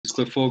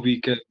questions before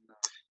we can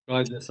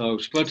try this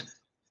out. But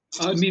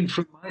I mean,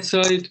 from my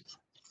side,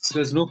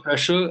 there's no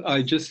pressure.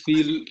 I just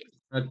feel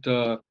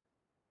that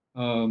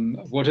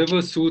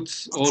whatever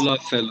suits all our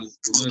fellows.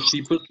 If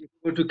people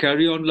prefer to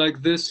carry on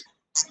like this,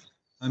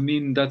 I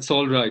mean, that's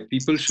all right.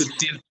 People should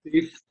feel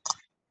safe,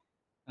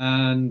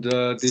 and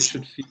they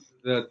should feel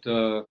that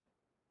the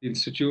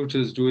institute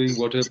is doing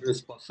whatever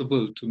is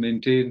possible to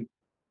maintain,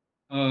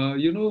 all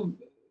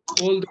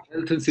the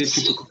health and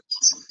safety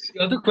precautions.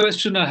 The other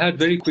question I had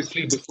very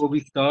quickly before we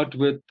start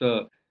with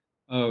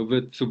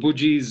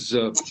Subbuji's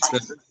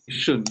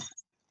presentation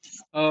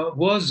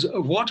was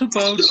what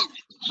about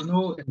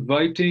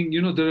inviting?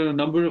 There are a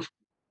number of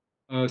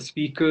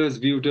speakers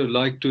we would have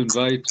liked to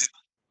invite.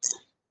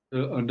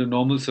 Under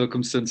normal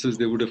circumstances,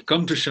 they would have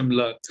come to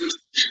Shimla.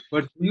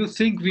 But do you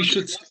think we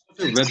should start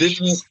a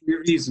webinar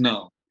series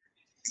now?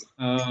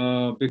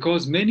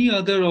 Because many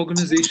other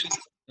organizations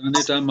have done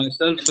it. I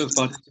myself have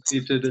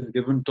participated and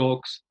given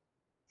talks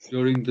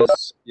during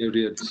this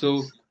period.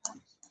 So,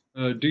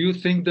 do you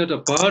think that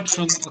apart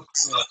from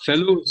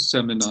fellow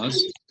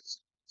seminars,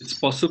 it's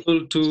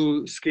possible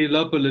to scale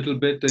up a little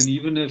bit, and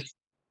even if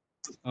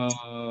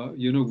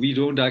we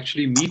don't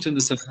actually meet in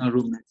the seminar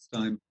room next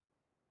time,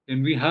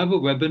 can we have a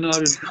webinar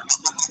and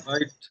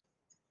invite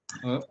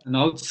an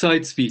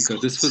outside speaker?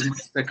 This was my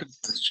second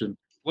question.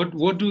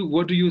 What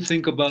do you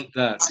think about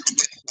that?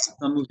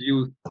 Some of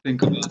you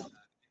think about that.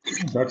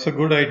 That's a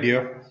good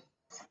idea.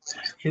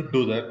 Should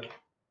do that.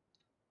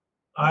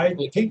 I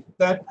think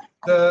that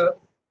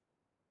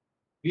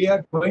we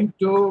are going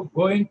to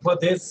go in for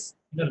this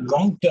in a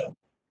long term.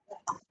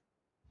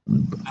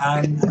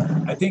 And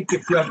I think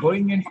if you are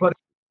going in for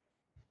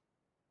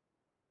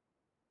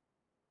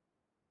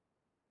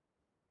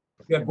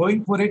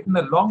it in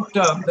the long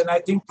term, then I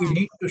think we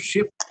need to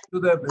shift to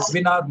the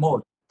webinar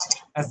mode,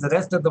 as the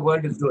rest of the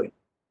world is doing.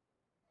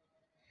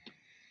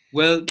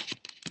 Well,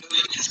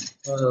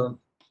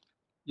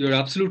 you're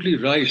absolutely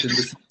right. And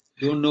we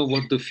don't know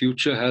what the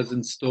future has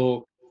in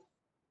store.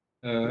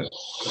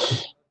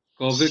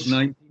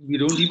 COVID-19, we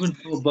don't even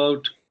know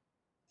about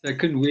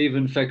second wave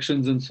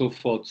infections and so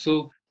forth.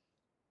 So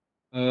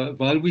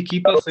while we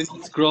keep our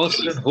fingers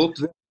crossed and hope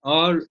that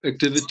our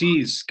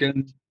activities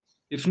can,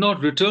 if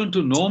not return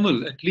to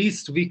normal, at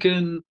least we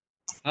can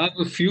have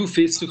a few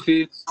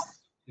face-to-face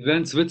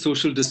events with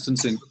social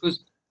distancing.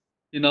 Because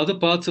in other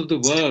parts of the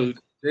world,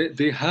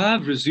 they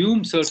have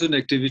resumed certain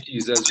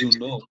activities, as you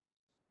know.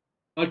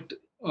 But,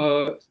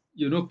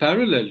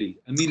 parallelly,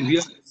 I mean, we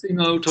are missing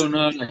out on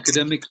our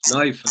academic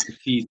life, I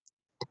feel,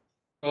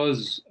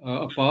 because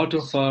a part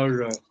of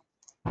our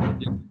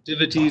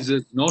activities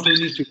is not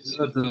only to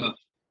hear the,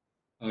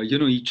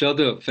 each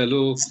other,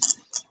 fellows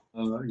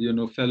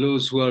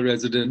who are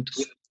resident,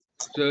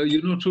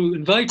 to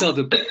invite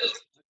other people.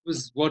 That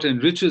was what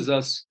enriches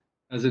us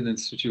as an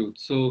institute.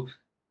 So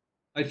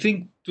I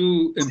think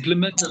to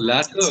implement the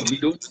latter, we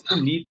don't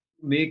need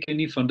to make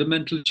any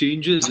fundamental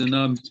changes in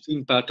our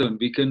meeting pattern.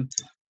 We can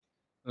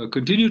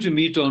continue to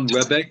meet on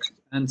WebEx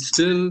and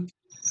still,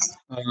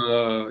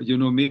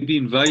 maybe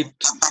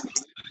invite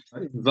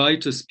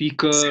a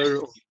speaker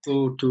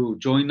also to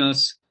join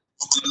us.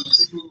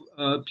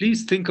 So,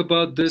 please think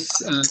about this,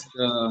 and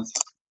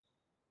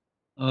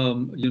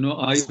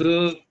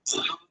either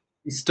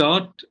we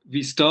start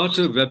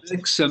a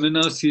WebEx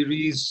seminar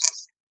series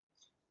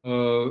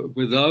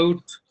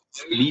without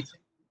meeting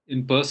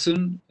in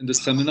person in the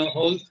seminar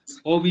hall,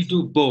 or we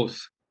do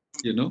both.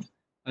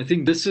 I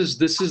think this is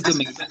the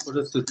method for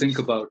us to think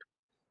about.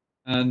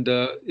 And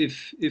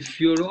if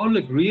you're all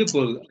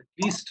agreeable, at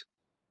least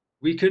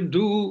we can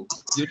do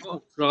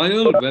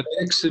trial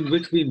WebEx in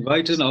which we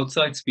invite an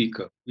outside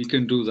speaker. We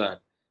can do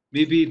that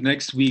maybe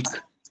next week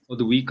or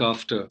the week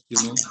after.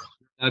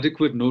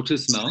 Adequate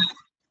notice now.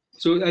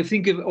 So I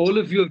think if all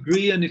of you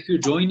agree and if you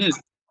join it,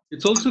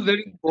 it's also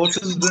very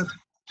important that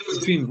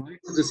if we invite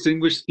a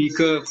distinguished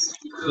speaker,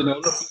 then all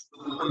of us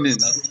join in.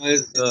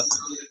 Otherwise,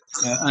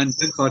 and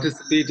then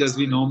participate as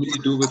we normally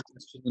do with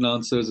questions and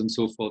answers and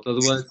so forth.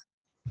 Otherwise,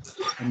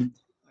 I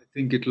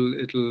think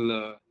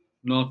it'll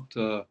not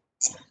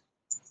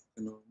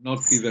not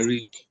be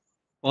very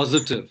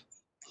positive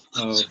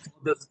for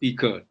the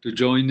speaker to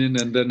join in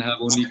and then have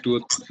only 2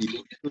 or 3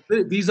 people.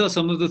 So these are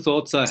some of the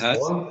thoughts I had.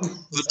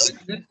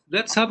 But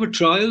let's have a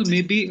trial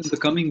maybe in the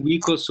coming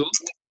week or so.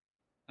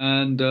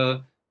 And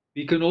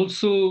we can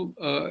also,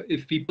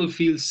 if people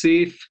feel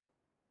safe,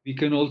 we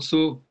can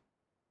also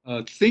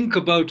think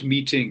about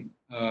meeting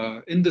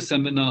in the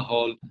seminar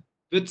hall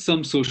with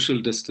some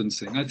social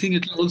distancing. I think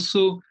it'll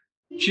also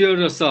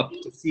cheer us up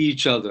to see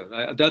each other.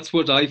 That's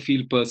what I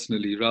feel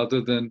personally,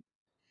 rather than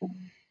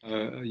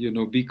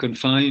be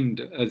confined,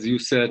 as you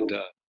said,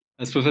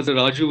 as Professor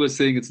Raju was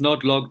saying, it's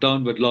not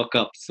lockdown but lock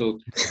up. So,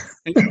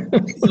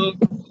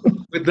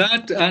 with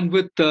that, and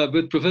with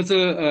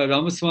Professor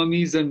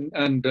Ramaswamy's and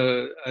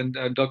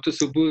Dr.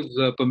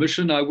 Subbu's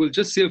permission, I will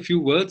just say a few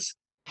words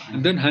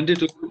and then hand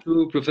it over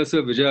to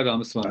Professor Vijaya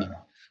Ramaswamy.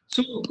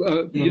 So,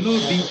 the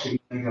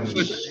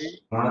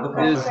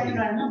is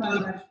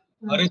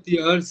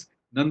Bharatiyar's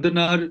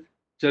Nandanār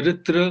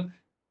Charitra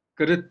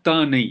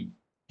Kīrttanai.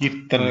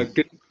 Kīrttanai.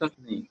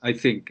 Kīrttanai, I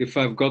think, if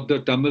I've got the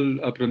Tamil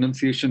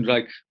pronunciation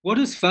right. What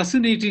is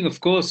fascinating, of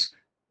course,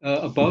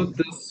 about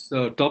this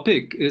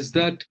topic is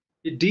that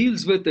it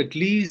deals with at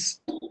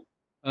least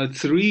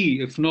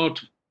three, if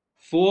not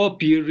four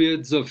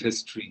periods of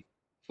history.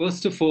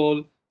 First of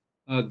all,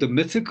 the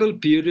mythical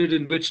period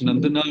in which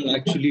Nandanār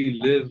actually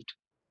lived,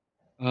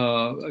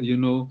 or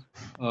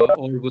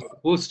was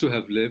supposed to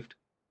have lived.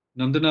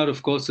 Nandanār,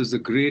 of course, is a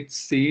great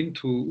saint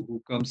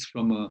who comes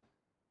from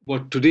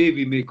what today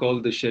we may call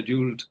the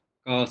scheduled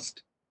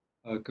caste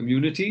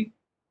community.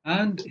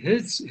 And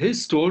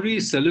his story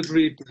is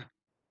celebrated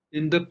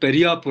in the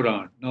Periya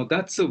Puran. Now,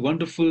 that's a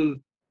wonderful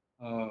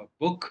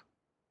book.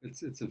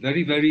 It's a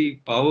very,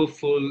 very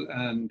powerful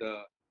and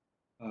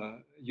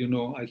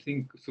I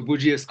think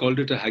Subbuji has called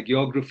it a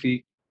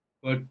hagiography,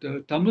 but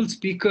Tamil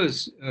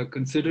speakers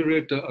consider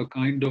it a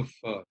kind of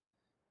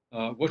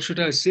what should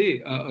I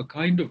say, a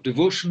kind of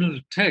devotional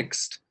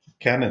text,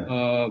 Canon.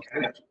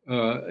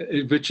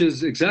 which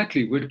is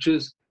exactly, which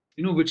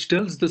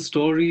tells the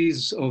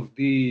stories of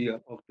the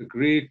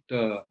great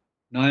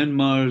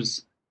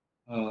Nayanmars,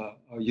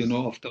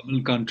 of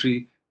Tamil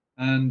country,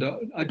 and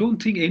I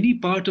don't think any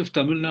part of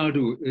Tamil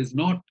Nadu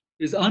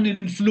is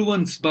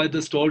uninfluenced by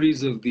the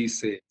stories of these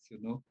saints.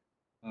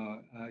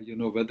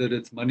 Whether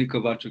it's Manika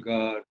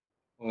Vachagar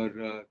or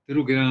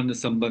Tirugayana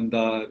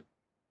Sambandar,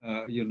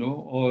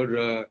 or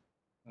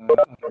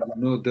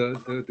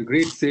the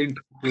great saint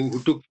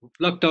who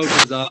plucked out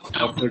his eye and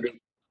offered it,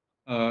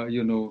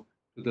 to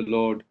the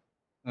Lord,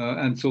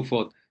 and so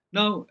forth.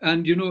 Now,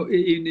 and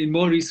in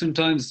more recent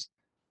times,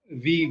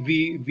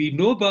 we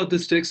know about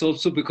this text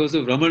also because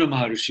of Ramana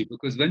Maharishi,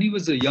 because when he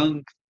was a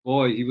young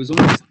boy, he was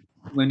only 16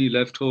 when he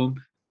left home.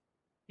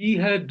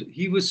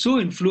 He was so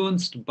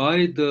influenced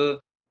by the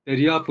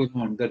Periya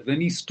Puran that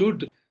when he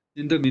stood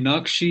in the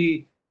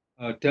Meenakshi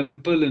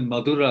temple in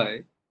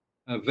Madurai,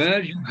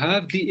 where you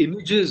have the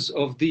images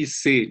of these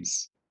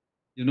saints,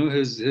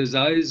 his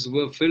eyes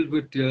were filled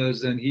with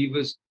tears, and he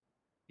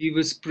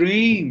was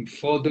praying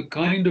for the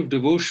kind of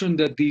devotion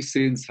that these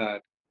saints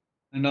had.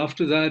 And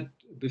after that,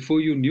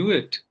 before you knew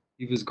it,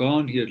 he was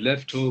gone. He had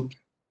left home,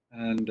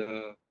 and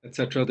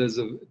etc. There's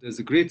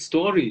a great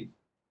story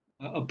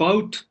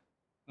about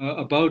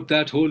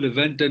that whole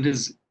event and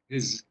his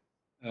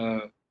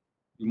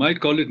you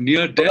might call it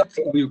near death,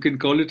 or you can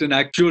call it an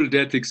actual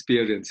death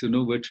experience,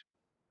 which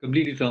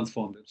completely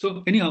transformed him.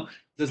 So anyhow,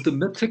 there's the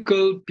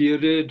mythical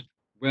period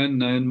when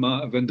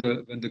when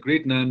the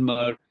great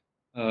Nayanmar,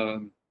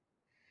 um,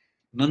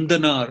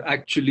 Nandanār,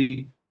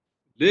 actually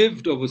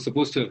lived or was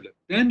supposed to have lived.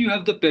 Then you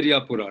have the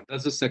Periya Puran.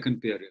 That's the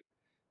second period.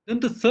 Then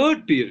the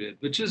third period,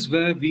 which is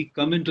where we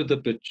come into the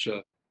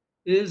picture,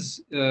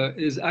 is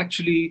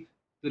actually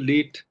the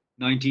late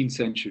 19th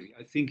century.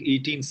 I think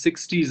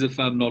 1860s, if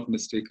I'm not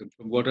mistaken,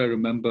 from what I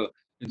remember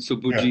in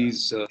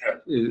Subbuji's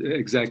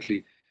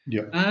exactly.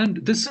 Yeah. And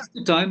this is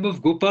the time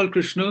of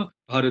Gopalakrishna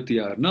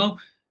Bharatiyar. Now,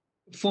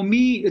 for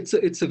me,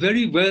 it's a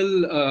very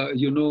well,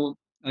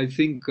 I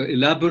think,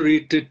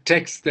 elaborated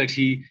text that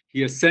he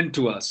has sent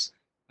to us,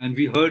 and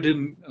we heard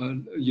him,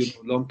 a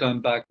long time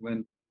back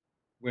when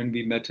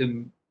we met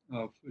him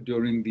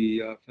during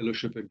the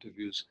fellowship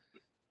interviews.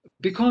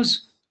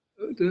 Because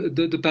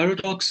the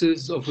paradox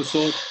is of a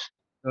sort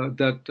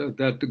that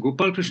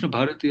Gopalakrishna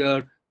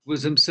Bharatiyar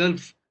was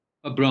himself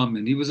a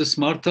Brahmin. He was a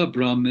Smartha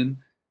Brahmin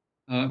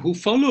who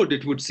followed,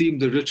 it would seem,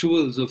 the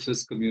rituals of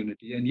his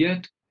community, and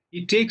yet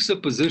he takes a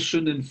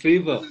position in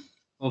favor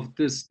of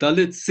this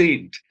Dalit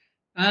saint,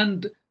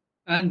 and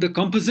the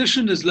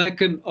composition is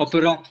like an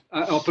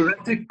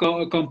operatic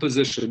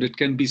composition. It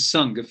can be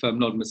sung, if I'm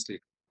not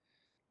mistaken.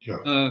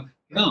 Yeah.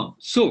 Now,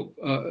 so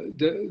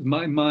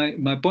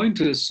my point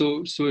is,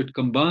 so it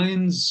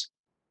combines,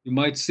 you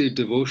might say,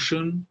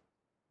 devotion,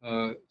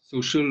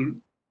 social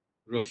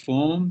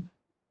reform,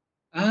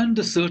 and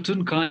a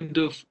certain kind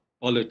of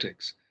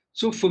politics.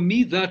 So for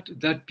me,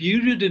 that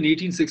period in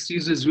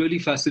 1860s is really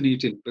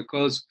fascinating,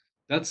 because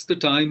that's the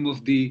time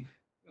of the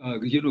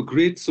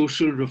great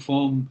social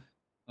reforms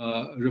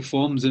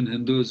in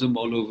Hinduism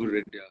all over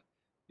India.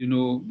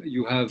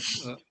 You have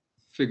a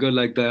figure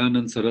like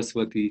Dayanand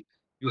Saraswati,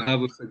 you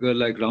have a figure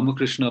like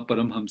Ramakrishna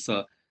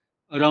Paramhamsa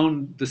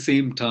around the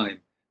same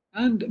time.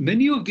 And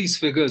many of these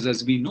figures,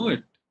 as we know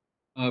it,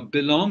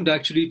 belonged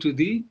actually to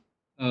the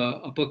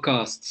upper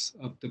castes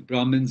of the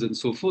Brahmins and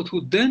so forth,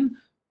 who then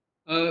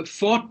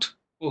fought,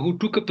 or who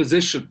took a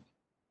position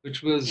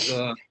which was,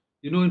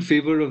 in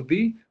favor of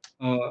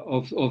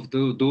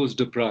those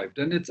deprived.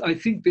 And I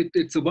think that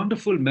it's a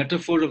wonderful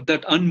metaphor of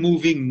that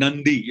unmoving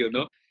Nandi,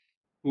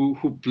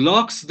 who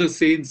blocks the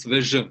saint's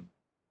vision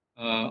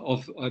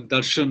of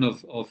darshan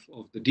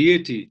of the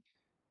deity.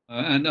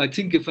 And I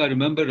think, if I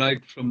remember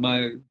right from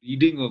my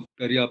reading of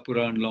Periya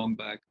Puran long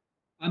back,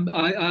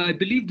 I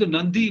believe the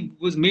Nandi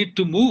was made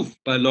to move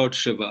by Lord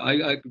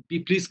Shiva.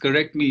 Please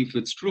correct me if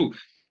it's true.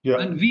 Yeah.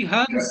 And we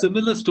have a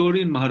similar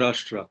story in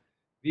Maharashtra.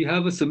 We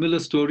have a similar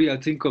story, I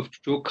think, of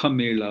Chokha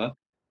Mela,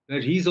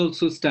 where he's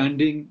also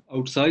standing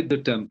outside the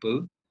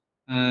temple,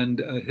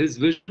 and his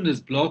vision is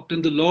blocked,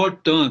 and the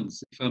Lord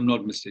turns, if I'm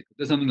not mistaken.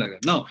 There's something like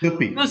that. Now,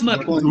 Udupi. here's my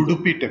That is point.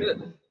 Udupi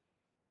temple.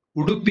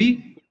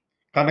 Udupi?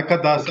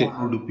 Kanakadasa Okay.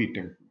 Udupi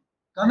temple.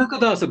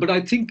 Kanakadasa, but I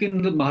think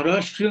in the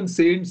Maharashtrian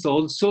saints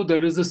also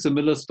there is a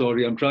similar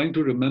story. I'm trying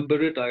to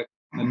remember it. I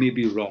may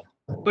be wrong.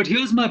 But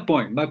here's my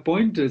point. My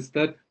point is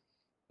that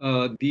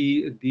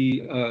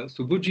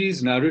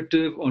Subhuji's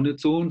narrative on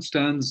its own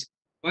stands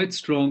quite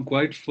strong,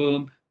 quite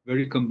firm,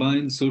 very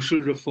combines social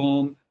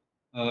reform,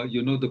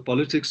 the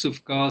politics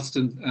of caste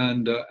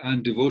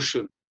and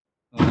devotion,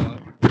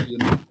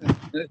 in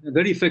a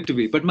very effective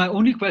way. But my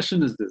only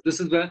question is this: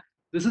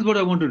 this is what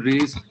I want to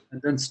raise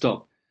and then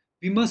stop.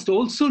 We must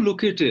also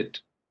look at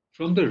it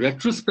from the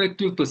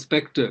retrospective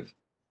perspective,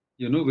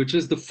 which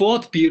is the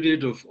fourth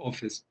period of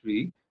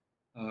history.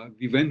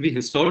 When we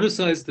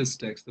historicize this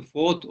text, the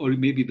fourth or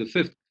maybe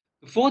the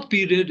fourth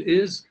period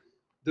is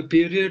the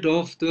period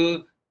of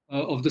the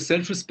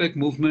self-respect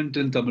movement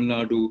in Tamil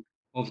Nadu,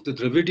 of the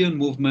Dravidian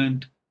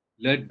movement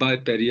led by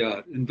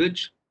Periyar, in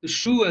which the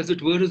shoe, as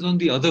it were, is on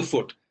the other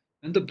foot.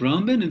 And the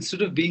Brahmin,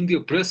 instead of being the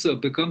oppressor,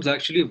 becomes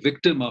actually a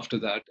victim after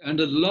that.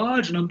 And a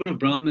large number of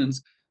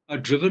Brahmins are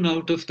driven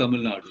out of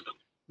Tamil Nadu.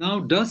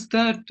 Now, does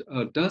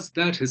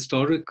that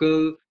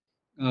historical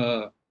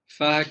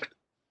fact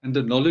and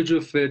the knowledge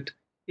of it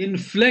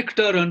inflect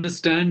our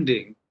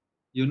understanding,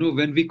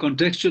 when we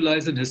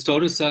contextualize and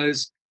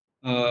historicize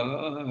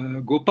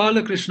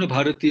Gopalakrishna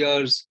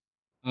Bharatiyar's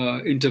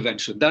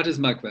intervention? That is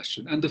my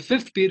question. And the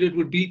fifth period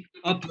would be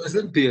a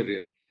present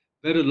period,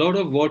 where a lot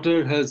of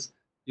water has,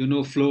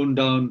 flown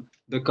down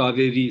the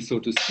Kaveri, so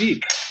to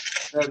speak,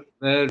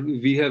 where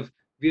we have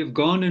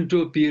gone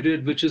into a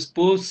period which is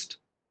post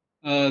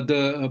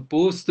the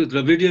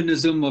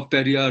Dravidianism of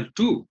Periyar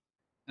too,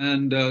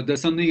 and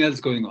there's something else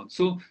going on.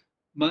 So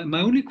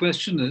my only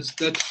question is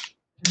that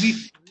do we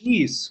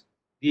freeze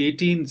the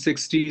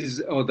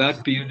 1860s or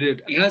that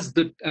period as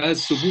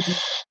Subhuji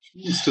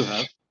seems to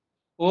have,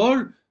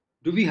 or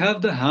do we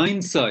have the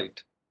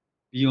hindsight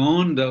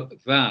beyond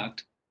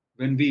that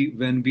when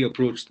we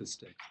approach this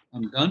text?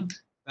 I'm done.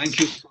 Thank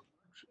you so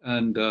much,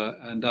 and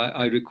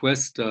I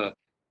request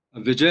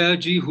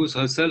Vijayaji, who's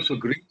herself a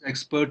great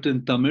expert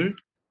in Tamil,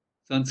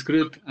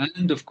 Sanskrit,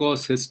 and of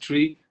course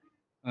history,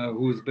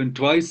 who's been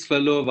twice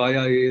fellow of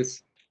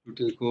IIAS, to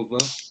take over.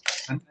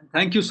 And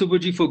thank you,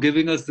 Subhaji, for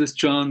giving us this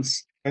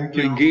chance Thank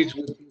to you. engage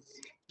with this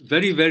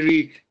very,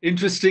 very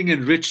interesting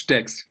and rich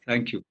text.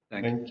 Thank you.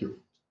 Thank you.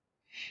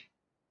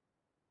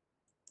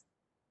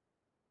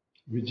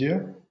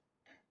 Vijaya?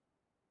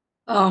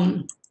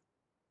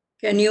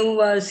 Can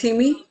you see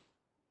me?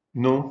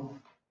 No.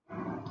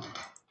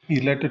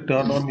 You'll have to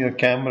turn on your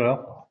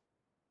camera.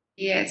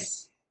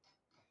 Yes.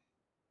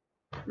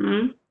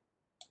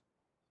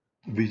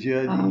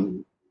 Vijaya,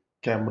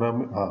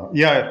 camera.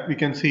 Yeah, we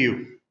can see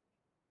you.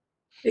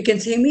 You can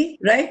see me,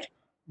 right?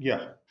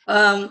 Yeah.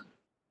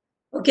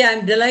 Okay,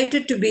 I'm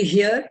delighted to be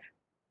here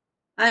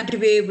and to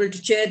be able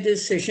to chair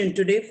this session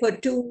today for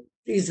two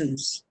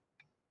reasons.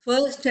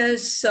 First,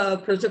 as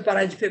Professor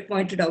Parajpe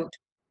pointed out,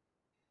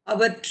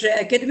 our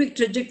academic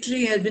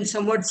trajectory has been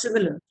somewhat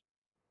similar.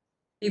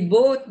 We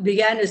both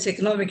began as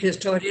economic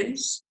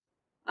historians.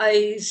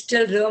 I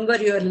still remember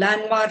your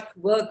landmark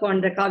work on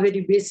the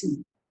Kaveri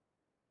Basin.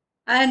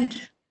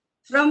 And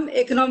from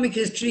economic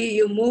history,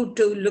 you moved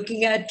to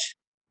looking at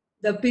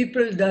the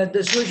people,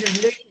 the social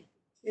relationships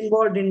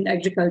involved in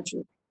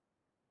agriculture.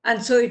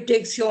 And so it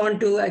takes you on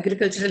to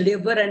agricultural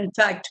labor and, in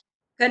fact,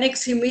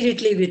 connects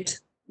immediately with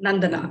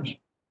Nandanār.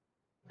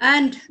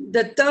 And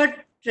the third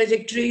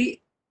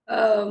trajectory,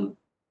 or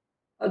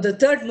the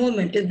third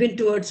movement has been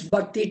towards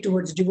bhakti,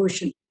 towards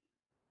devotion.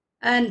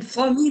 And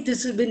for me,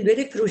 this has been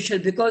very crucial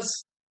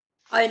because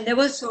I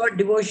never saw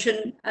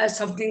devotion as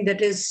something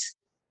that is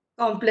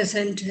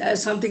complacent,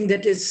 as something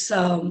that is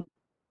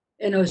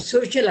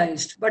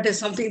socialized, but as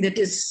something that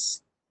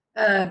is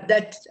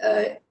that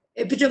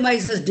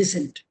epitomizes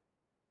dissent.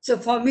 So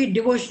for me,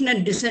 devotion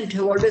and dissent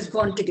have always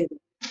gone together.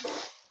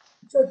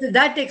 So to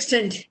that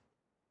extent,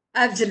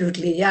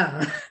 absolutely,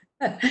 yeah.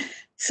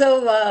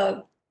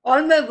 So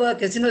all my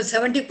work, as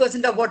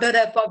 70% of what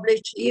I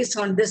published is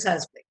on this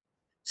aspect.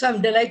 So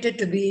I'm delighted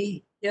to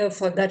be here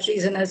for that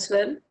reason as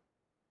well.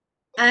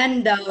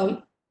 And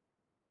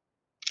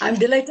I'm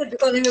delighted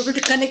because I'm able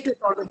to connect with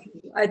all of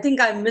you. I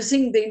think I'm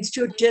missing the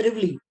institute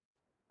terribly.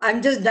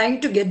 I'm just dying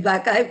to get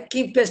back. I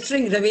keep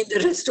pestering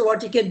Ravindra as to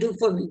what he can do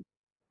for me.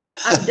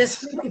 I'm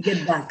desperate to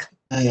get back.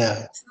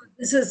 Yeah.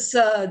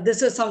 So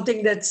this is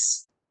something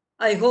that's,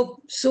 I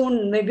hope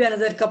soon, maybe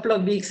another couple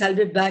of weeks, I'll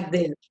be back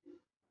there.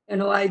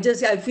 I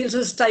feel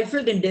so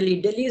stifled in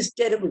Delhi. Delhi is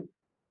terrible.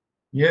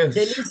 Yes.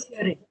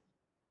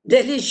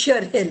 Delhi is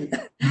sure hell.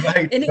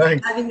 Right, Anyway,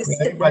 right. having Very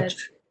said much.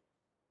 that,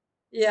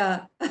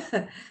 yeah.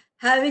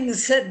 Having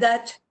said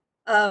that,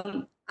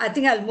 I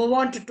think I'll move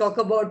on to talk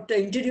about,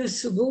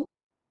 introduce Subbu.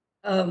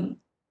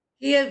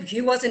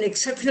 He was an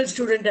exceptional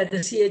student at the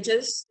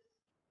CHS,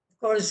 of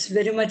course,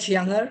 very much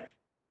younger.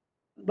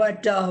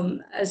 But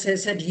as I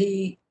said,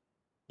 he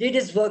did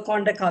his work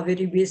on the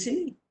Kaveri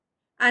Basin.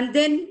 And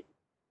then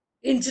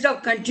instead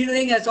of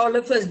continuing as all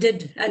of us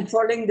did and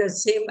following the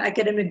same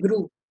academic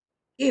group,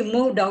 he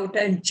moved out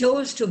and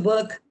chose to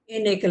work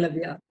in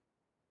Ekalavya,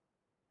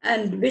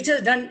 and which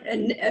has done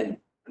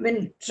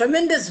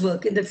tremendous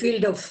work in the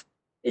field of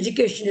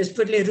education,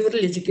 especially rural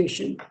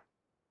education,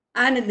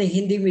 and in the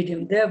Hindi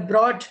medium. They have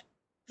brought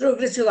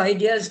progressive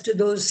ideas to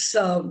those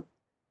to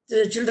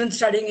the children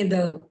studying in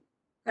the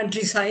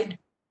countryside,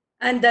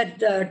 and that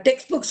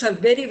textbooks are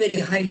very, very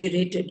highly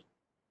rated.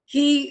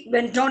 He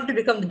went on to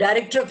become the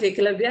director of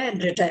Ekalavya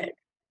and retired.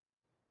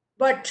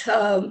 But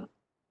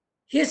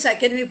his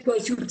academic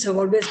pursuits have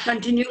always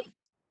continued.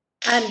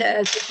 And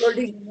as I told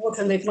you, he moved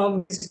from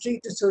economic history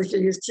to social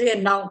history.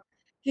 And now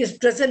his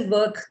present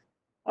work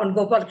on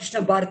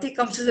Gopalakrishna Bharatiyar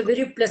comes as a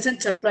very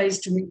pleasant surprise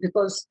to me,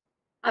 because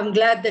I'm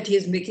glad that he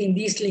is making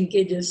these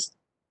linkages,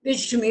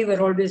 which to me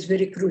were always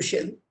very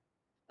crucial.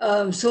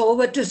 So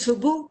over to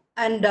Subbu.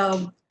 And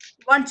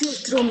once you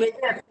through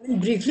media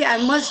briefly, I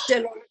must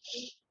tell all of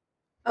you,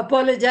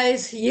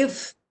 apologize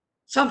if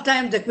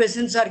sometimes the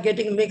questions are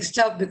getting mixed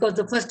up, because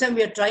the first time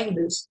we are trying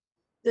this.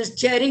 This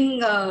chairing,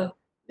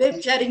 web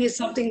chairing is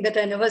something that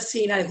I never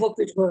seen. I hope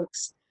it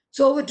works.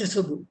 So over to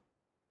Subbu.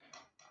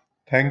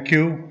 Thank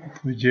you,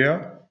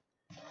 Vijaya.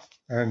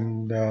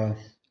 And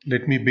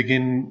let me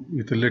begin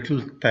with a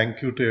little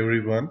thank you to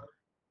everyone,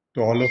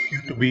 to all of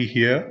you to be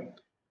here.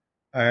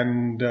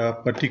 And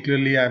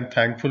particularly, I'm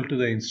thankful to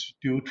the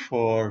Institute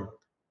for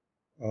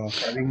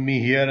having me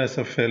here as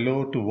a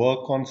fellow to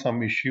work on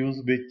some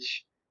issues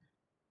which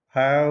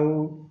have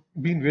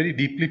been very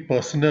deeply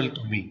personal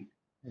to me.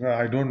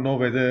 I don't know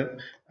whether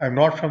I'm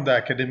not from the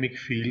academic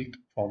field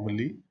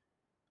formally,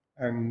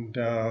 and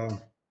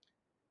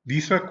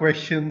these were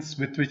questions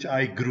with which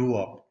I grew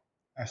up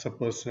as a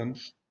person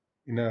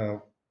in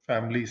a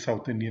family,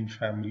 South Indian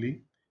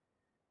family,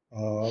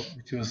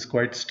 which was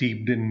quite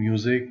steeped in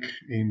music,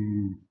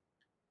 in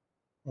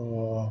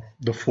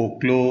the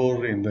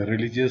folklore, in the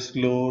religious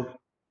lore,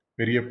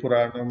 Periya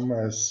Puranam,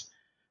 as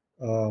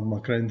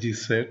Makaranji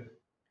said.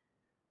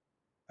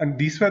 And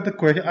these were the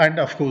questions, and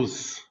of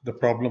course, the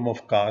problem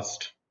of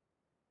caste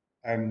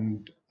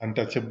and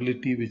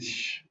untouchability,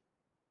 which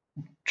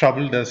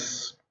troubled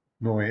us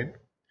no end.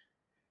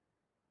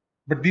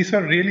 But these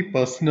are really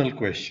personal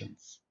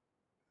questions.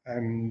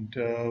 And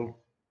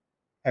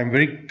I'm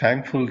very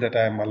thankful that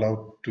I am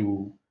allowed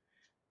to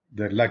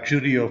the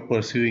luxury of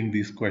pursuing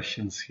these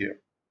questions here.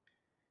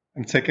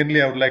 And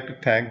secondly, I would like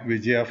to thank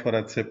Vijaya for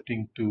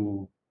accepting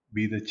to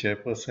be the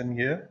chairperson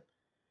here,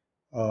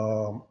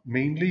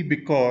 mainly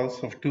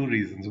because of two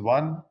reasons.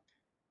 One,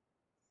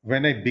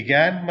 when I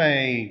began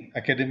my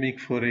academic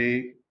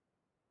foray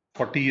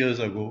 40 years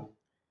ago,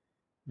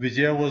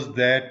 Vijaya was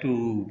there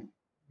to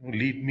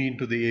lead me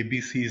into the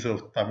ABCs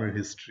of Tamil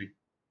history.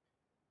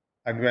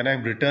 And when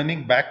I'm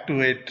returning back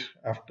to it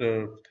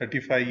after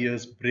 35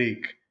 years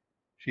break,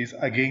 she's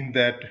again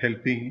that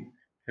helping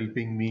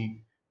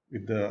me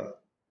with the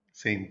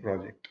same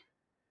project.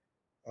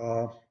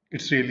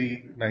 It's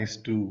really nice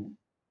to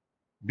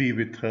be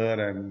with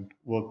her and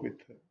work with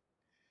her.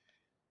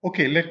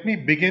 Okay, let me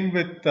begin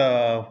with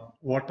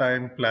what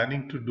I'm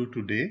planning to do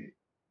today.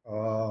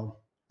 Uh,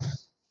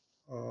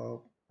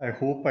 I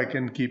hope I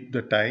can keep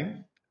the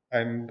time,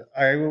 and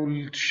I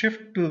will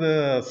shift to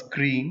the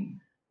screen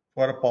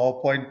for a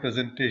PowerPoint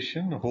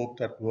presentation. Hope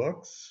that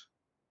works.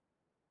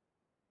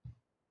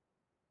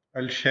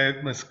 I'll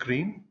share my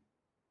screen.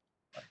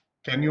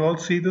 Can you all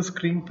see the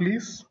screen,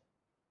 please?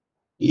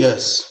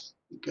 Yes.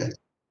 Okay.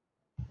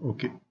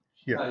 Okay,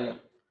 here.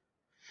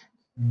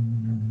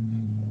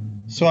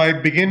 So I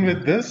begin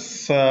with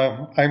this.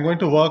 I'm going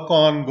to work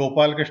on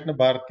Gopalakrishna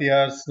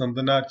Bharatiyar's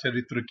Nandanār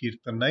Charitra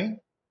Kīrttanai.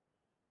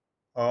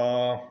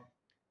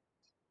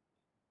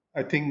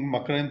 I think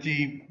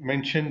Makaranji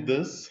mentioned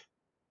this.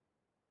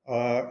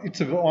 It's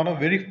one of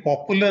very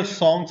popular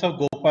songs of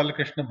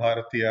Gopalakrishna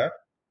Bharatiyar,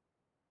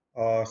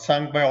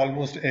 sung by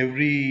almost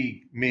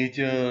every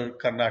major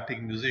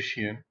Carnatic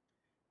musician,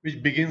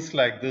 which begins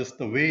like this: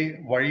 the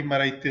way Vali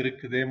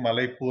Maraithirukkude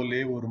Malai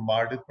Pole or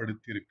Maadu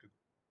Paduttirukkude.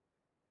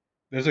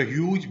 There's a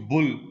huge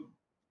bull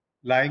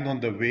lying on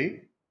the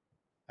way,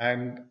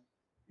 and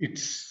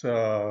it's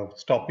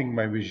stopping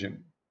my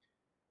vision.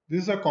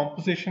 This is a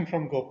composition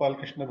from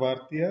Gopalakrishna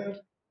Bharatiyar.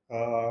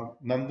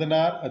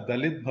 Nandanār, a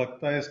Dalit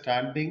Bhakta, is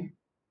standing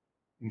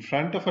in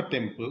front of a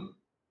temple,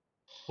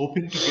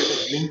 hoping to get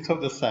a glimpse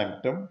of the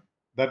sanctum.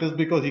 That is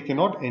because he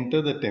cannot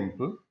enter the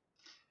temple,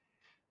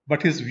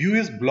 but his view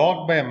is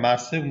blocked by a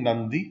massive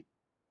Nandi,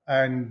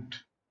 and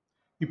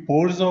he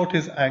pours out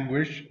his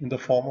anguish in the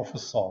form of a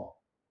song.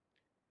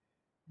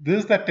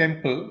 This is the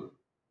temple,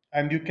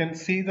 and you can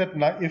see that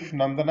if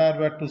Nandanār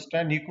were to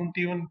stand, he couldn't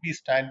even be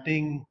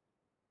standing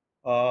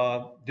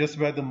just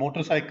where the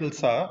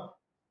motorcycles are.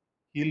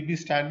 He'll be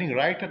standing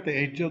right at the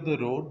edge of the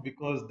road,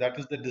 because that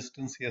is the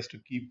distance he has to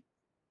keep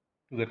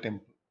to the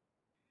temple.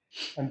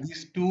 And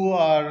these two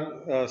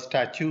are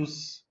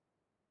statues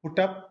put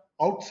up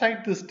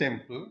outside this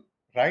temple,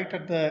 right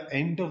at the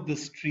end of the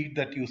street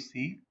that you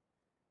see.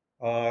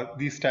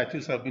 These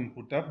statues have been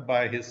put up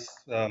by his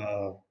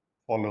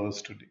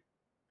followers today.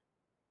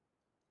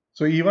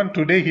 So even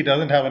today, he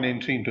doesn't have an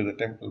entry into the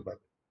temple. But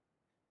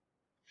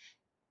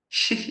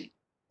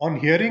on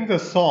hearing the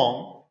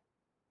song,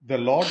 the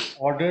Lord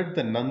ordered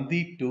the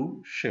Nandi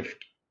to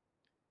shift.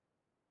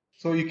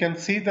 So you can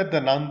see that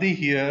the Nandi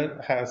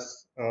here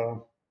has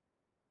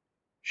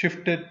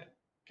shifted.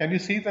 Can you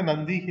see the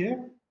Nandi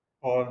here?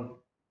 Or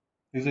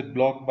is it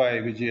blocked by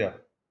Vijaya?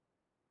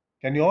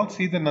 Can you all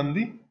see the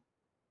Nandi?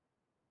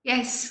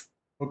 Yes.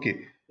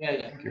 Okay.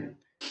 Yeah. Thank you.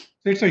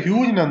 So it's a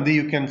huge Nandi,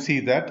 you can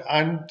see that,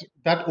 and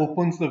that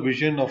opens the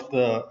vision of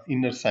the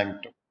inner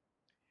sanctum.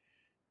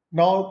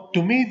 Now,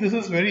 to me, this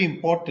is very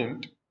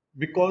important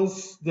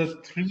because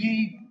the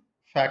three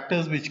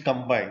factors which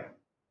combine,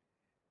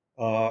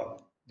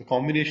 the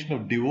combination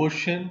of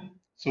devotion,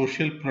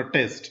 social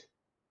protest,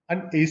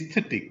 and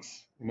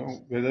aesthetics,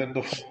 whether in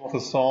the form of a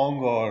song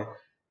or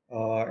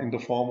in the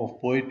form of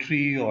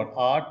poetry or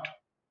art,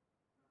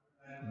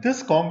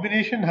 this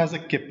combination has a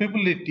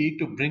capability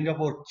to bring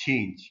about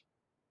change.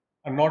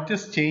 And not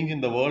just change in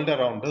the world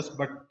around us,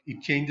 but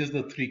it changes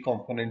the three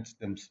components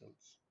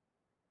themselves.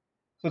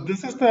 So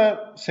this is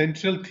the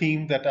central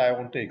theme that I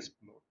want to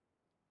explore.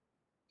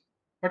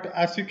 But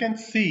as you can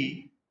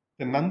see,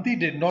 the Nandi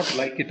did not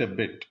like it a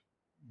bit,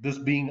 this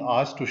being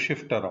asked to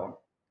shift around.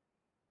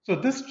 So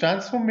this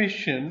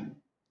transformation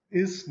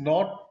is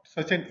not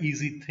such an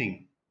easy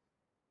thing.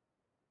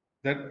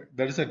 There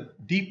is a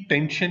deep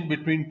tension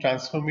between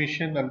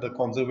transformation and the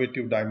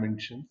conservative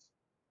dimensions.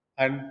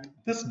 And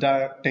this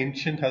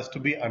tension has to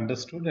be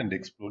understood and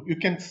explored.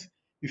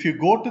 If you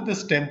go to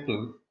this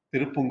temple,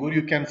 Tirupungur,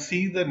 you can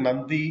see the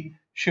Nandi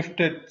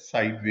shifted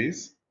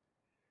sideways.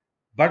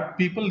 But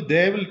people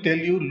there will tell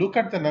you, look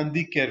at the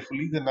Nandi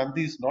carefully. The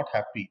Nandi is not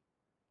happy.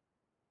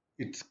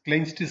 It's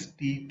clenched his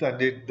teeth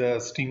and the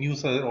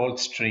sinews are all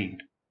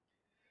strained.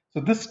 So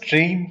this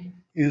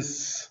strain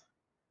is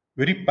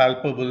very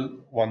palpable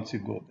once you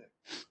go there.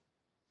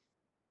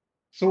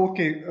 So,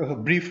 okay,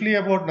 briefly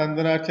about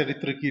Nandanār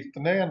Charitra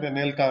Kīrttanai, and then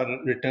I'll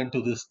return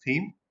to this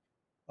theme.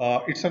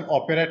 It's an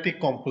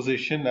operatic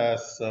composition,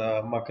 as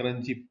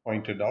Makaranji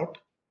pointed out.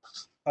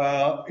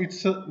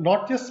 It's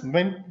not just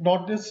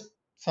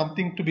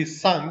something to be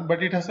sung,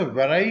 but it has a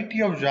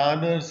variety of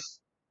genres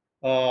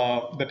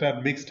that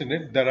are mixed in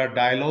it. There are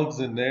dialogues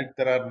in it.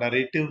 There are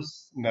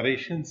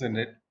narrations in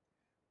it.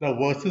 There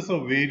are verses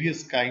of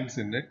various kinds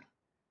in it.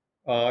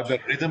 The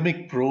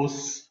rhythmic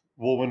prose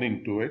woven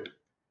into it.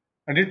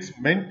 And it's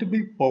meant to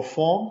be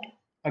performed,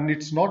 and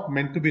it's not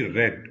meant to be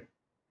read.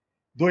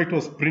 Though it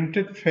was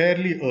printed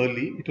fairly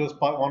early, it was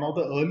one of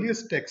the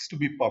earliest texts to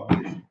be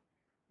published. I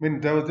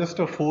mean, there was just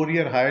a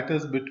 4-year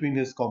hiatus between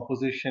his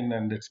composition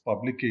and its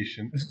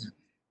publication.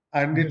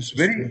 And it's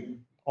very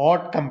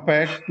odd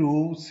compared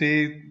to,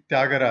 say,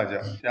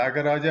 Tyagaraja.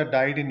 Tyagaraja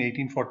died in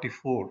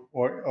 1844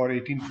 or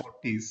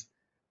 1840s.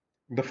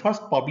 The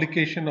first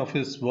publication of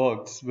his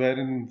works were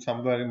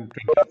somewhere in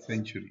 20th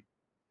century.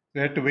 We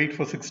had to wait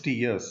for 60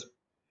 years.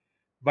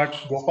 But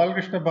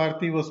Gopalakrishna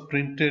Bharatiyar was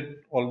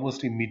printed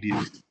almost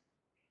immediately.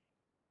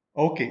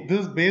 Okay, this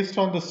is based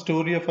on the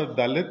story of a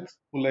Dalit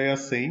Pulaya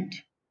saint,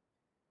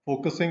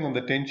 focusing on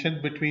the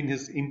tension between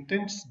his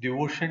intense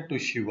devotion to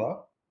Shiva,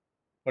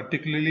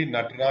 particularly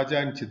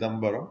Nataraja and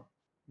Chidambaram.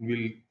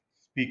 We'll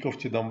speak of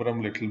Chidambaram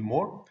a little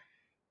more,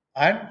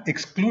 and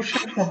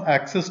exclusion from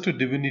access to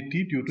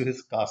divinity due to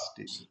his caste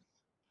status.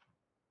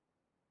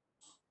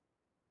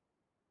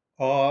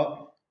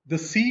 The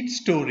seed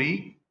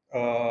story,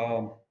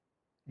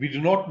 we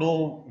do not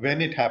know when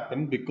it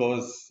happened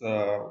because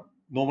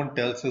no one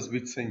tells us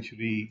which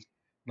century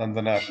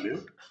Nandanār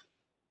lived.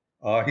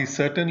 He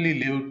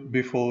certainly lived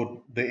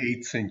before the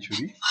 8th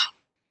century.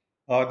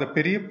 The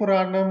Periya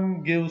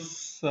Puranam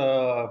gives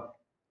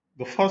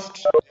the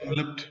first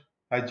developed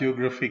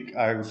hagiographic,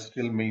 I would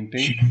still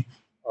maintain,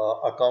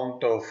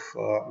 account of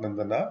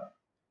Nandanār.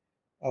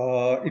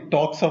 It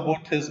talks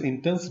about his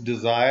intense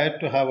desire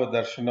to have a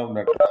darshan of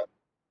Nataraja.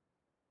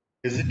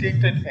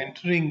 Hesitated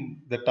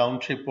entering the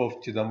township of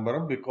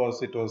Chidambaram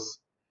because it had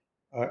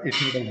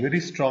a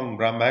very strong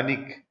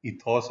Brahmanic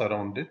ethos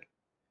around it.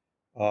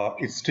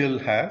 It still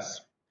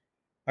has.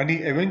 And he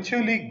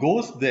eventually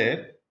goes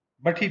there,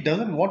 but he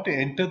doesn't want to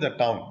enter the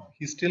town.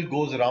 He still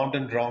goes round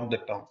and round the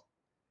town.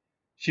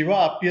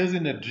 Shiva appears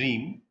in a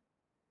dream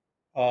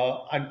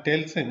and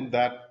tells him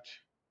that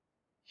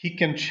he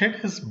can shed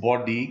his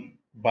body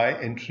by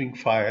entering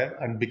fire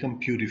and become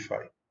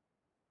purified.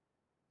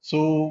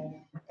 So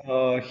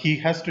he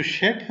has to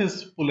shed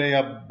his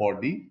Pulaya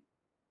body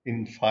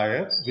in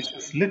fire, which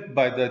is lit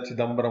by the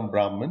Chidambaram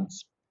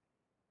Brahmins,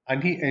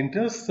 and he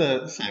enters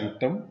the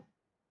sanctum,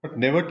 but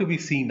never to be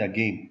seen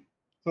again.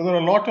 So there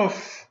are a lot of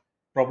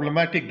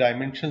problematic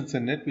dimensions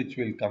in it, which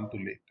we'll come to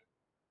later.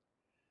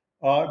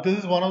 This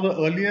is one of the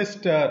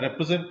earliest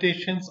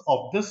representations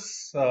of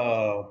this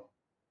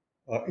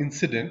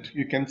incident.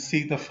 You can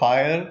see the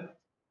fire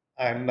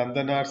and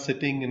Nandanār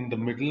sitting in the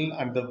middle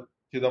and the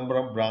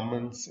Chidambaram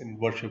Brahmins in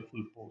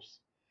worshipful pose.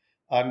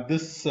 And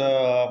this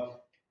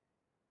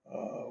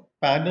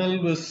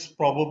panel was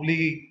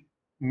probably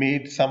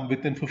made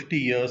within 50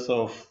 years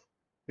of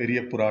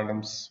Periya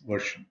Puranam's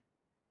version.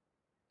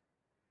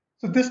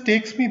 So this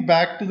takes me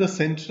back to the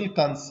central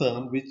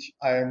concern which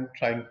I am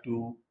trying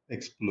to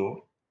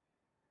explore.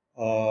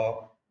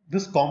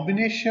 This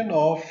combination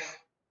of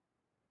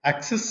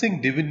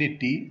accessing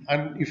divinity,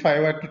 and if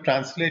I were to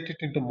translate it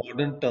into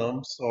modern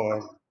terms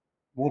or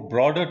more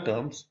broader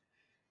terms,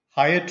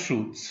 higher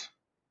truths,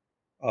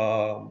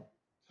 uh,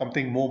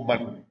 something more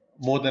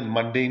than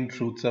mundane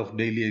truths of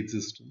daily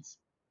existence.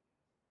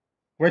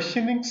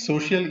 Questioning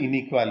social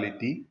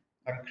inequality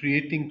and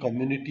creating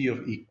community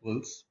of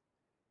equals,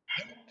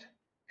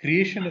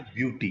 creation of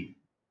beauty.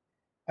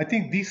 I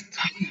think these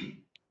three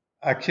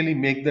actually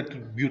make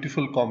that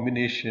beautiful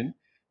combination,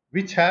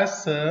 which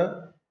has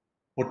a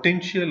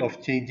potential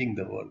of changing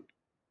the world.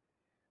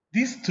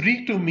 These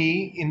three to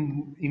me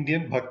in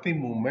Indian Bhakti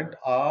movement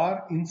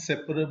are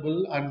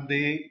inseparable and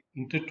they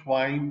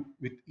intertwine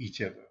with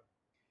each other.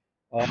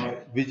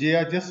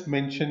 Vijaya just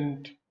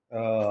mentioned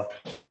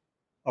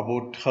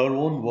about her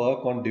own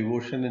work on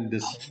devotion and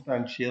dissent,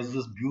 and she has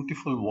this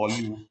beautiful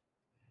volume,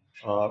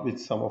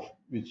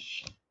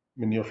 which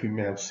many of you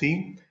may have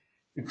seen.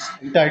 It's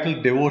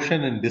entitled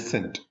Devotion and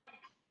Dissent.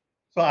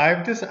 So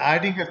I'm just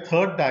adding a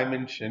third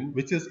dimension,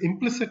 which is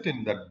implicit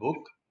in that book,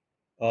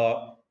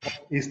 of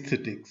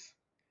aesthetics.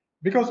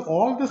 Because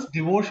all this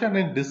devotion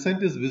and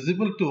dissent is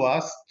visible to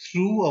us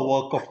through a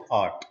work of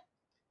art.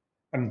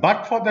 And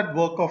but for that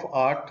work of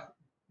art,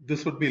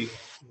 this would be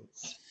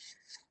lost.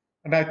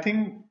 And I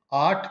think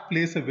art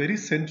plays a very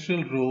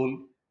central role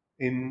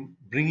in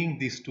bringing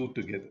these two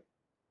together.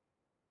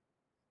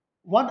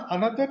 One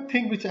another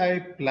thing which I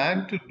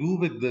plan to do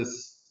with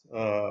this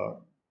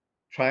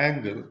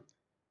triangle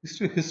is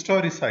to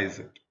historicize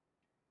it.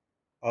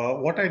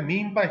 What I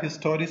mean by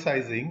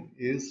historicizing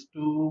is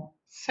to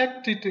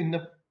set it in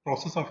a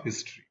process of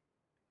history.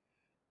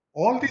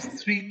 All these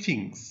three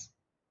things,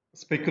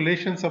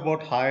 speculations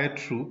about higher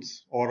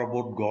truths or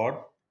about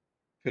God,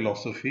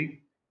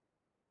 philosophy,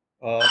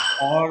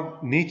 or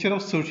nature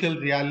of social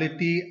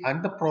reality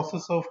and the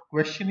process of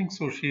questioning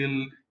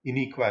social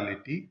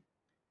inequality,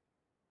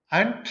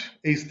 and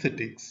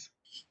aesthetics,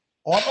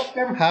 all of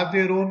them have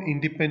their own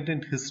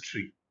independent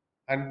history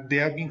and they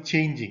have been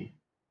changing.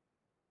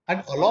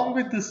 And along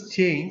with this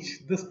change,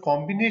 this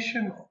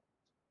combination,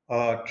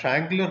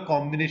 triangular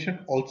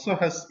combination, also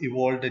has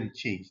evolved and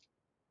changed.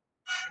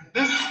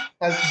 This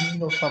has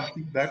been of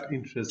something that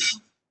interests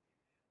me.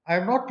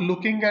 I'm not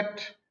looking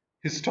at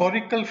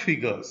historical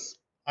figures.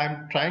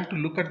 I'm trying to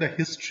look at the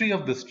history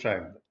of this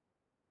triangle.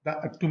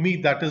 To me,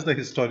 that is the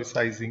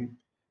historicizing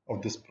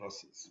of this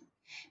process.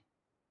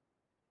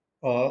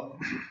 Uh,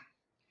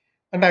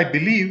 and I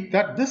believe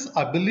that this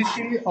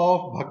ability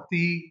of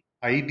bhakti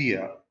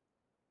idea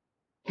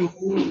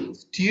to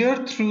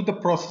steer through the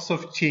process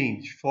of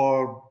change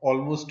for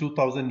almost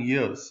 2000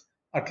 years,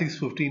 at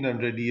least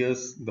 1500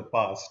 years in the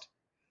past,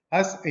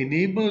 has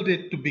enabled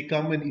it to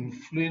become an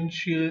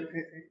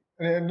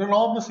an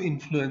enormous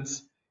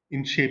influence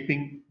in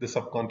shaping the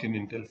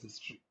subcontinental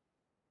history.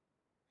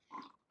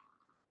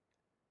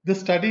 The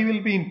study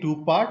will be in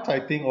two parts.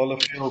 I think all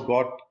of you have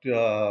got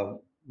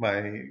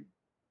my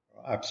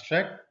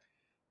abstract.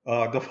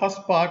 The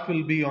first part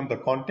will be on the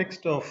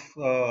context of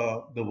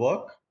the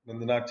work,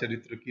 Nandanār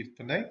Charitra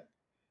Kīrttanai,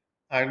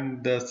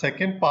 and the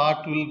second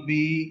part will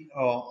be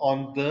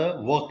on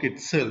the work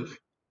itself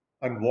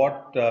and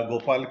what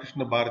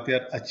Gopalakrishna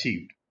Bharatiyar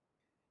achieved.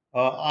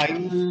 I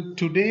will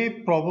today,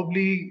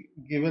 probably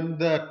given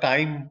the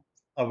time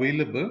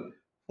available,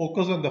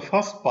 focus on the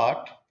first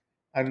part,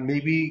 and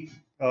maybe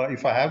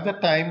if I have the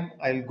time,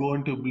 I'll go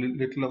into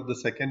little of the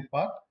second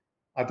part.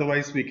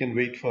 Otherwise, we can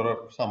wait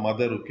for some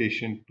other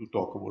occasion to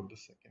talk about the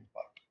second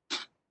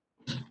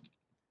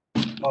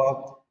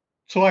part.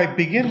 So I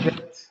begin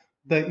with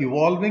the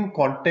evolving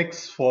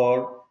context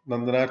for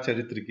Nandanār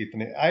Charitra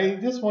Kīrttanai. I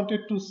just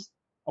wanted to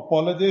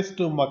apologize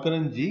to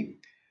Makaranji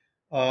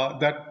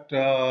that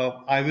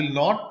I will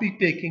not be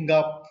taking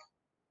up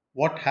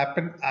what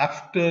happened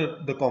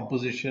after the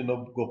composition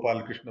of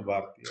Gopalakrishna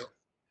Bharatiyar,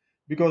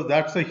 because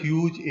that's a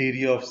huge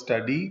area of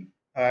study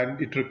and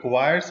it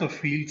requires a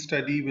field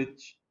study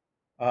which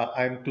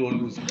I'm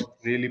told is not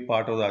really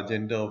part of the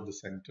agenda of the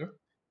center.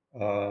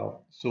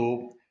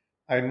 So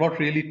I'm not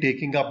really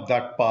taking up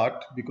that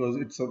part because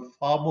it's a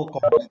far more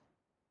complex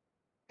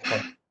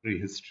contemporary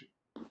history.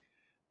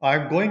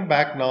 I'm going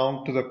back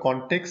now to the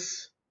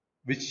context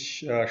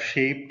which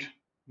shaped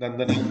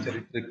Nandanār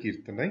Charitra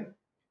Kīrttanai.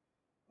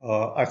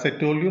 As I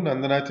told you,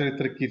 Nandanār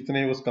Charitra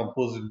Kīrttanai was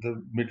composed in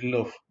the middle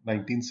of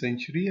 19th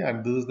century,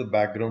 and this is the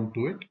background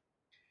to it.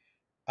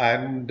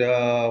 And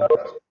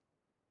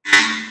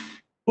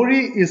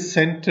story is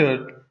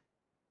centered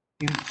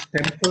in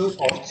temple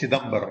of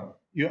Chidambaram.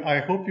 I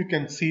hope you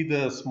can see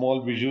the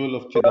small visual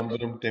of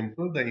Chidambaram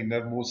temple, the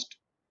innermost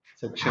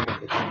section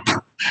of the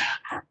temple.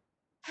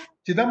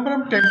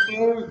 Chidambaram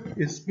temple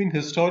has been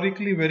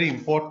historically very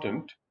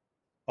important,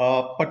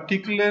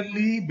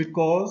 particularly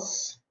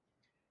because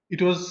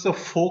it was a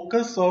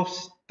focus of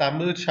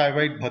Tamil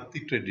Shaivite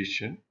Bhakti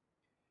tradition,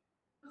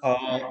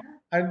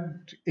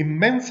 and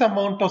immense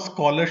amount of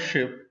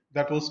scholarship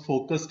that was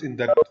focused in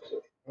that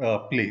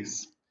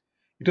place.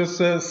 It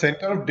was a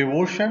center of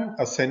devotion,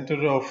 a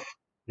center of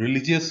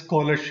religious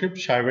scholarship,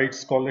 Shaivite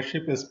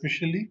scholarship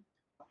especially,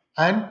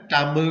 and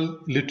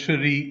Tamil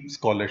literary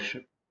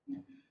scholarship.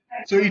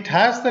 So it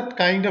has that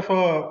kind of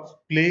a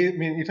play, I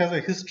mean, it has a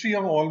history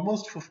of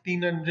almost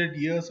 1500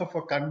 years of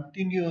a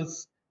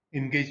continuous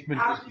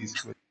engagement with these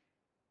questions.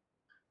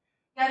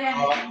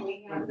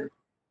 The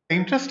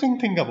interesting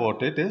thing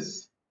about it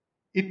is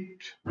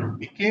it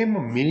became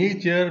a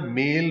major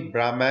male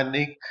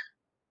Brahmanic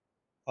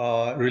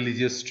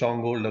religious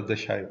stronghold of the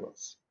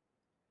Shaivas.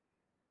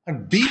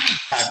 And being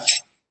that,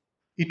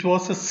 it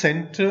was a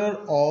center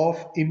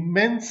of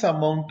immense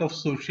amount of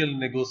social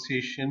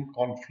negotiation,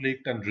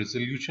 conflict, and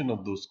resolution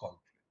of those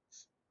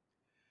conflicts.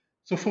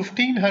 So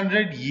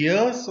 1500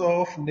 years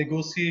of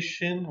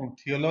negotiation on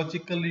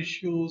theological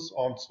issues,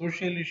 on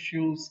social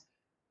issues,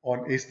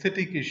 on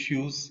aesthetic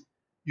issues,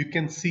 you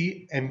can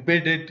see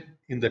embedded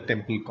in the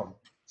temple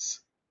complex.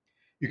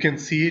 You can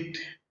see it,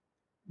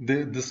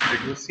 this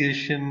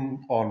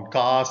negotiation on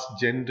caste,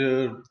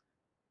 gender,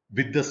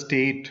 with the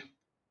state.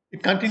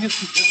 It continues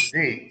to this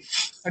day.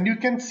 And you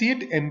can see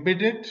it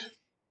embedded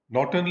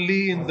not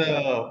only in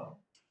the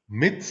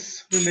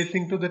myths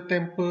relating to the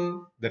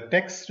temple, the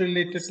texts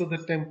related to the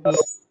temple,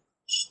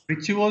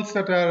 rituals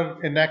that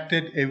are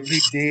enacted every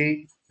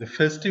day, the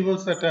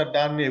festivals that are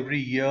done every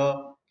year,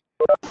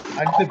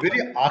 and the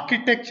very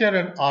architecture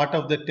and art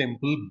of the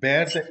temple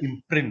bear the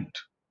imprint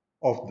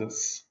of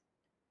this.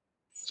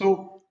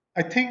 So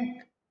I think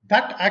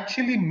that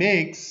actually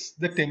makes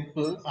the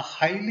temple a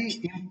highly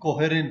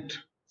incoherent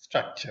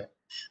structure,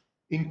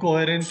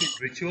 incoherent in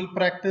ritual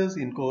practice,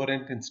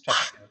 incoherent in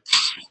structure.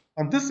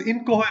 And this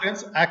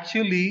incoherence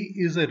actually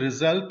is a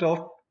result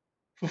of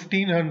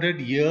 1500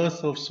 years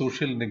of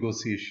social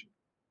negotiation.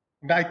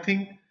 And I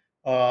think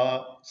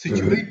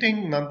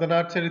situating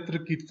Nandanār Charitra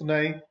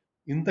Kīrttanai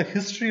in the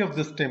history of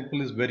this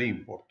temple is very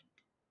important.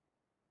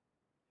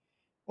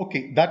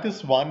 Okay, that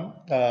is one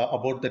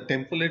about the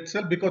temple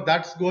itself, because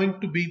that's going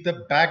to be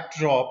the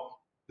backdrop,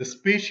 the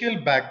spatial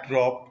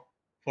backdrop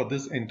for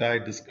this entire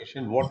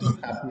discussion, what is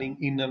happening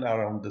in and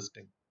around this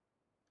temple.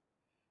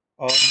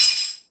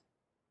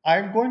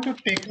 I'm going to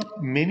take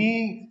up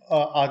many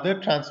other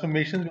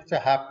transformations which are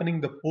happening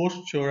in the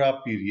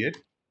post-Chora period.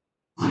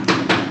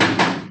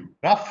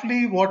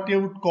 Roughly what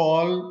you would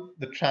call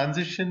the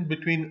transition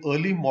between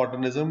early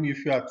modernism,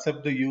 if you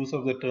accept the use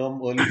of the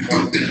term early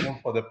modernism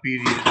for the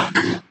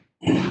period.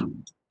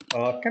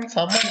 Can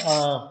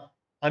someone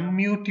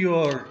unmute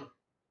your...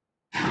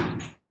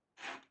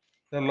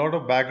 There's a lot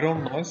of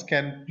background noise.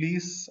 Can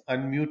please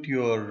unmute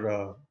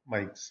your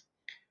mics?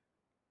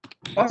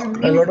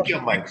 Mute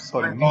your mics.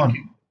 Sorry, mute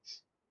your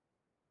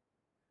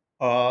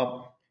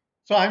mics.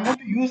 So I'm going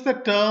to use the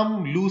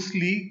term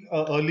loosely,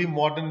 early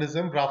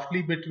modernism,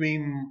 roughly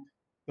between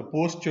the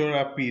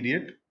post-Chora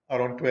period,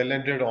 around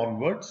 1200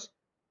 onwards,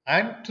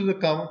 and to the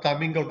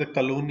coming of the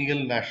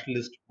colonial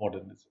nationalist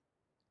modernism.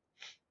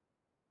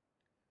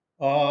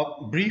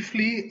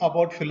 Briefly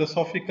about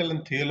philosophical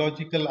and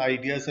theological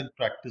ideas and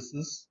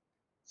practices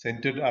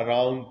centered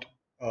around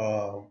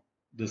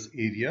this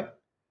area.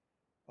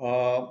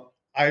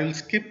 I will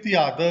skip the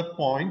other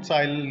points.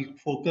 I'll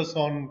focus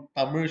on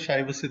Tamil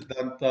Shaiva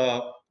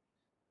Siddhanta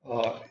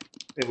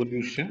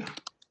evolution.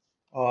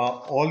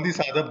 All these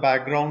other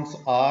backgrounds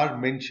are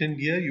mentioned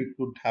here. You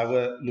could have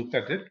a look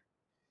at it.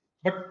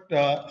 But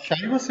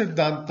Shaiva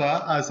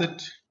Siddhanta, as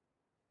it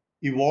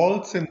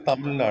evolves in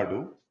Tamil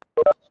Nadu,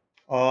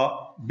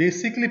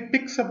 basically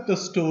picks up the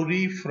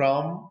story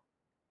from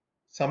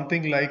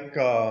something like,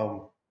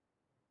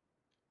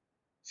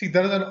 see,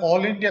 there is an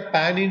all India,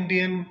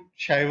 pan-Indian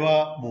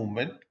Shaiva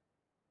movement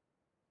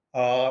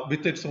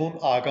with its own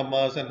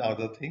agamas and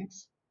other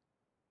things,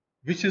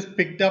 which is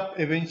picked up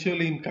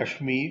eventually in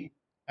Kashmir,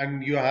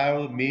 and you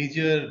have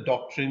major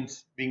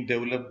doctrines being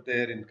developed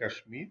there in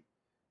Kashmir.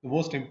 The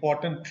most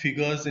important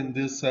figures in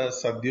this are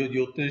Sadhya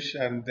Jyotish,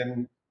 and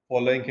then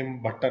following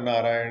him Bhatta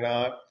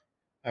Narayana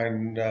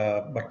and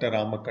Bhatta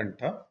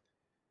Ramakanta.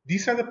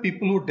 These are the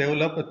people who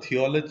develop a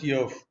theology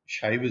of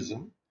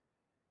Shaivism,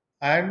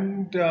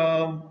 and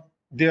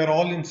they are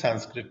all in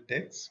Sanskrit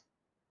texts.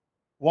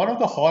 One of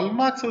the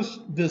hallmarks of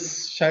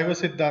this Shaiva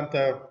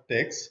Siddhanta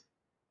text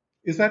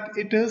is that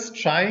it is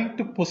trying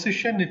to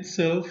position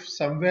itself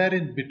somewhere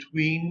in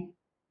between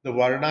the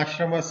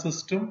Varnashrama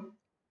system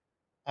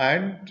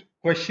and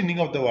questioning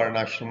of the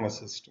Varnashrama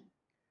system.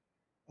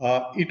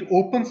 It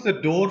opens the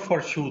door for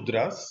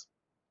Shudras.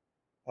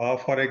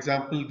 For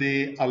example,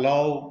 they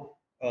allow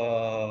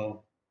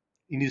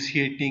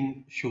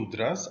initiating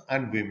Shudras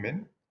and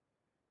women,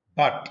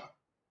 but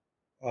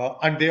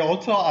and they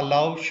also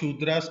allow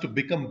Shudras to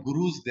become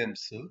gurus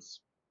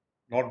themselves,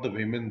 not the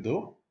women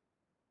though.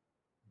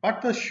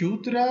 But the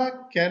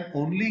Shudra can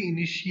only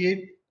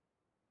initiate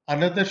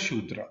another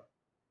Shudra.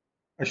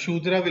 A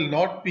Shudra will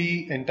not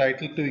be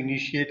entitled to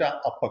initiate an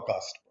upper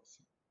caste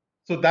person.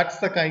 So that's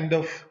the kind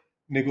of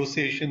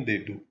negotiation they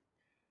do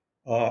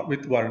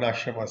with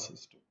Varnashrama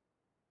system.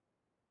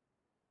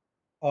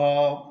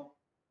 So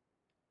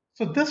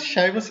this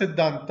Shaiva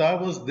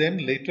Siddhanta was then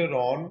later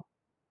on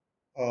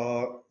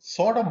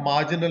sort of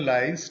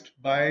marginalized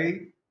by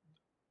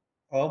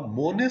a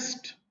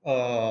monist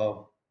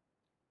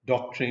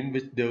doctrine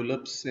which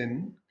develops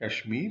in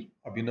Kashmir.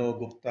 Abhinav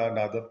Gupta and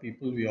other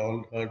people, we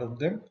all heard of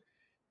them.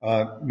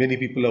 Many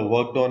people have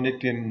worked on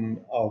it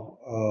in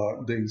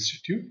the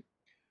institute.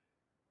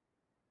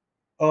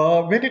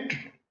 When it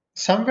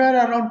somewhere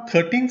around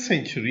 13th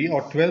century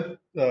or 12th,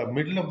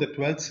 middle of the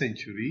 12th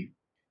century,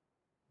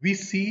 we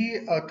see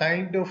a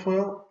kind of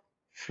a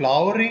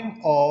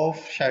flowering of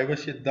Shaiva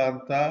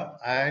Siddhanta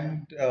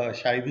and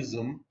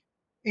Shaivism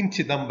in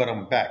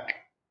Chidambaram back.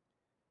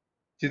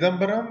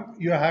 Chidambaram,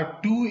 you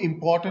have two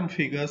important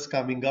figures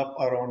coming up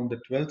around the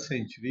 12th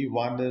century.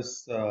 One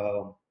is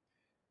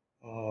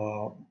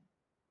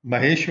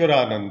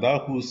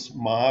Maheshwarananda, whose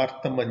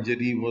Mahartha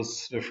Manjari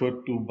was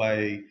referred to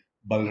by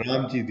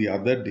Balramji the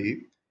other day.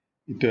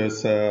 It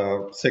was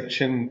a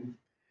section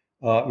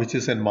which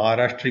is in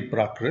Maharashtri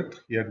Prakrit.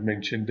 He had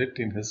mentioned it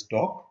in his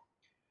talk.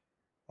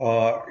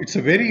 It's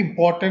a very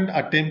important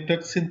attempt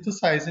at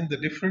synthesizing the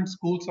different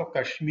schools of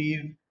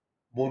Kashmir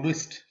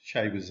monist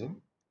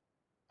Shaivism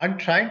and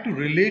trying to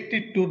relate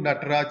it to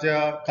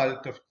Nataraja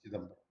cult of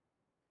Chidambaram.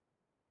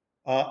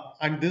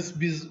 And this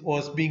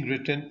was being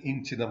written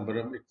in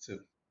Chidambaram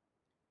itself.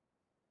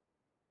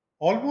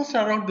 Almost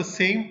around the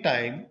same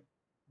time,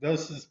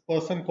 there's this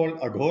person called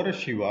Aghora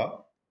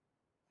Shiva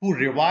who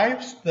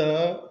revives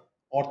the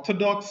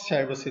orthodox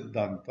Shaiva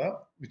Siddhanta,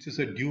 which is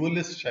a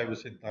dualist Shaiva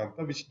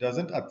Siddhanta, which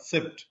doesn't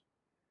accept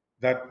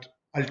that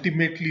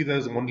ultimately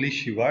there's only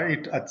Shiva.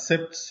 It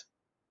accepts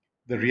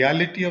the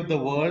reality of the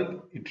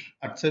world, it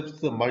accepts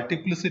the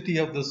multiplicity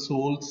of the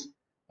souls,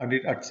 and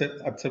it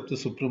accepts the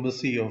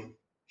supremacy of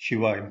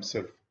Shiva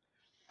himself.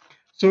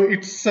 So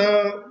it's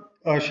Shaiva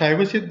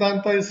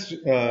Siddhanta is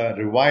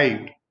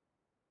revived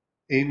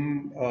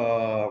in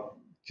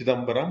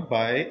Chidambaram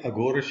by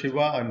Aghora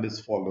Shiva and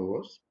his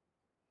followers.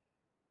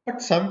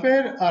 But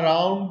somewhere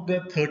around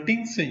the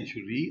 13th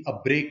century, a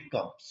break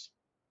comes.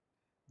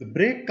 The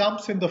break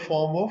comes in the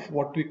form of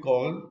what we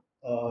call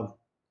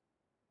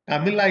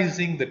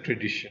Tamilizing the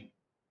tradition.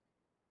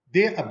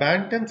 They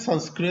abandon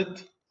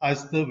Sanskrit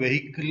as the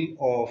vehicle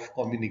of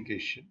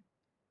communication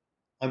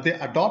and they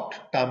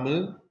adopt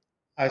Tamil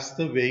as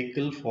the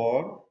vehicle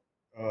for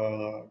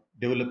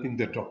developing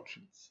their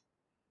doctrines.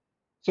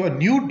 So a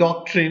new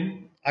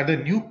doctrine and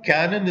a new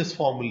canon is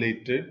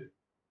formulated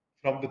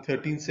from the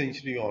 13th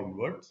century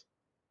onwards,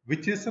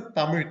 which is a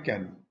Tamil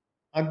canon.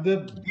 At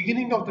the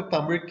beginning of the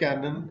Tamil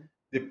canon,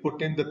 they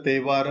put in the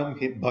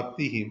Tevaram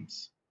Bhakti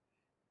hymns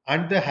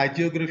and the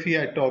hagiography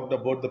I talked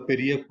about, the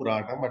Periya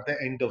Puranam, at the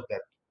end of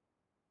that.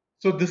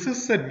 So this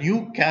is a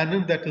new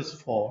canon that is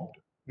formed,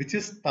 which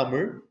is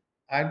Tamil,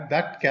 and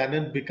that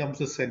canon becomes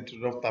the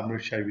center of Tamil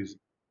Shaivism.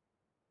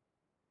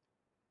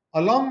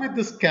 Along with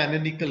this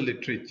canonical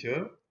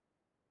literature,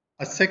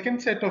 a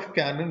second set of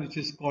canon, which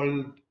is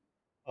called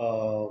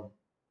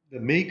the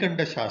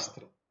Meikanda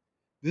Shastra.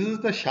 This is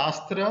the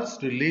Shastras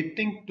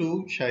relating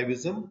to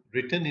Shaivism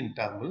written in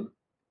Tamil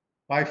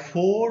by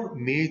four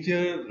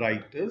major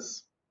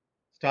writers,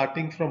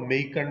 starting from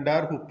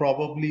Meikandar, who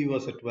probably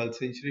was a 12th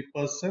century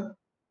person,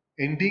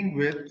 ending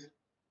with,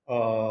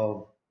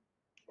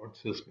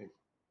 what's his name?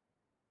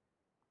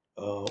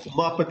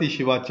 Umapati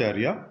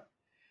Shivacharya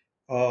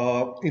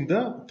in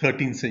the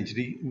 13th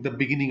century, in the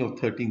beginning of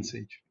 13th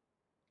century.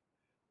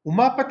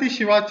 Umapati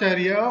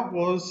Shivacharya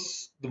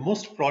was the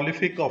most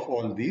prolific of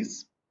all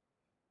these.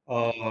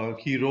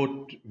 He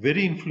wrote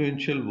very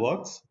influential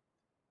works,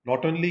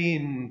 not only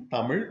in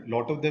Tamil, a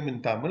lot of them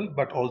in Tamil,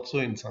 but also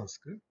in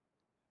Sanskrit.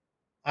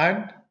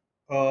 And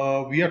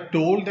we are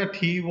told that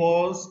he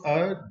was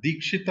a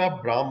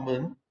Dikshita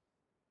Brahmin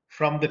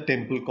from the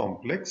temple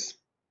complex,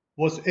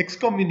 was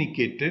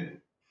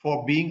excommunicated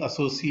for being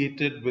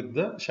associated with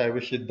the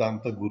Shaiva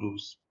Siddhanta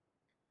gurus.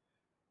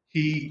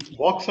 He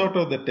walks out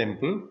of the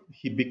temple.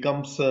 He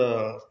becomes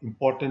an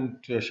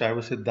important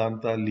Shaiva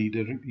Siddhanta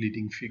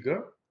leading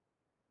figure.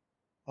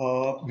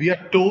 We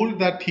are told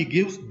that he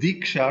gives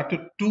Diksha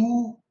to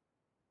two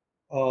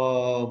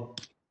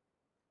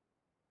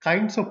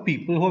kinds of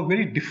people who are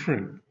very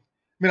different.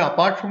 I mean,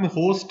 apart from a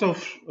host of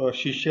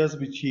Shishyas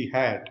which he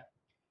had,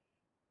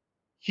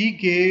 he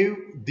gave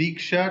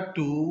Diksha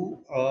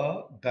to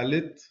a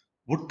Dalit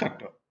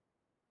woodcutter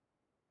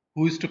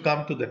who is to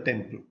come to the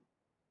temple.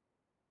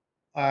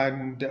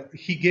 And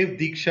he gave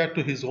Diksha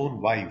to his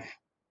own wife.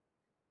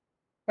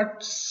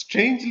 But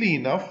strangely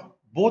enough,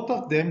 both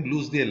of them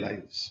lose their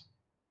lives.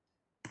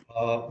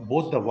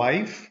 Both the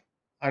wife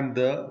and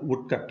the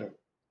woodcutter.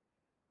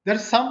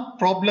 There's some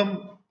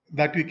problem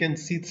that we can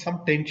see,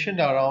 some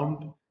tension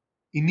around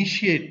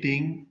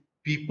initiating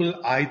people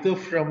either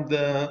from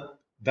the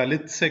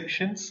Dalit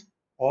sections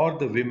or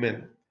the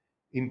women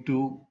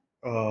into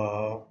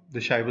the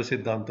Shaiva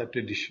Siddhanta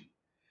tradition.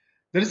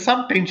 There is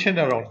some tension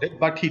around it,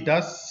 but he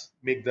does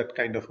make that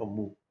kind of a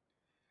move.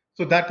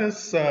 So that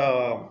is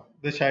the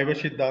Shaiva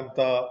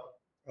Siddhanta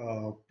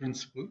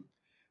principle.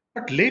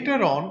 But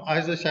later on,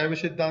 as the Shaiva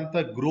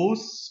Siddhanta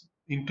grows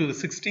into the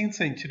 16th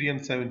century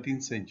and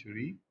 17th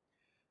century,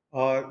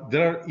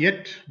 there are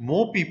yet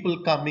more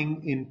people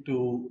coming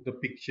into the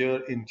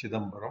picture in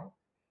Chidambaram,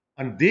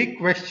 and they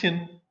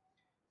question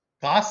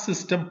caste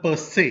system per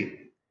se.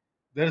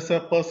 There's a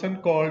person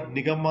called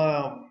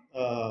Nigama,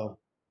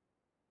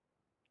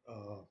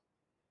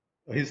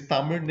 his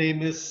Tamil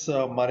name is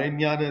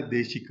Maranyana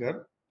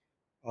Deshikar.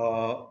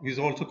 He's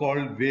also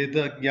called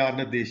Veda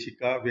Jnana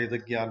Deshika, Veda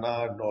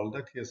Jnana and all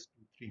that. He has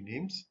 2-3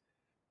 names.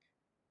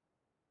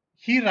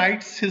 He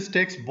writes his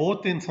text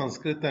both in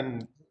Sanskrit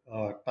and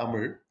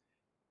Tamil.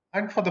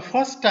 And for the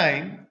first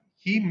time,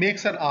 he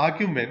makes an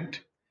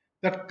argument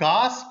that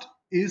caste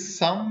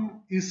is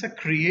a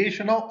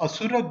creation of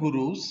Asura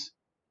gurus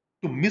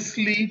to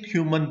mislead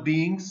human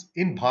beings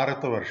in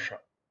Bharatavarsha.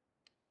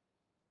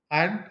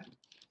 And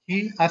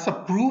he, as a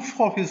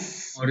proof of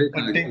his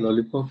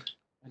lollipop.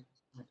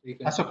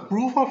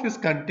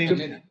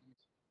 contention,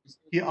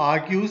 he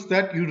argues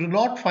that you do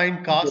not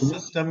find caste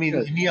system in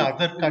any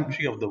other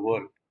country of the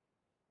world.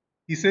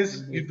 He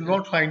says you do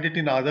not find it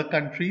in other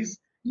countries.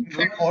 In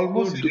fact,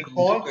 almost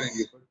recalls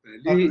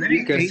a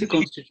very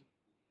ancient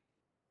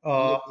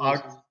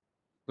art.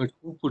 But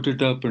who put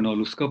it up and all?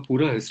 Uska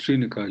pura history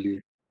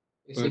निकालिए.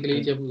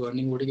 Basically, जब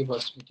governing body की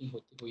first meeting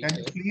होती हुई Can है.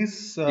 you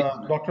please,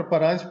 Dr.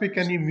 Parajpe,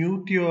 can you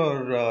mute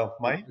your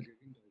mic?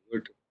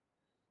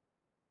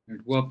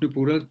 वो आपने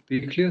पूरा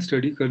देख लिया,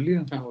 स्टडी कर लिया?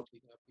 हाँ, वो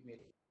ठीक है, आपकी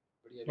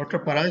मेरी. Dr.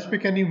 Parajpe,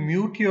 can you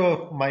mute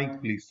your mic,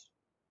 please?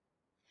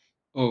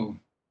 Oh,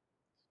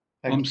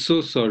 Thank I'm you.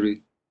 so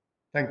sorry.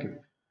 Thank you.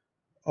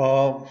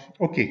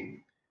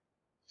 Okay.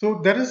 So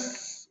there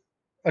is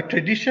a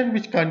tradition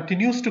which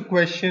continues to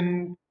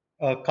question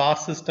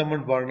caste system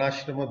and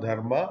varnashrama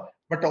dharma,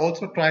 but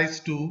also tries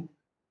to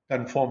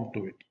conform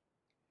to it.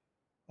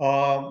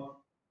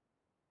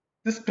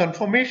 This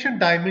conformation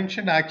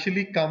dimension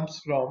actually comes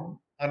from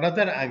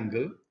another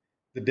angle,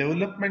 the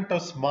development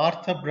of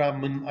Smartha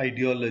Brahman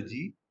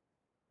ideology.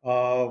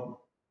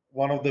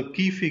 One of the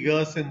key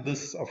figures in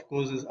this, of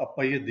course, is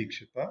Appaya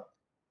Dikshita,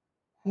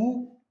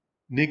 who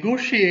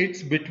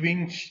negotiates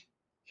between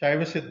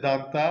Shaiva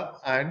Siddhanta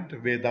and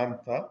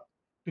Vedanta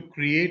to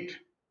create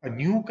a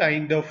new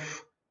kind of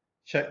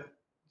Shaiva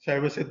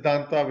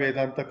Siddhanta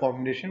Vedanta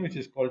combination, which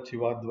is called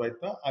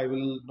Shivadvaita. I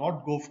will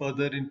not go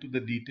further into the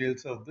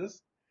details of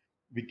this.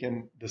 We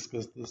can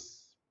discuss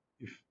this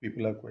if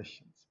people have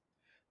questions.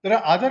 There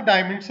are other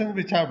dimensions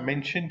which I have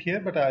mentioned here,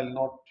 but I will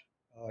not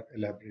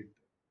elaborate.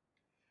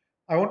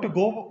 I want to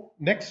go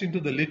next into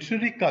the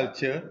literary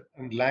culture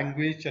and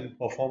language and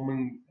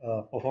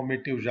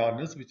performative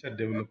genres which are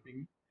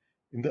developing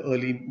in the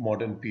early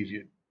modern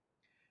period.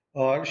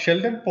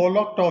 Sheldon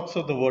Pollock talks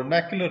of the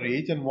vernacular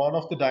age, and one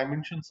of the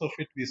dimensions of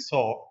it we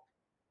saw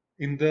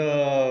in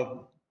the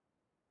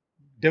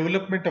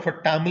development of a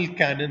Tamil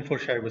canon for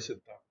Shaiva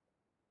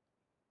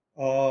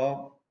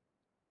Siddhanta.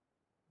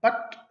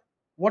 But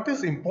what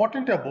is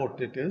important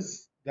about it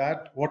is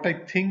that what I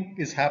think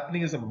is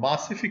happening is a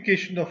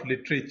massification of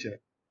literature.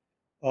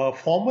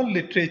 Formal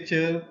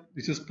literature,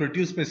 which is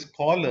produced by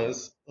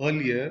scholars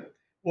earlier,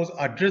 was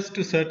addressed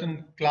to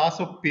certain class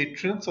of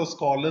patrons or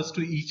scholars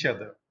to each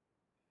other.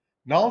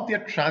 Now they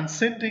are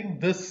transcending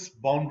this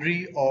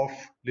boundary of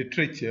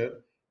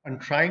literature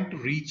and trying to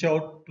reach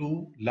out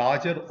to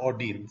larger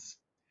audience.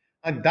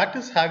 And that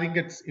is having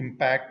its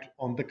impact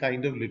on the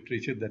kind of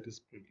literature that is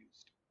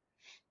produced.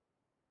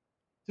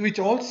 So which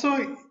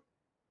also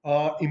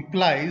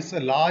implies a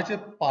larger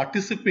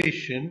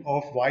participation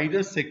of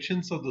wider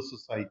sections of the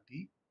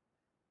society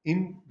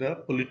in the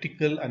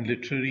political and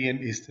literary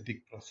and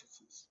aesthetic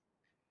processes.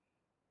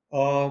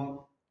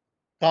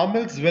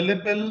 Kamil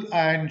Zwelabel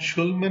and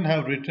Shulman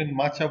have written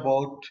much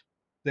about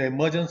the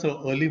emergence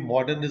of early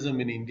modernism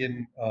in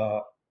Indian,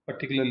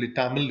 particularly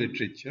Tamil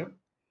literature.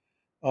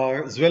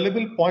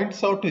 Zwelabel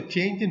points out a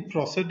change in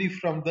prosody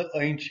from the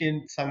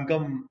ancient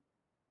Sangam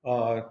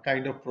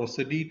kind of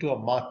prosody to a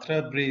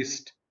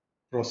matra-based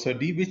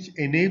prosody, which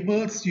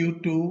enables you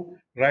to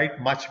write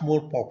much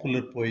more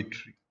popular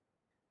poetry.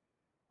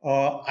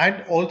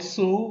 And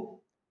also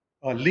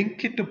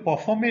link it to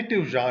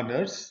performative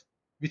genres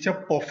which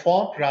are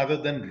performed rather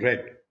than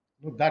read.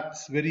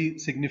 That's very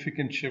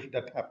significant shift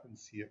that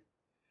happens here.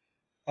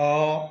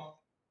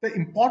 The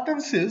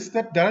importance is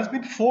that there has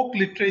been folk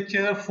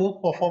literature,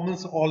 folk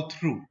performance all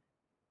through.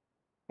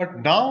 But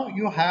now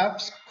you have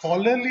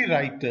scholarly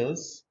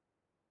writers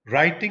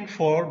writing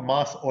for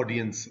mass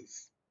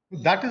audiences.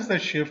 That is the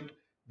shift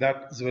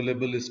that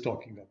Zwelabel is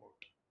talking about.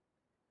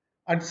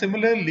 And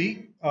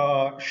similarly,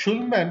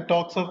 Shulman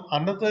talks of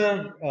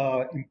another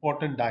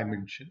important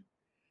dimension,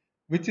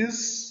 which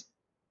is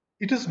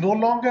it is no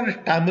longer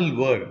a Tamil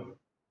world.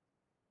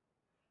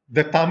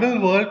 The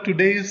Tamil world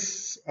today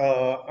is,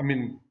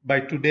 by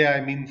today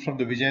I mean from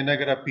the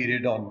Vijayanagara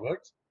period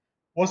onwards,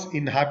 was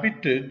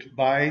inhabited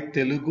by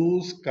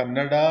Telugus,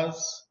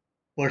 Kannadas,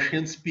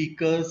 Persian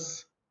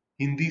speakers,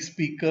 Hindi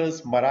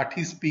speakers,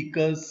 Marathi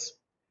speakers.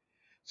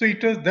 So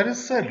there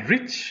is a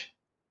rich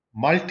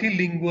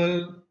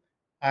multilingual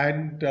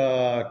and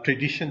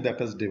tradition that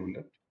has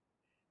developed.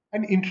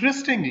 And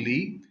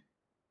interestingly,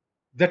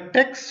 the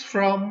texts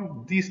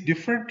from these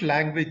different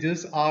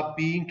languages are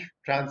being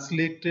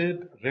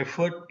translated,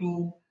 referred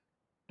to,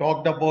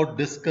 talked about,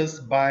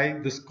 discussed by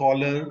the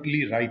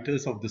scholarly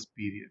writers of this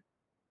period.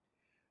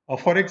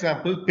 For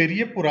example,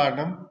 Periya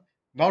Puranam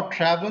now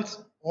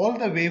travels all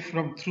the way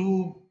from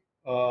through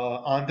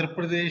Andhra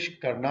Pradesh,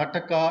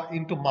 Karnataka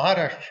into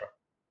Maharashtra.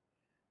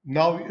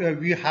 Now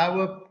we have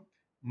a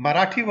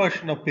Marathi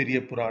version of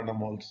Periya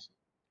Puranam also.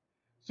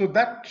 So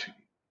that,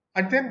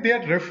 and then they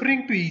are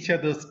referring to each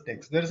other's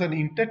texts. There is an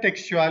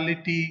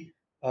intertextuality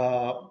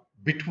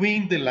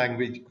between the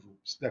language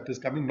groups that is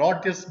coming,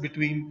 not just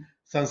between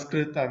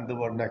Sanskrit and the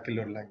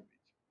vernacular language.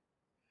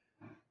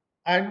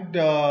 And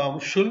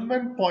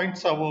Shulman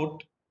points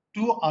out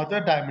two other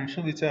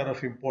dimensions which are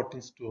of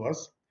importance to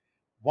us.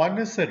 One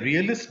is a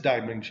realist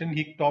dimension.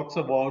 He talks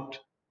about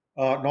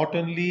not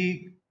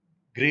only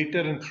greater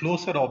and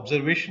closer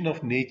observation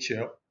of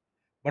nature,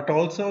 but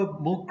also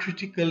more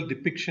critical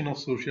depiction of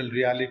social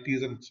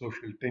realities and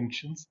social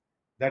tensions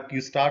that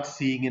you start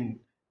seeing in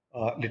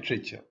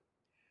literature.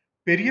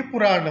 Periya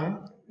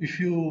Puranam,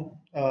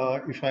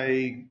 if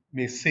I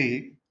may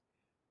say,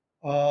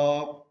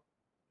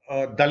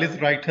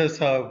 Dalit writers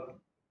have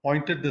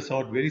pointed this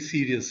out very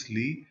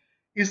seriously,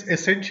 is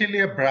essentially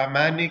a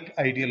Brahmanic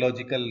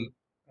ideological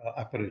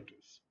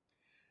apparatus.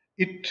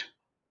 It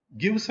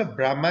gives a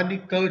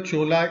Brahmanical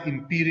Chola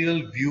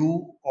imperial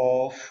view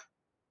of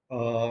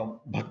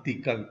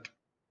bhakti cult.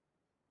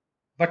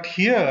 But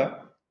here,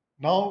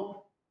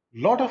 now, a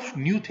lot of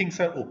new things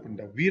are opened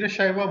up.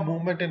 Veerashaiva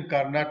movement in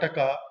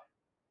Karnataka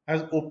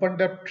has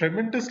opened up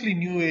tremendously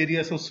new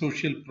areas of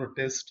social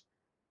protest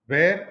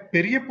where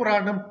Periya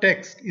Puranam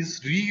text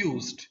is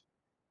reused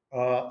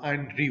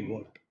and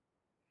reworked.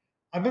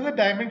 Another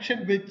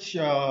dimension which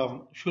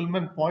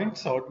Shulman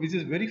points out, which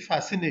is very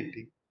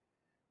fascinating,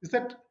 is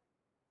that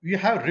we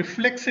have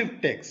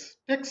reflexive texts,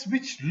 texts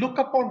which look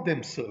upon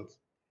themselves,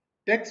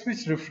 texts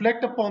which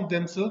reflect upon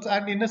themselves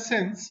and in a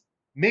sense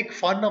make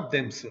fun of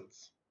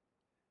themselves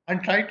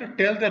and try to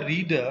tell the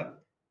reader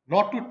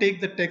not to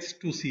take the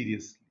text too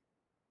seriously.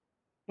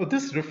 So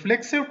this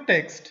reflexive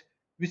text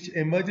which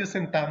emerges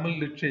in Tamil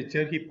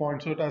literature, he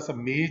points out as a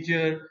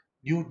major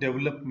new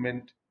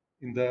development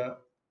in the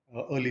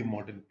early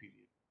modern period.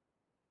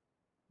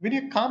 When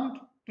you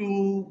come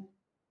to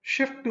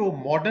shift to a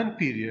modern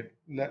period,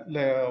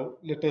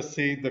 let us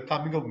say the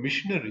coming of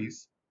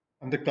missionaries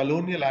and the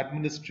colonial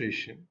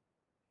administration,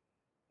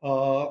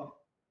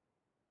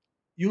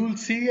 you will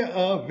see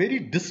a very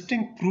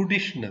distinct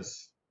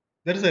prudishness.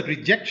 There is a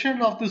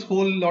rejection of this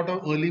whole lot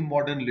of early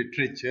modern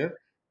literature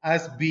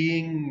as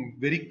being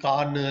very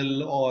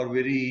carnal or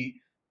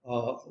very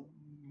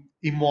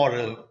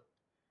immoral,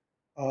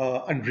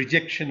 and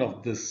rejection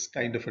of this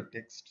kind of a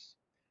text.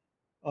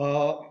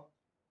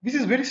 Which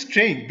is very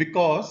strange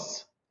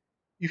because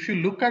if you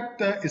look at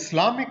the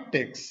Islamic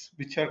texts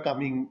which are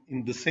coming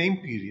in the same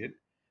period,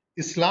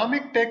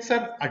 Islamic texts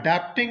are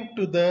adapting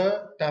to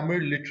the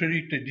Tamil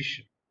literary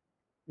tradition,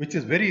 which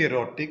is very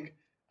erotic,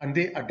 and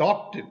they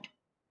adopt it.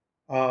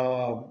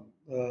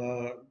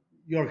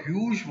 Your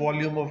huge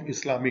volume of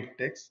Islamic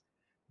texts.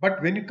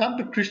 But when you come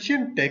to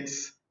Christian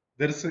texts,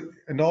 there is an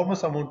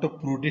enormous amount of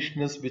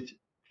prudishness which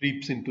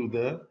creeps into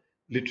the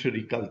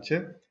literary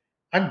culture.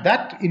 And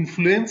that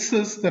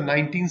influences the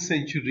 19th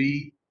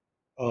century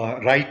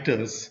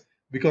writers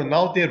because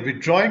now they're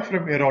withdrawing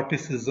from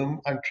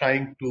eroticism and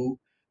trying to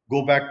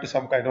go back to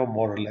some kind of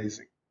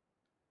moralizing.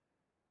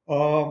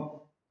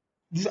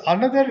 This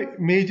another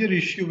major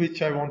issue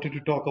which I wanted to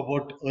talk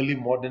about early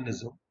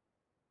modernism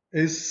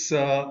is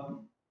the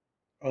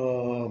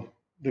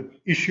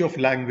issue of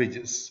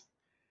languages.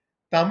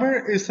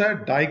 Tamil is a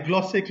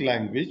diglossic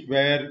language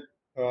where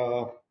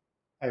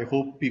I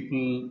hope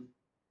people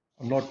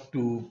are not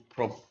too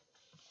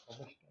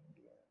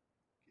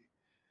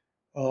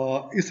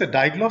it's a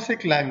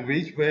diglossic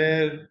language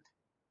where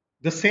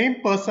the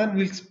same person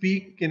will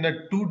speak in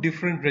a two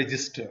different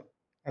register.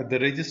 The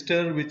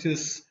register which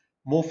is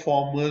more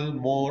formal,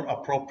 more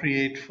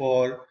appropriate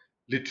for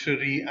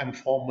literary and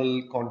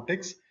formal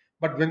context.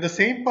 But when the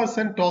same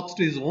person talks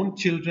to his own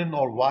children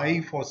or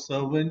wife or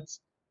servants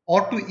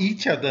or to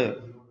each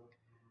other,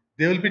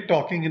 they will be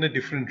talking in a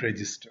different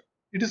register.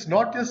 It is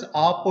not just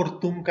aap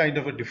or tum kind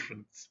of a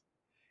difference.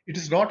 It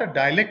is not a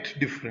dialect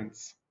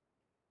difference.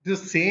 It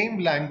is the same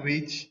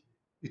language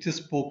which is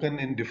spoken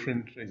in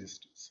different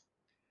registers.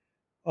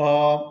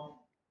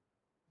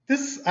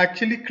 This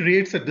actually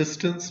creates a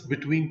distance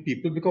between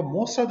people because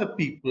most of the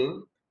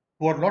people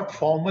who are not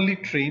formally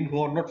trained,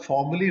 who are not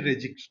formally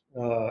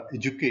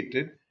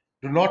educated,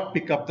 do not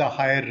pick up the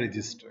higher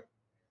register.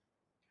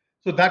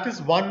 So that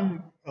is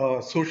one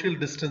social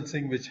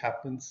distancing which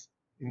happens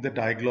in the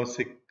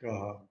diglossic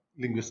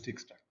linguistic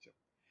structure.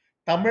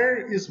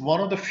 Tamil is one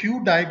of the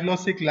few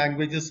diglossic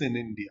languages in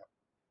India.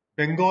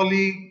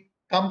 Bengali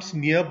comes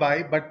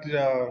nearby, but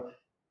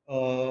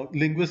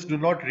linguists do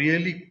not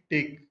really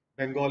take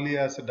Bengali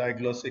as a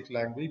diglossic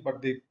language,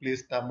 but they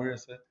place Tamil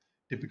as a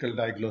typical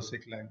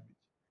diglossic language.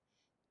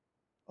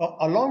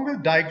 Along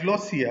with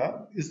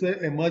diglossia is the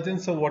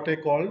emergence of what I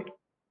called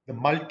the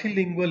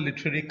multilingual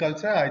literary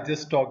culture, I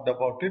just talked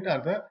about it,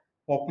 and the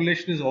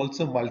population is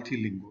also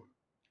multilingual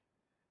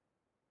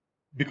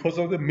because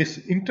of the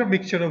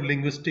intermixture of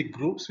linguistic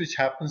groups which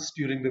happens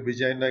during the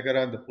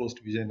Vijayanagara and the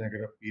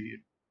post-Vijayanagara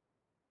period.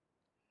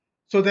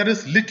 So there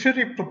is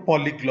literary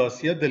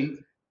polyglossia. The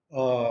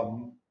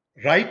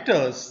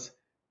writers,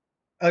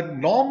 a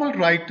normal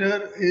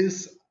writer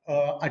is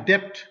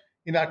adept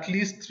in at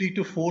least 3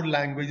 to 4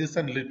 languages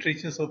and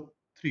literatures of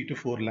 3 to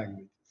 4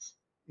 languages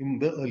in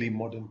the early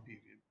modern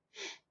period.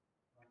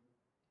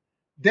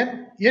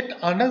 Then yet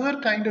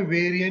another kind of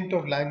variant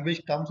of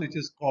language comes, which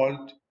is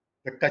called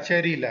the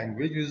Kachari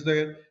language, which is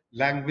the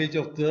language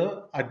of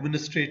the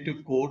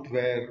administrative court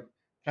where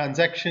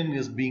transaction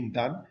is being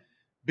done.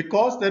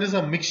 Because there is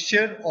a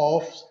mixture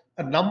of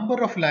a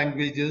number of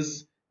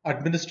languages,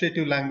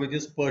 administrative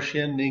languages,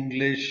 Persian,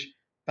 English,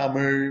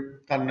 Tamil,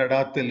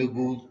 Kannada,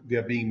 Telugu, they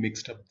are being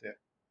mixed up there.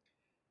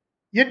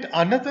 Yet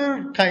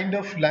another kind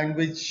of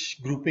language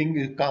grouping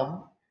will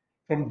come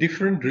from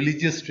different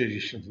religious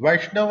traditions.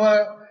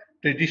 Vaishnava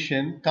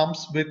tradition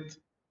comes with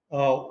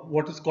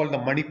what is called the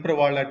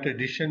Manipravala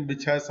tradition,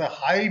 which has a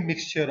high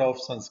mixture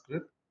of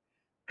Sanskrit.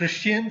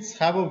 Christians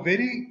have a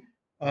very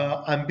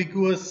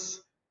ambiguous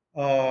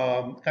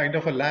kind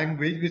of a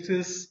language, which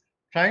is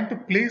trying to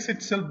place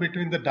itself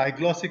between the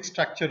diglossic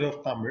structure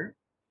of Tamil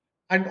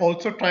and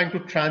also trying to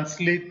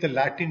translate the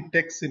Latin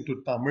texts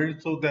into Tamil.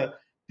 So the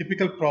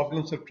typical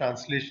problems of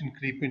translation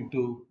creep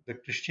into the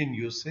Christian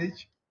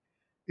usage.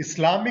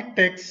 Islamic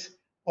texts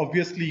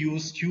obviously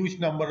use huge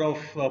number of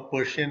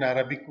Persian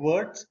Arabic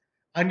words,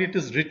 and it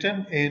is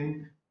written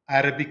in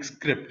Arabic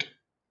script.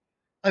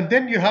 And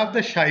then you have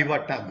the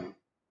Shaiva Tamil.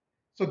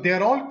 So they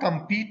are all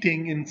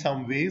competing in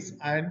some ways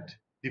and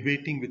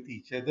debating with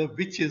each other,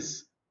 which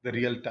is the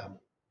real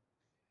Tamil.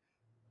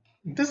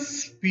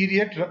 This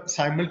period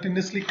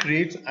simultaneously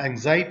creates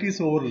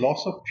anxieties over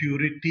loss of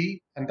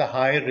purity and the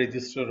higher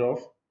register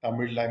of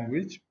Tamil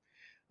language.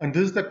 And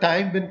this is the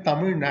time when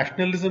Tamil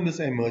nationalism is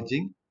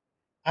emerging.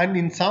 And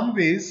in some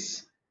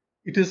ways,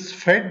 it is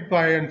fed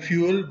by and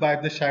fueled by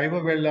the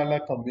Shaiva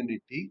Vellala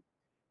community,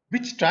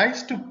 which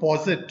tries to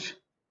posit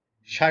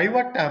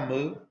Shaiva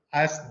Tamil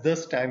as the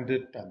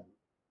standard Tamil.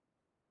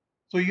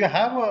 So you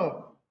have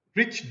a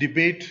rich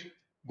debate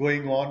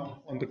going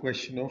on the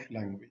question of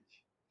language.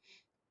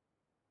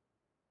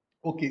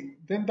 Okay,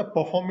 then the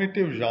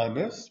performative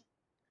genres.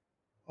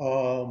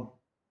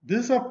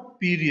 This is a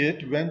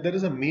period when there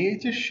is a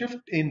major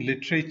shift in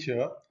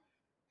literature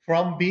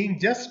from being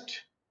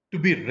just to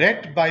be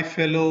read by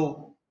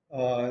fellow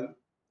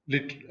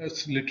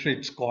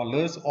literate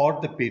scholars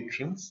or the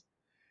patrons.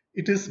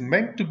 It is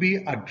meant to be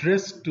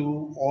addressed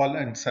to all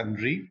and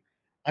sundry,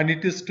 and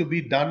it is to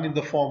be done in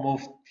the form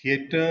of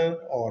theatre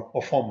or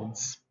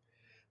performance.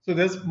 So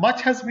there's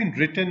much has been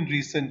written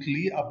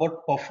recently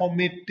about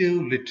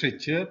performative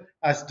literature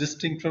as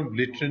distinct from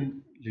literary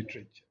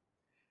literature,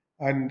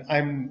 and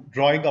I'm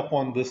drawing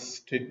upon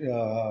this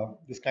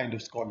kind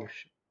of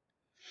scholarship.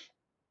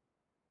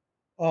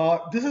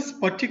 This is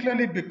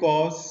particularly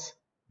because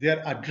they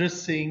are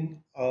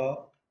addressing a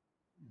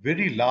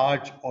very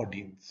large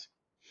audience.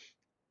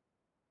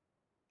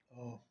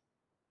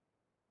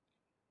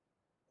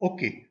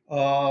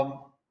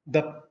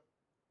 The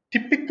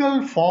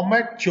typical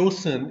format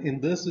chosen in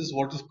this is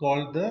what is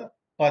called the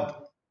Pad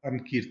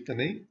and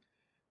Kirtanai.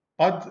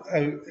 Pad,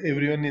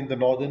 everyone in the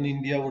northern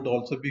India would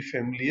also be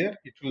familiar.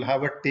 It will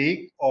have a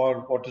take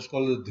or what is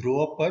called the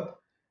Dhruva Pad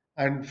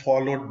and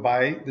followed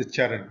by the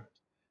Charan.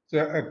 So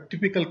a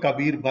typical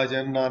Kabir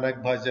Bhajan,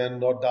 Nanak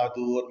Bhajan or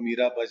Dadu or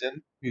Meera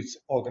Bhajan is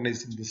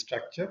organized in this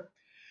structure.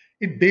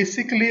 It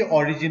basically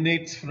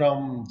originates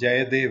from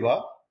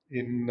Jayadeva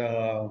in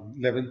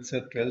 11th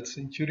or 12th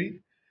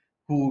century,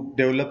 who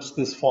develops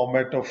this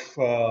format of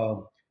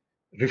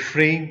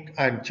refrain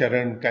and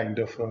charan kind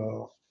of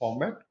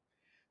format.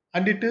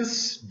 And it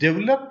is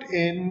developed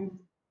in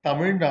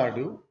Tamil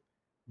Nadu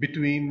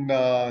between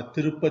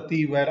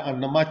Tirupati, where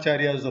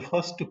Annamacharya is the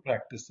first to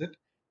practice it,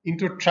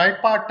 into a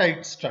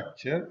tripartite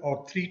structure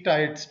or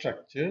three-tiered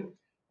structure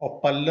of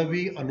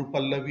Pallavi,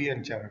 Anupallavi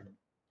and Charanam.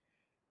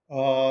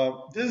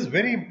 This is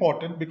very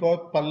important because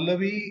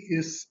Pallavi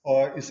is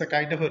a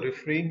kind of a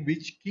refrain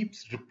which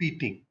keeps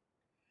repeating.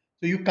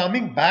 So you're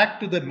coming back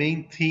to the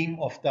main theme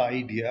of the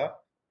idea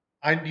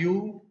and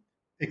you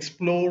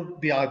explore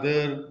the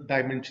other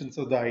dimensions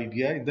of the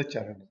idea in the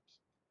Charanams.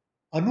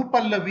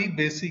 Anupallavi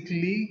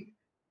basically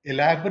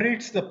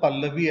elaborates the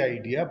Pallavi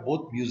idea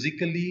both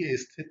musically,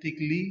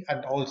 aesthetically,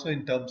 and also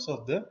in terms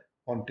of the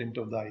content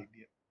of the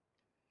idea.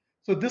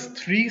 So this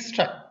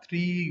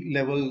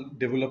three-level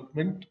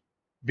development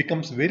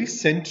becomes very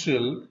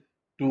central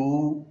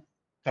to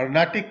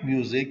Carnatic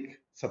music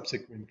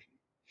subsequently.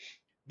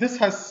 This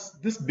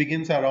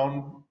begins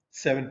around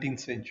 17th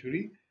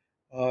century.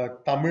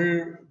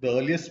 Tamil, the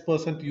earliest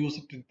person to use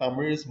it in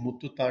Tamil is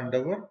Muthu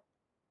Tandavar,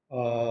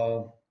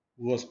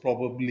 who was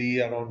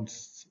probably around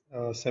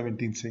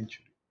 17th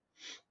century.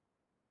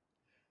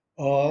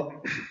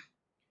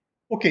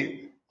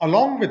 Okay,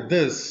 along with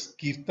this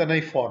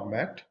Kirtanai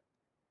format,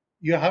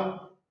 you have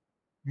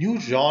new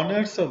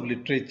genres of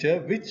literature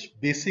which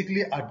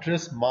basically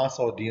address mass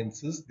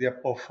audiences. They are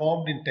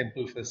performed in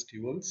temple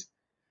festivals.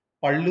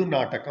 Pallu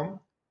Natakam.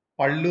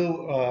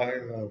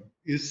 Pallu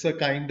is a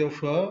kind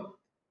of a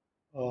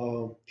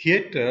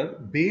theatre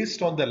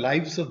based on the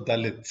lives of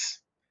Dalits.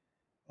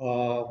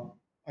 I'll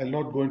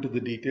not go into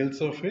the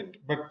details of it,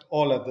 but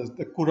all others.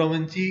 The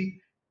Kuravanji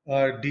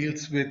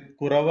deals with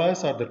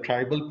Kuravas or the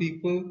tribal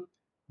people.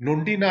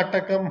 Nondi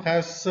Natakam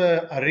has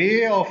an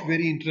array of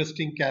very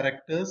interesting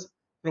characters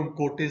from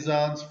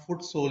courtesans,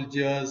 foot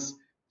soldiers,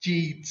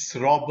 cheats,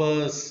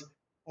 robbers.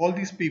 All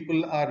these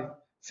people are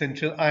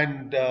central,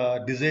 and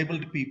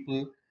disabled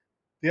people.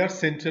 They are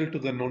central to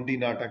the Nondi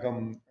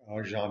Natakam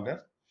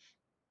genre.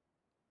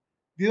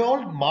 These are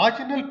all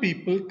marginal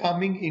people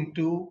coming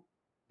into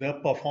the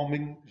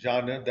performing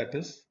genre that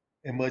is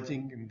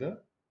emerging in the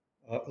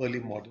early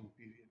modern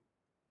period.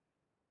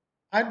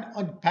 And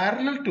on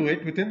parallel to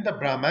it, within the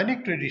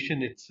Brahmanic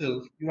tradition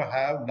itself, you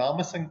have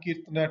Nama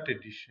Sankirtana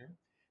tradition,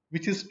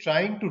 which is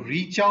trying to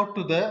reach out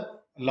to the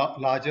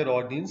larger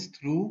audience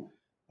through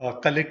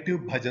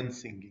collective bhajan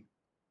singing.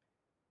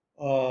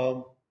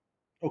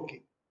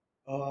 Okay.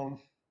 So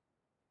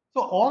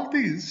all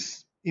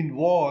these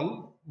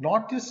involve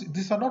not just,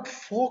 these are not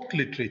folk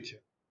literature.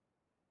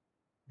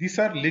 These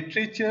are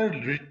literature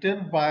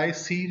written by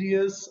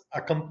serious,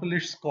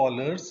 accomplished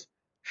scholars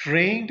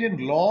trained in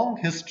long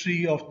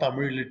history of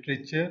Tamil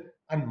literature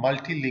and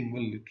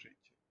multilingual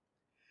literature.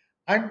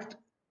 And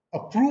a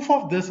proof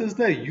of this is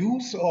the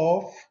use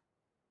of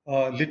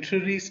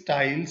literary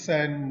styles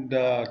and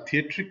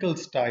theatrical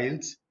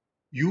styles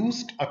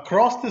used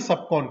across the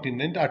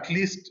subcontinent, at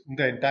least in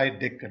the entire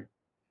Deccan.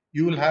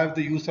 You will have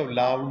the use of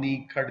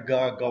Lavani,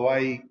 Khadga,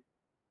 Gawai.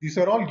 These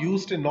are all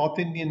used in North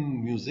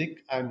Indian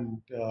music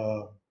and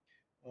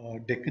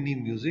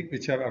Deccani music,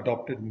 which are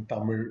adopted in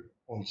Tamil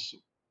also.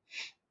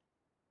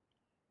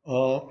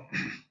 Okay,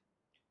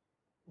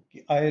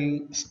 I'll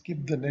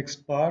skip the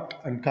next part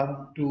and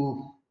come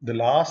to the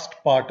last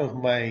part of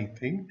my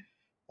thing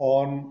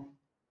on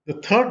the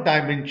third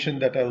dimension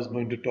that I was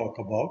going to talk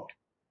about,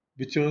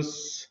 which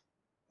was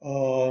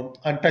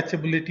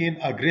untouchability and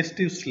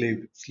aggressive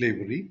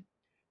slavery,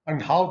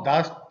 and how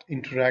that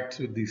interacts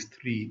with these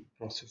three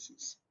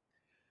processes.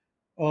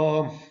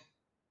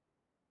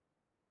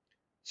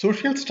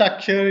 Social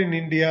structure in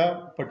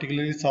India,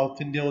 particularly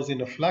South India, was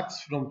in a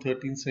flux from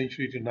 13th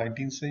century to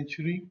 19th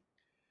century.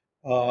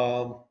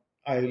 I'll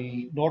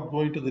not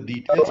go into the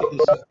details of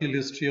the social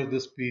history of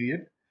this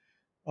period,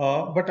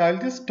 but I'll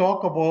just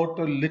talk about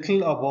a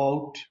little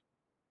about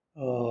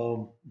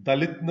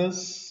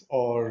Dalitness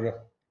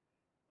or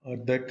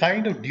the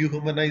kind of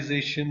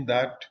dehumanization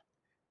that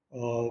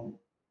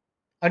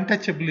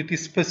untouchability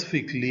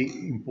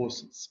specifically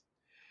imposes.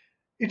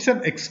 It's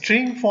an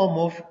extreme form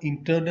of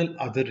internal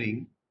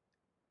othering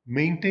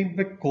maintained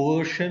by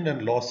coercion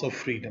and loss of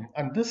freedom,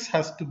 and this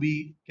has to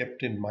be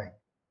kept in mind.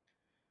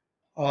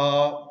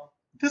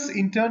 This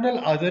internal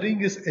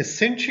othering is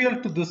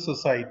essential to this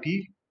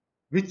society,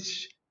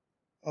 which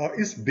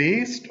is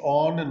based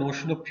on a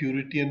notion of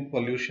purity and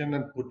pollution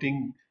and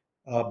putting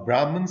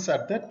Brahmins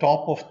at the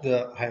top of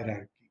the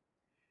hierarchy.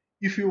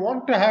 If you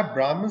want to have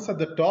Brahmins at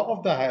the top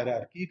of the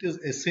hierarchy, it is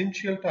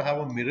essential to have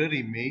a mirror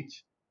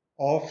image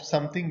of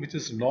something which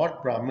is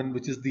not Brahmin,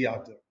 which is the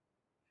other.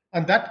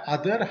 And that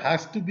other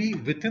has to be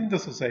within the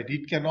society.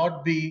 It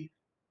cannot be,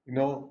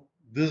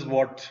 this is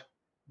what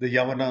the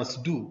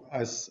Yavanas do,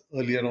 as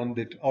earlier on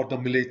did, or the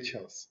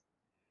Milechas.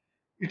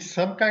 It's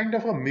some kind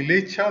of a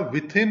Milecha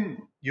within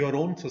your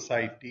own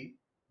society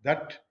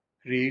that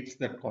creates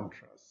that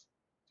contrast.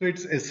 So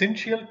it's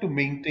essential to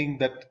maintain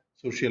that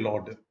social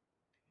order.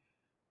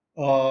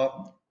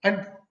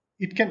 And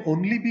it can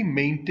only be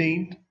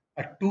maintained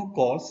at two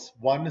costs.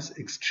 One is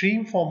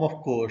extreme form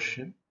of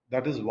coercion,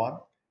 that is one.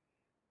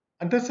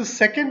 And there's a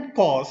second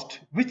cost,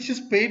 which is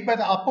paid by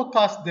the upper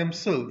caste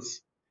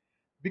themselves,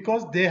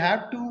 because they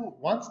have to,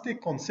 once they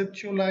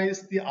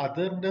conceptualize the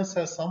otherness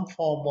as some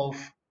form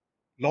of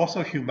loss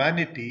of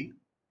humanity,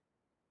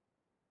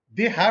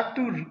 they have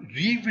to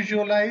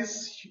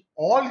revisualize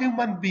all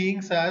human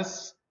beings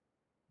as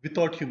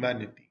without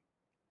humanity.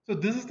 So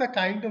this is the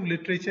kind of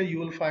literature you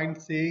will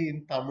find, say,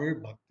 in Tamil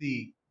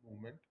Bhakti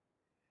movement,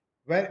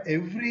 where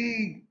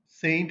every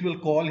saint will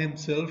call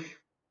himself,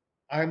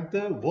 I'm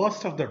the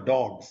worst of the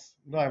dogs.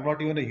 I'm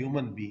not even a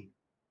human being.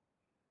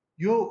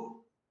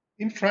 You,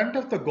 in front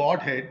of the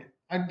Godhead,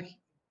 and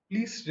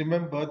please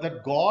remember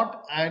that God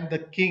and the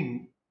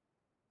king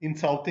in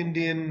South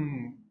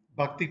Indian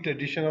Bhakti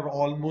tradition are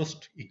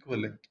almost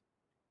equivalent.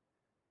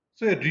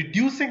 So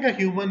reducing a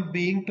human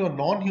being to a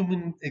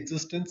non-human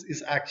existence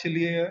is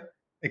actually an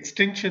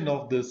extension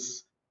of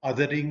this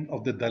othering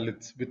of the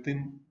Dalits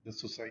within the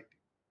society.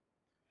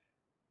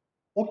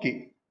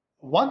 Okay,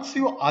 once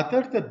you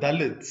other the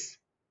Dalits,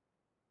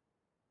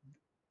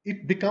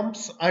 it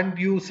becomes, and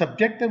you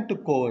subject them to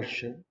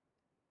coercion,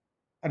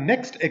 a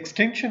next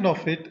extension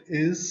of it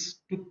is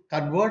to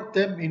convert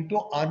them into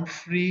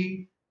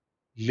unfree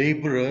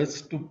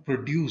laborers to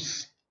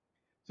produce.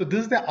 So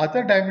this is the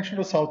other dimension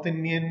of South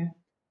Indian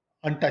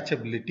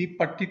untouchability,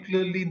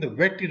 particularly in the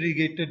wet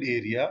irrigated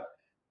area,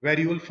 where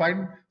you will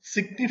find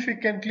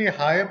significantly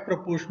higher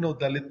proportion of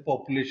Dalit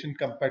population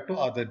compared to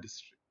other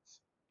districts.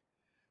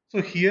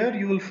 So here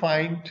you will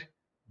find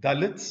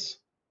Dalits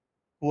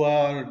who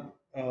are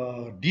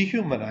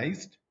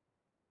dehumanized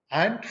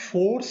and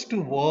forced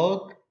to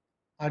work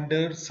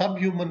under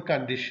subhuman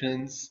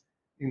conditions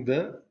in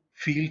the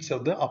fields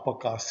of the upper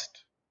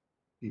caste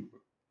people.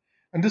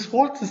 And this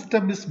whole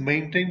system is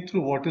maintained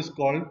through what is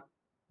called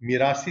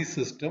Mirasi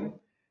system.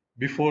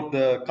 Before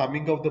the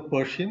coming of the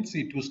Persians,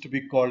 it used to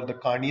be called the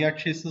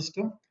Kaniachi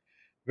system,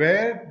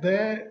 where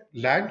the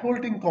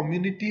landholding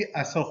community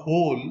as a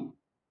whole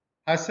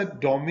has a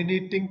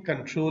dominating,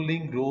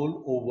 controlling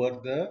role over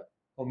the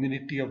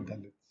community of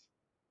Dalits.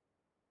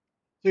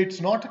 So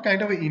it's not a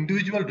kind of an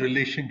individual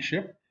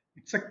relationship,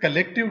 it's a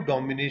collective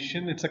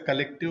domination, it's a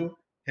collective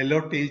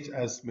helotage,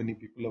 as many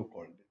people have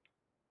called it.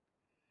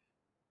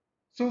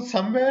 So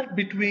somewhere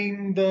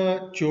between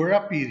the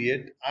Chola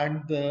period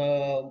and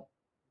the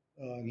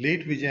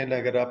late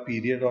Vijayanagara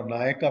period or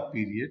Nayaka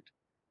period,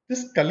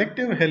 this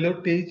collective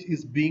helotage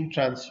is being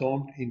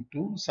transformed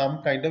into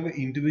some kind of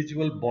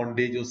individual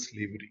bondage or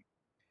slavery.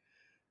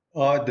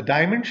 The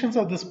dimensions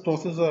of this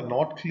process are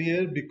not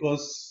clear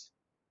because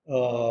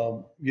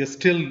we are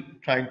still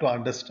trying to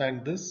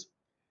understand this.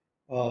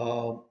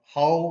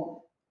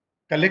 How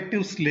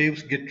collective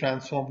slaves get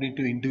transformed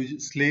into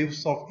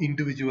slaves of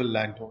individual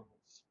landowners.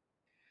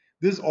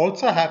 This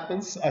also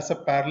happens as a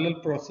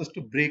parallel process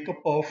to breakup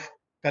of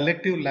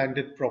collective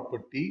landed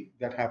property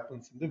that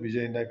happens in the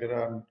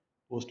Vijayanagara and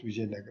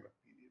post-Vijayanagara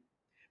period.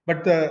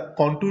 But the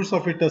contours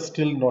of it are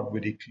still not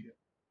very clear.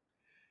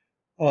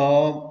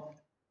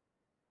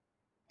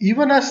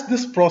 Even as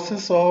this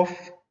process of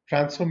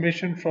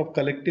transformation from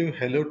collective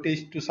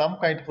helotage to some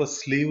kind of a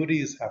slavery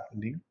is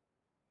happening,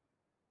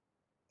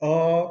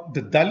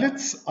 the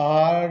Dalits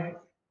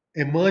are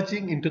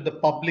emerging into the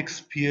public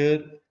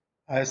sphere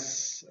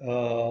as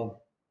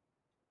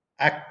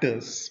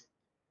actors.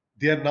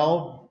 They are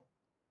now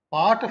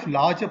part of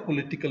larger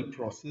political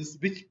process,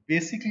 which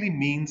basically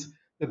means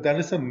that there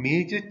is a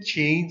major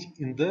change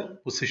in the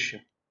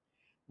position.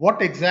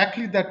 What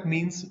exactly that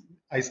means,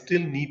 I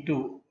still need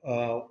to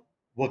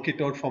work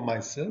it out for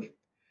myself.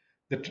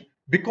 That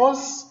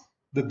because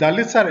the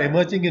Dalits are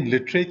emerging in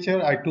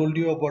literature, I told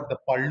you about the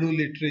Pallu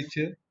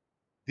literature.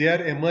 They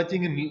are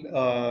emerging in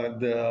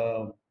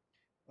the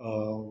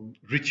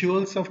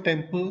rituals of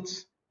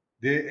temples.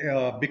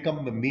 They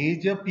become the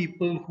major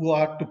people who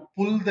are to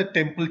pull the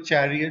temple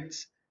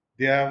chariots.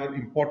 They have an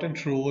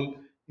important role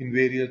in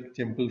various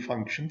temple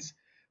functions.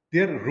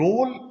 Their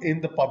role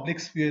in the public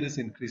sphere is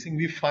increasing.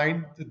 We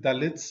find the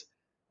Dalits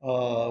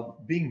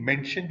being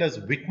mentioned as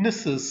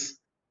witnesses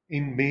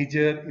in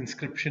major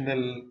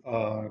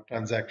inscriptional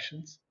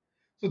transactions.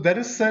 So there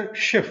is a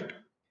shift.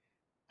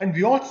 And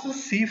we also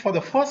see for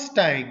the first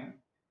time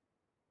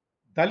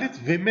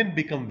Dalit women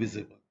become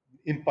visible.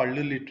 In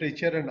Pallu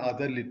literature and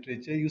other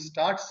literature, you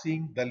start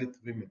seeing Dalit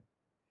women.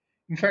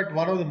 In fact,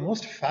 one of the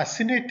most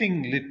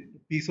fascinating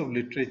piece of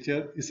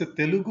literature is a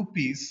Telugu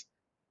piece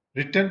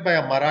written by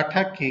a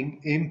Maratha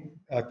king in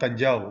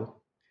Tanjavur,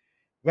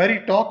 where he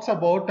talks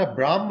about a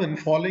Brahmin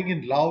falling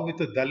in love with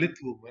a Dalit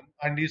woman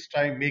and he's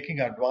making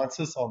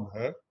advances on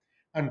her,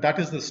 and that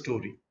is the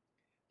story.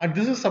 And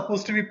this is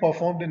supposed to be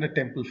performed in a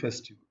temple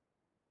festival.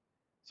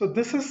 So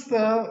this is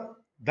the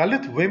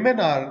Dalit women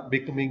are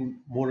becoming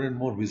more and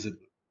more visible.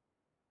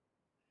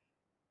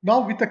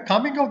 Now, with the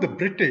coming of the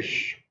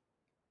British,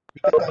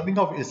 with the coming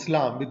of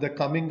Islam, with the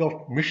coming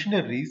of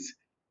missionaries,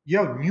 you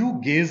have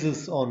new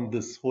gazes on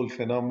this whole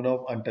phenomenon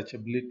of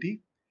untouchability,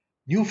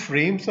 new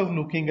frames of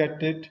looking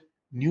at it,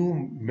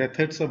 new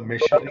methods of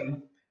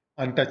measuring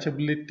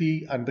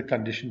untouchability and the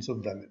conditions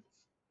of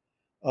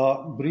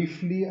Dalits.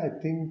 Briefly, I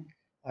think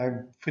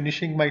I'm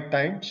finishing my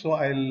time, so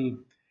I'll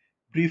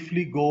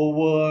briefly go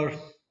over.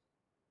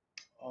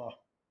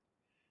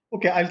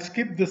 Okay, I'll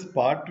skip this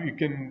part. You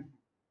can,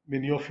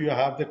 many of you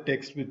have the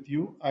text with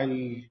you.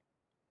 I'll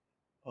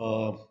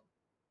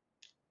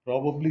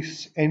probably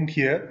end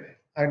here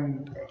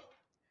and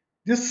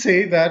just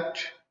say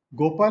that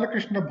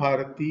Gopalakrishna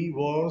Bharati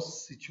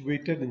was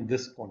situated in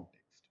this context.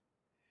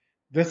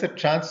 There's a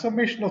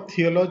transformation of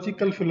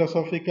theological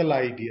philosophical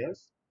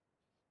ideas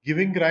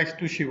giving rise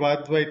to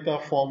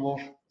Shivadvaita form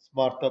of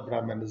Smarta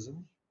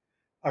Brahmanism,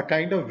 a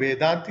kind of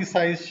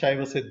Vedanticized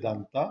Shaiva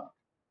Siddhanta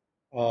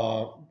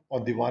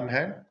on the one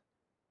hand,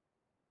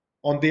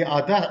 on the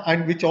other,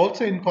 and which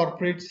also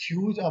incorporates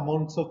huge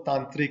amounts of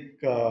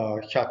tantric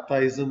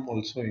Shaktaism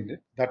also in it.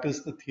 That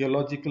is the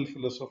theological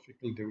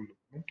philosophical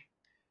development,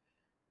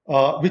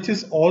 which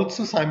is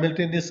also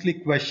simultaneously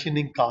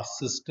questioning caste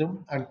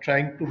system and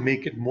trying to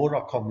make it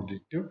more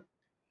accommodative.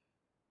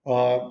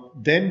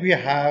 Then we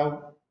have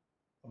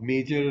a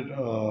major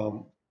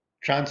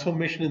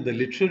transformation in the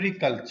literary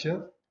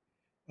culture,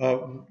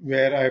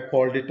 where I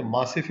called it a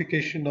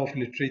massification of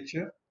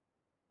literature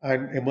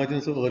and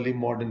emergence of early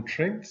modern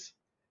trends.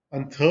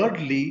 And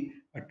thirdly,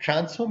 a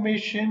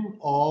transformation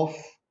of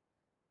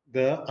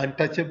the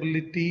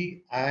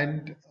untouchability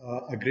and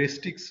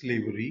agrestic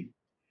slavery,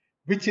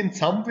 which in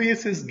some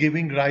ways is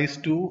giving rise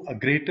to a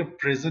greater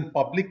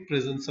public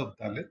presence of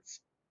Dalits.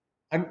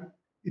 And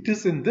it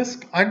is in this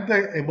and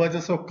the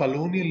emergence of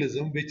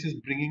colonialism, which is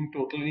bringing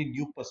totally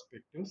new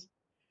perspectives.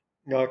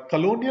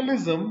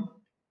 Colonialism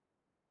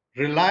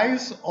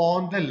relies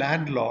on the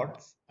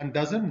landlords and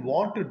doesn't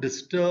want to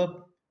disturb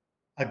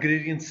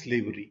agrarian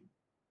slavery.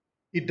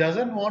 It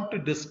doesn't want to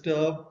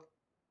disturb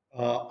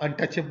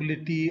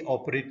untouchability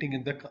operating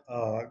in the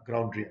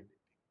ground reality.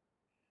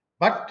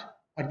 But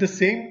at the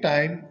same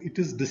time, it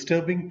is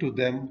disturbing to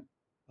them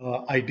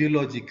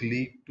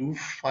ideologically to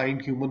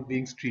find human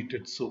beings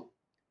treated so.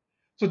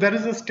 So there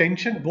is this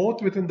tension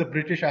both within the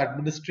British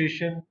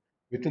administration,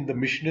 within the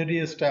missionary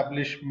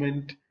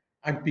establishment,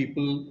 and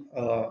people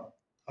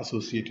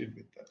associated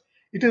with that.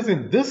 It is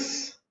in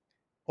this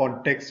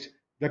context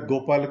that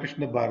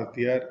Gopalakrishna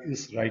Bharatiyar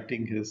is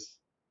writing his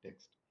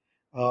text.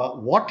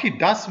 What he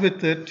does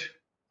with it,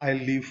 I'll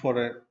leave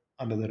for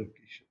another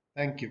occasion.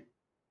 Thank you.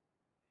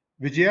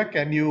 Vijaya,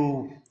 can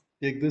you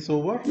take this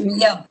over?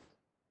 Yeah.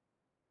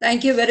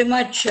 Thank you very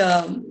much,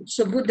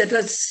 Subbu. That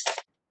was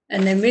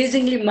an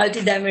amazingly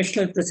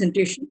multidimensional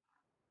presentation.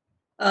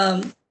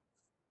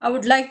 I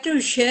would like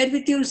to share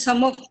with you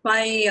some of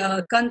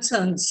my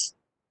concerns.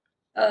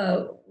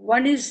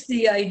 One is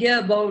the idea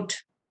about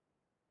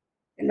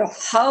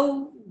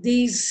how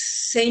these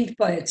saint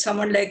poets,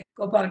 someone like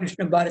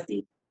Gopalakrishna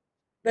Bharati,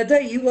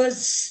 whether he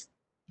was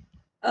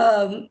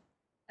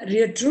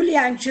truly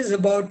anxious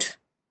about,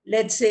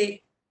 let's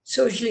say,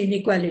 social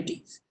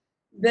inequalities,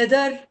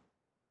 whether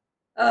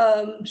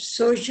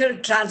social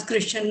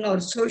transgression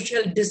or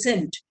social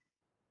dissent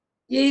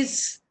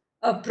is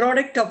a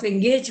product of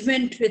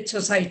engagement with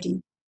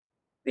society,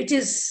 which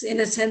is in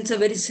a sense a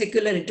very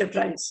secular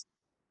enterprise,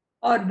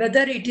 or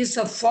whether it is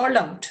a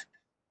fallout,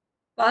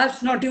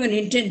 perhaps not even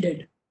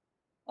intended,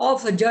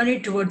 of a journey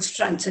towards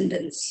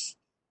transcendence.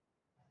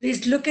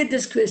 Please look at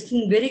this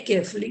question very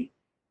carefully.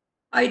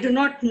 I do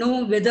not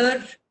know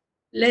whether,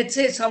 let's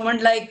say,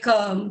 someone like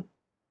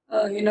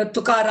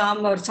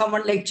Tukaram or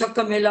someone like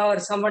Chokkamela or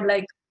someone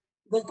like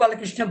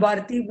Gopalakrishna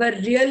Bharati were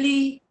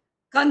really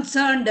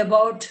concerned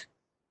about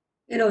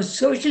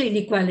social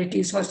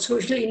inequalities or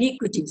social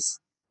inequities.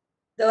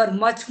 They were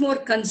much more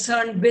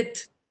concerned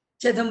with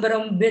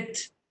Chidambaram,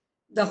 with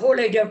the whole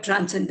idea of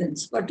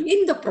transcendence. But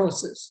in the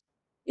process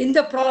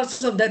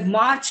of that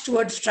march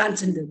towards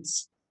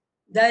transcendence,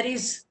 there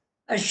is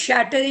a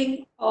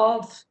shattering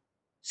of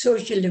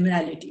social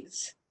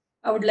liminalities.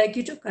 I would like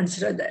you to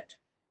consider that.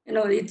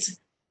 It's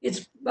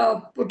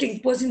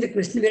posing the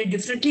question very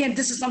differently, and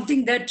this is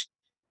something that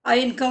I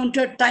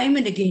encountered time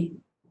and again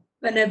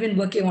when I've been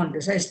working on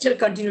this. I still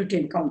continue to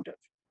encounter.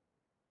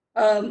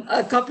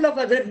 A couple of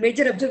other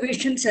major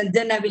observations, and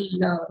then I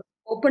will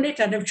open it,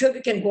 and I'm sure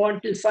we can go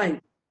on till 5.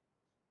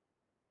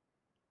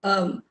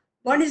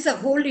 One is the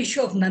whole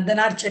issue of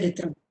Nandanār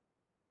Charitra.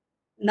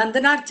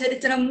 Nandanār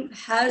Charitra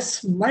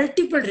has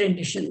multiple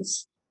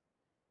renditions,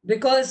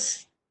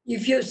 because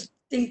if you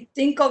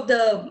think of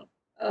the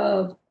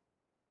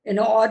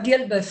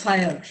ordeal by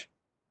fire,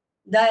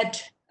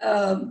 that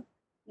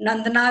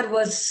Nandanār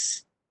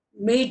was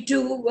made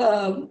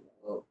to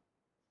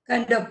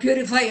kind of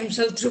purify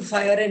himself through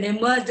fire and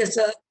emerged as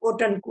a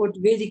quote-unquote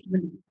Vedic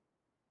man.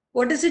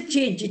 What does it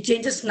change? It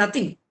changes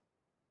nothing.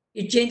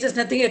 It changes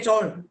nothing at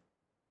all.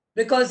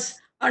 Because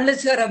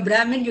unless you are a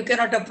Brahmin, you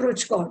cannot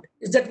approach God.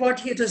 Is that what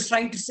he was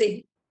trying to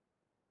say?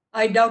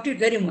 I doubt it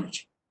very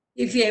much.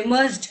 If he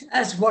emerged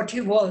as what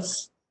he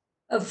was,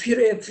 a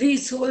free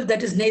soul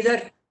that is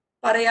neither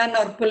Parayan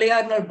or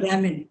Pulayan or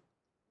Brahmin,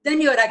 then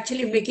you are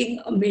actually making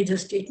a major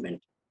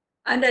statement.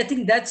 And I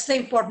think that's the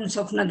importance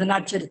of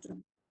Nandanār Charitra.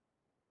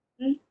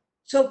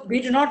 So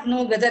we do not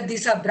know whether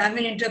these are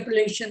Brahmin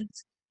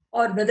interpolations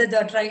or whether they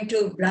are trying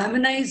to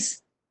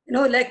Brahminize,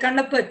 like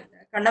Kannappa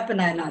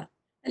Nayanar.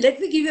 And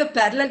let me give you a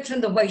parallel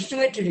from the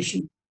Vaishnava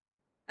tradition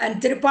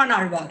and Tiruppan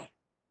Alvar.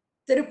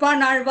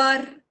 Tiruppan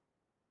Alvar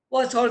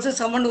was also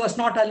someone who was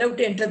not allowed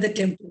to enter the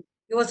temple.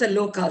 He was a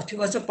low caste, he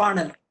was a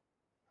Panar.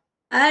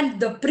 And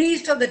the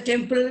priest of the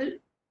temple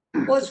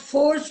was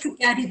forced to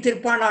carry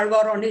Tiruppan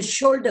Alvar on his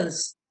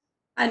shoulders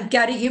and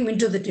carry him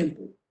into the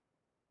temple.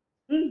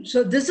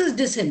 So this is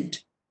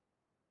dissent,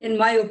 in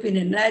my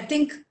opinion. I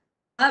think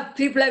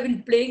people have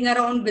been playing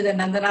around with the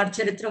Nandanār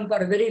Charitra for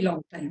a very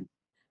long time.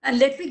 And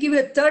let me give you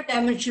a third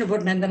dimension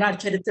about Nandanār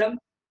Charitra,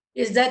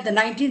 is that the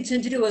 19th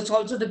century was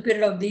also the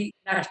period of the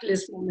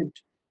nationalist movement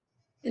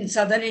in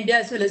southern India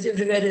as well as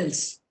everywhere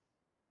else.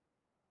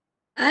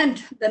 And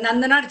the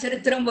Nandanār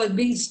Charitra was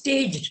being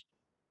staged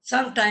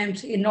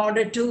sometimes in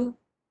order to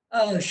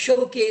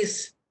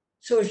showcase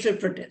social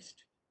protest.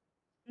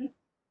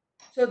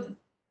 So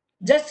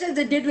just as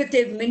they did with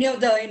many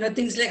of the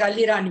things like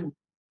Ali Rani.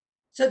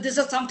 So this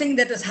is something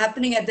that was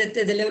happening at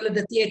the level of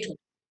the theatre.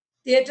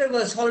 Theatre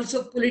was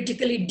also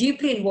politically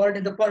deeply involved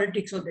in the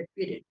politics of that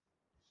period.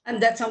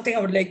 And that's something I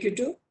would like you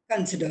to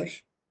consider.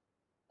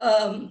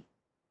 I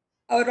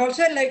would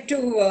also like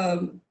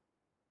to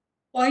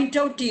point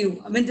out to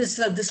you, I mean, this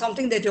is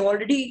something that you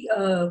already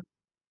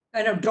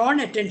kind of drawn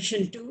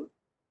attention to,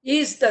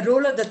 is the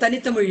role of the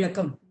Tanitamil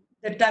Iyakkam,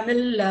 the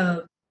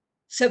Tamil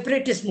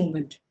separatist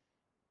movement.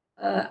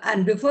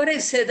 And before I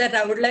say that,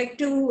 I would like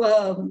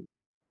to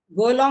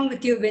go along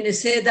with you when you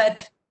say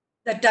that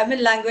the Tamil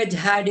language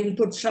had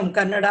inputs from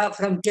Kannada,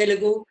 from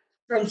Telugu,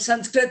 from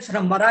Sanskrit,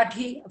 from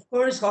Marathi. Of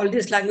course, all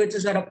these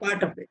languages are a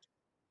part of it.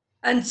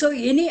 And so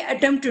any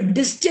attempt to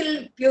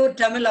distill pure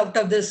Tamil out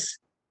of this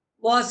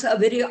was a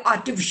very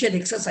artificial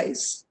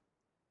exercise,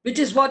 which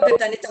is what the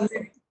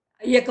Tanitamil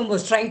Iyakkam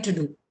was trying to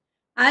do.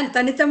 And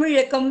Tanitamil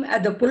Iyakkam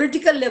at the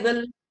political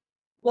level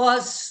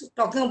was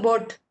talking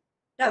about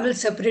Tamil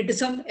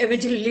separatism,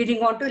 eventually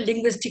leading on to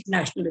linguistic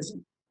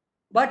nationalism.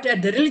 But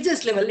at the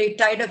religious level, it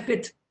tied up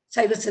with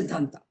Saiva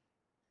Siddhanta.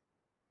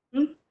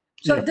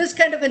 So this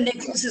kind of a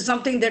nexus is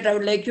something that I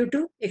would like you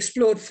to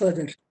explore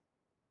further.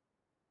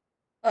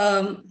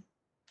 The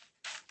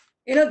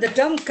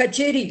term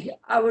kacheri,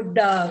 I would,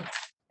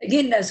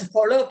 again, as a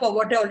follow-up of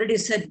what I already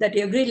said, that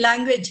every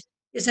language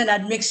is an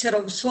admixture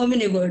of so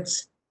many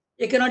words.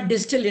 You cannot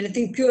distill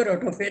anything pure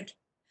out of it.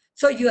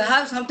 So you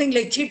have something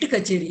like Cheetu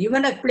Kacheri.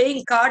 Even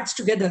playing cards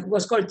together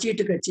was called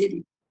Cheetu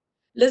Kacheri.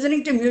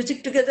 Listening to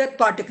music together,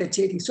 Paatu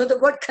Kacheri. So the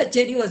word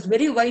Kacheri was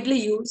very widely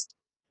used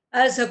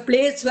as a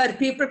place where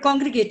people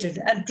congregated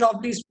and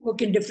probably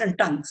spoke in different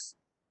tongues.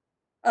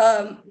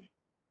 So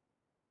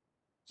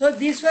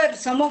these were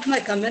some of my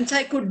comments.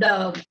 I could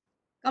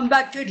come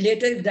back to it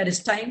later if there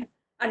is time.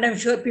 And I'm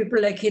sure people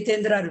like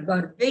Hitendra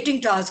are waiting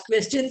to ask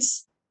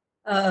questions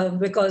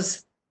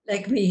because,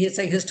 like me, he's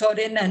a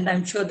historian, and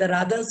I'm sure there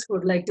are others who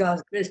would like to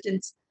ask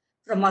questions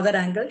from other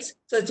angles.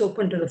 So it's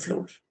open to the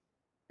floor.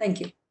 Thank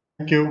you.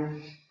 Thank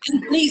you.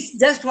 And please,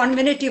 just 1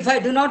 minute. If I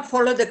do not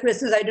follow the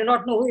questions, I do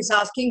not know who is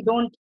asking.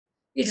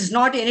 It is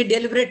not any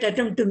deliberate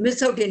attempt to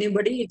miss out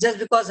anybody. It's just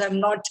because I'm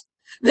not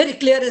very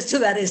clear as to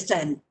where I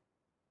stand.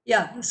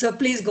 Yeah, so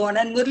please go on.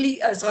 And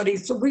Murli, sorry,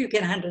 Subbu, you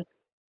can handle.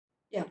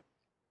 Yeah.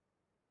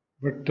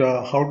 But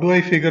how do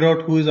I figure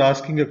out who is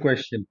asking a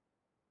question?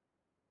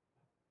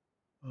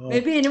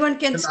 Maybe anyone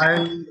can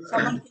start.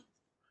 Someone.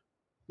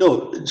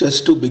 No,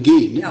 just to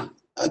begin, Yeah.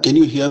 Can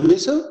you hear me,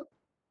 sir?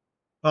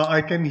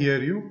 I can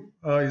hear you.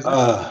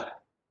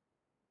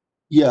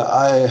 Yeah,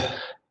 I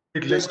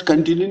just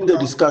continuing the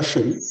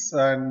discussion.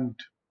 And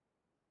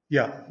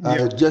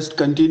just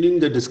continuing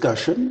the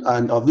discussion,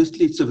 and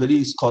obviously it's a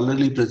very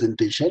scholarly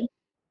presentation,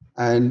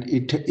 and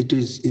it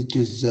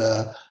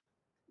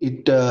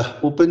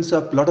opens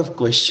up a lot of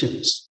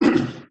questions.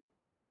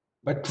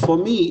 But for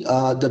me,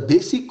 the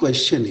basic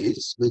question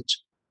is,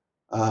 which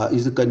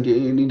is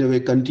in a way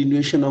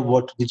continuation of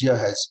what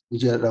Vijaya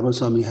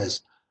Ramaswamy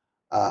has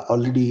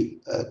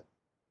already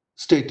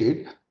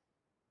stated,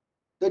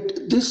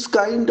 that this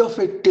kind of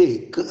a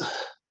take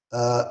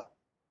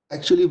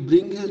actually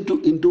brings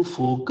into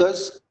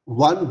focus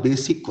one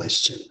basic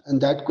question,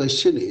 and that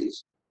question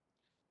is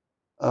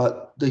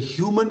the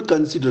human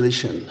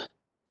consideration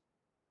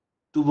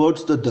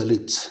towards the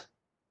Dalits,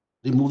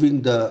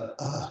 removing the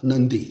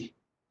Nandi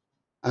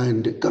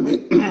and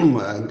coming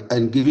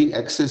and giving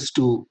access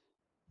to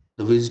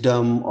the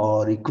wisdom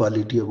or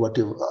equality or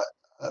whatever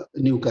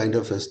new kind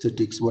of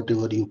aesthetics,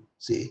 whatever you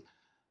say.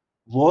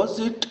 Was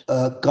it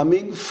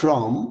coming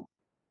from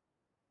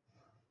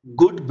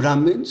good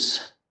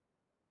Brahmins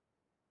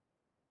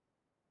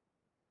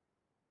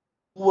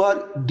who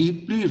are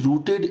deeply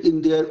rooted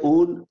in their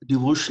own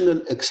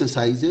devotional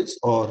exercises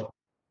or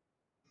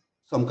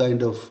some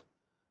kind of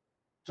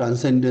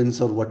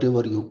transcendence or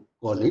whatever you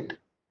call it?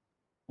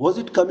 Was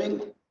it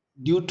coming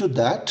due to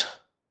that,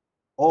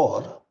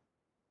 or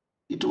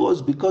it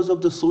was because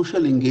of the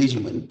social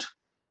engagement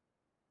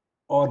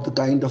or the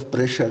kind of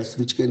pressures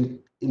which can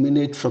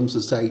emanate from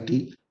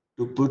society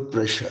to put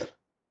pressure?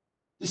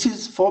 This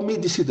is, for me,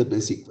 this is the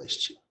basic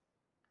question.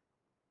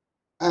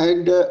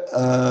 And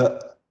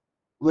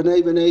when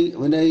I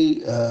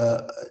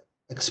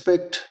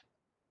expect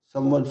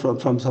someone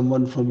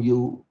from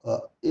you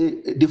a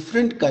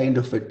different kind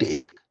of a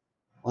take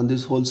on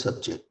this whole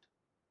subject,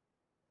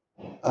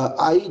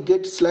 I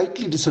get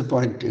slightly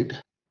disappointed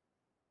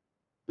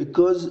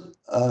because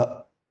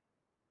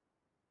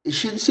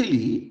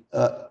essentially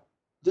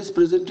this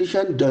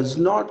presentation does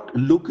not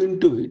look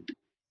into it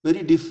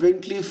very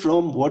differently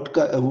from what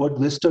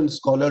Western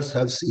scholars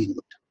have seen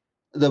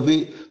it, the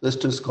way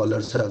Western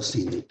scholars have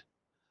seen it.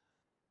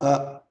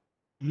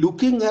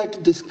 Looking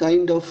at this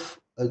kind of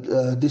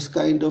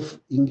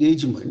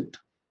engagement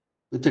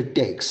with a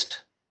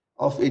text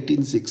of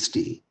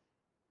 1860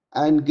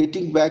 and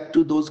getting back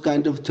to those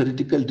kind of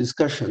theoretical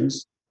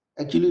discussions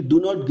actually do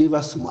not give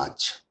us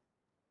much.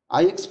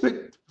 I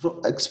expect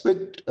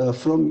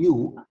from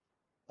you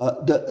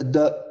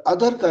the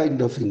other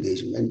kind of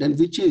engagement, and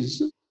which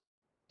is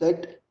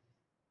that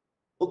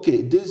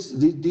okay, these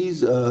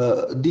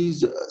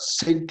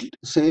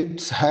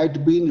saints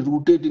had been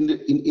rooted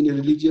in a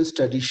religious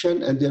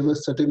tradition, and there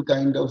was certain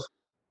kind of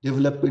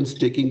developments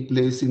taking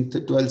place in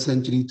the 12th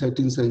century,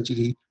 13th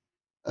century,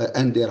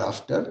 and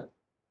thereafter.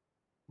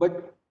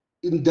 But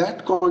in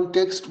that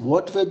context,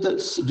 what were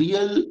the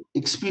real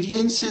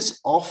experiences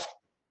of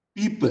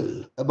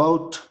people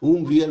about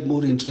whom we are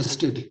more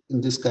interested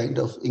in this kind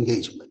of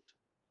engagement?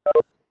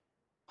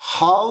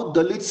 How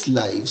Dalits'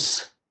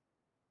 lives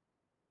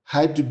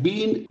had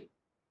been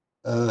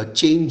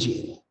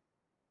changing.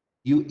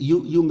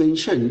 You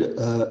mentioned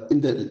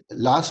in the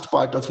last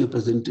part of your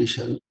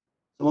presentation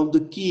some of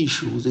the key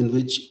issues in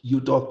which you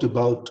talked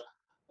about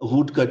a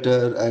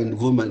woodcutter and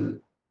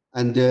woman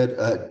and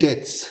their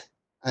deaths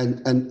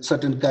and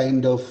certain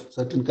kind of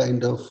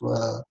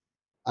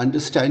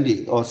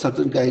understanding or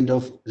certain kind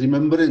of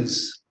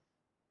remembrance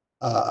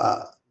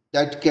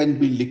that can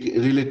be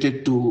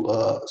related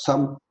to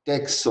some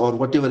texts or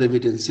whatever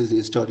evidences the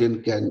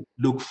historian can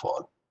look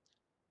for.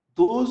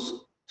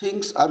 Those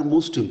things are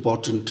most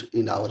important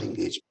in our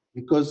engagement,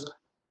 because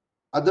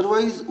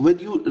otherwise when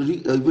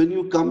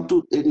you come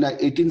to an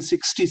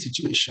 1860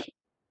 situation,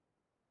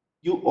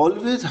 you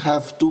always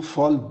have to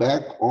fall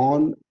back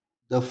on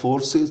the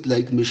forces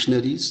like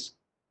missionaries,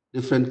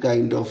 different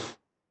kind of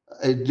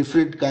a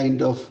different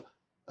kind of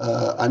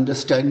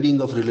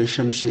understanding of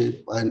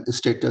relationship and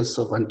status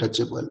of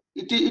untouchable.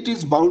 It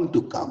is bound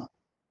to come.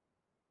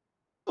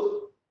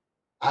 So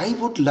I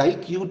would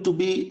like you to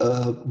be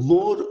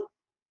more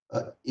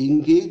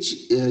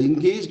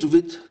engaged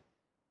with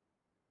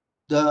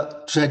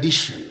the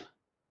tradition,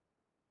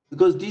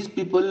 because these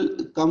people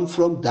come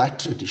from that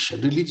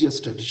tradition,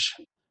 religious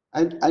tradition,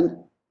 and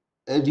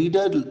a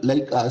reader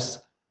like us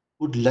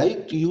would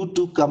like you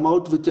to come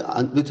out with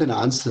an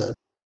answer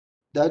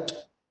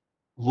that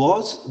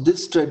was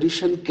this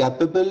tradition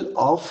capable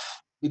of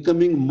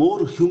becoming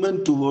more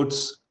human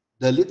towards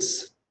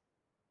Dalits,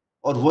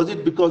 or was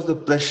it because the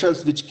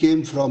pressures which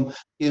came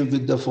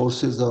with the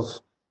forces of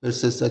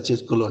forces such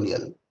as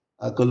colonial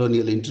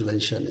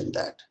intervention in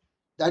that?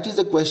 That is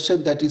a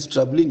question that is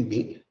troubling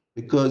me,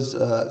 because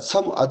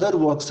some other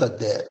works are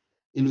there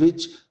in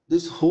which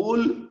this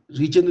whole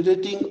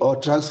regenerating or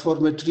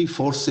transformatory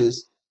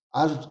forces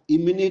are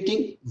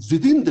emanating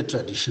within the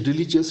tradition,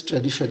 religious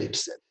tradition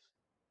itself.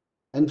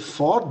 And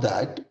for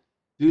that,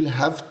 we will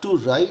have to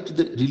write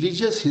the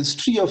religious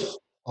history of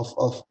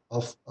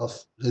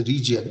the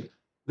region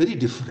very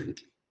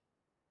differently,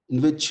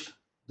 in which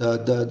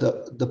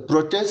the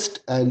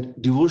protest and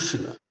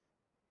devotion,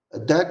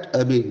 that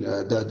I mean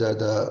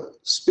the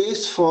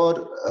space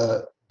for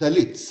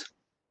Dalits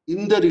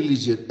in the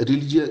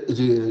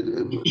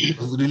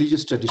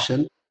religious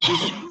tradition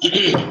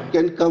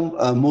can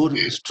come more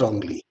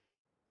strongly.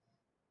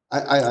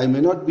 I may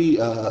not be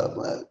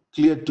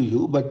clear to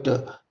you, but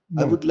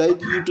I would like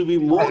you to be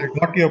more. I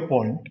got your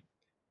point.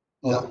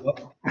 Yeah.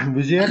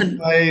 Vijay,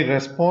 do I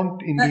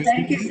respond Thank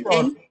you, individually,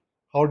 or Shri.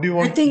 how do you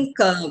want? I think,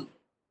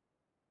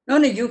 no,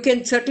 you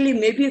can certainly,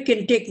 maybe you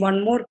can take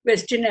one more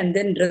question and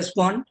then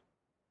respond.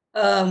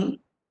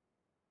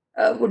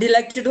 Would you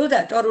like to do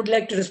that, or would you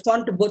like to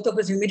respond to both of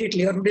us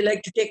immediately, or would you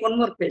like to take one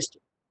more question?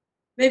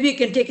 Maybe you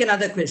can take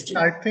another question.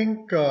 I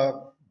think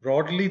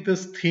broadly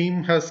this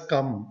theme has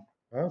come.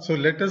 So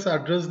let us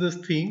address this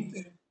theme,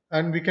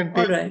 and we can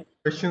take right.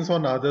 questions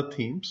on other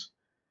themes.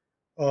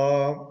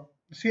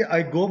 See,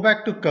 I go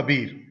back to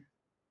Kabir.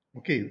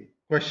 Okay,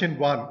 question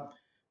one,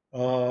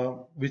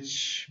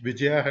 which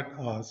Vijaya had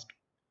asked.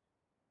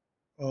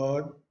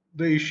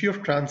 The issue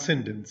of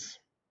transcendence.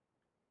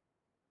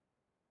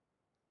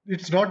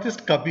 It's not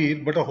just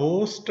Kabir, but a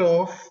host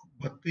of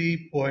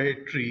Bhakti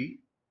poetry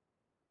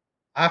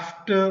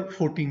after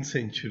 14th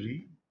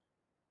century.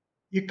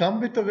 You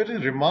come with a very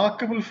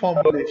remarkable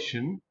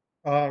formulation,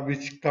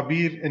 which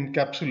Kabir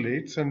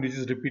encapsulates and which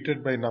is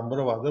repeated by a number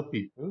of other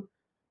people.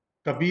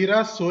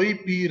 Kabira soi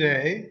peer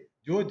hai,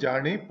 jo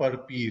jane par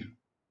peer.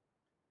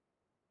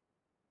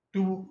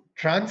 To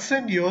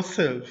transcend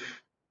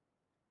yourself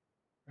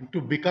and to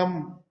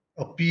become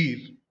a peer,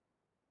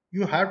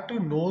 you have to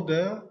know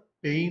the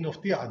pain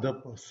of the other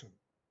person.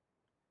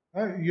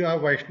 You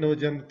have Vaishnava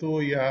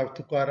Janto, you have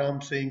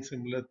Tukaram saying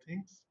similar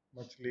things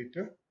much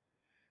later.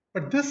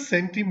 But this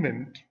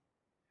sentiment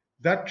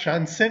that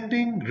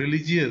transcending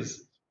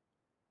religious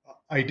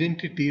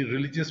identity,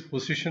 religious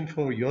position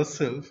for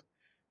yourself,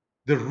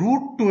 the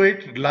root to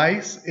it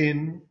lies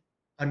in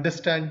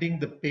understanding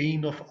the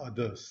pain of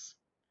others.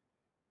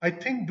 I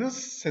think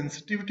this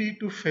sensitivity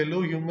to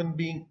fellow human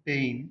being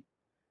pain,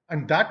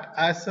 and that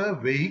as a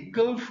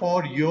vehicle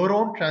for your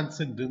own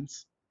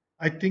transcendence,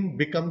 I think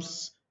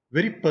becomes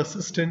very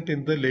persistent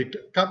in the later,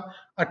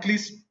 at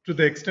least to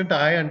the extent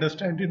I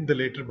understand in the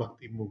later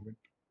Bhakti movement.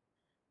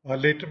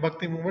 Later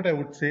Bhakti movement, I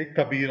would say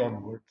Kabir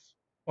onwards,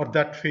 or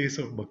that phase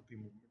of Bhakti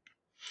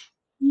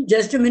movement.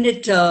 Just a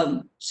minute,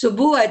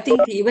 Subbu. I think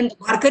even the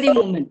Varkari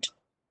movement,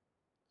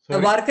 the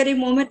Varkari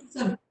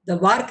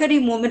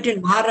movement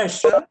in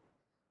Maharashtra,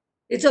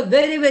 it's a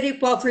very, very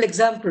powerful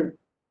example.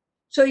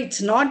 So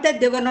it's not that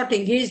they were not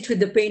engaged with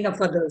the pain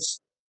of others.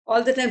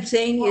 All that I'm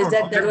saying is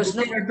that there was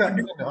no.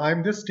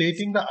 I'm just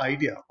stating the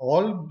idea.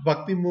 All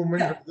Bhakti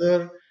movement,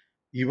 whether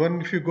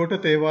even if you go to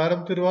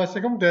Tevaram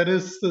Tiruvasakam, there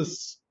is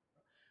this.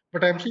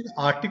 But I'm saying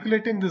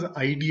articulating this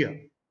idea,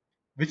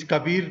 which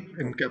Kabir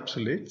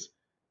encapsulates,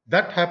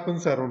 That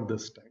happens around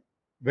this time.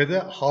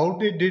 Whether how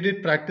they did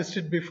it, practiced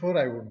it before,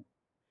 I wouldn't.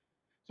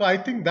 So I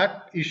think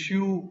that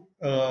issue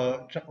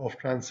of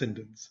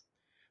transcendence.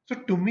 So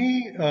to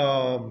me,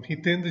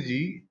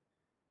 Hitendraji,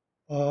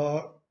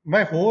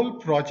 my whole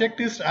project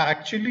is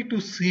actually to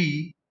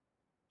see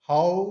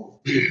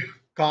how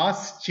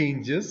caste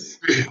changes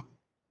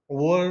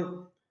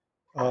over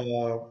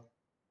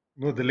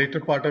the later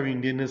part of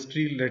Indian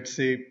history, let's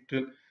say,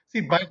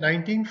 by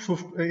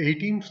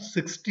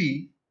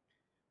 1860,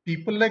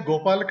 people like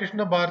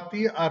Gopalakrishna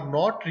Bharatiyar are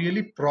not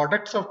really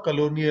products of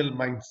colonial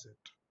mindset.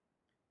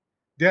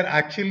 They are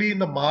actually in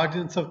the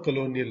margins of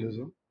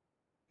colonialism.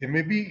 They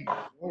may be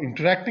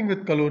interacting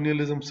with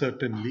colonialism,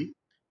 certainly.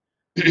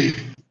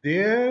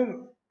 Their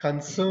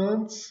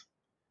concerns,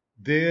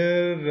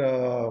 their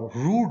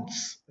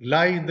roots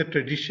lie in the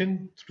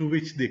tradition through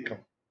which they come.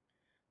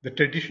 The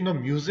tradition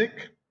of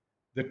music,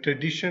 the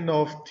tradition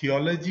of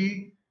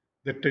theology,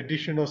 the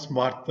tradition of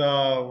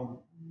smarta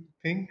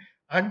thing,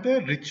 and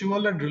the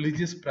ritual and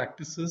religious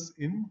practices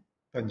in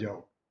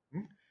Tanjore.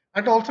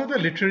 And also the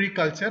literary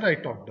culture I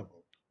talked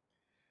about.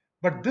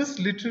 But this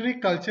literary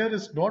culture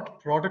is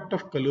not product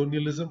of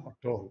colonialism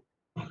at all.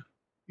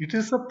 It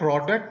is a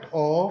product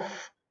of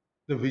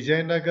the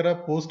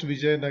Vijayanagara,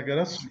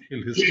 post-Vijayanagara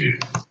social history.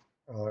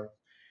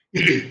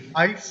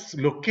 I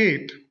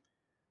locate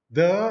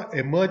the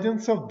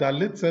emergence of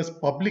Dalits as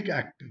public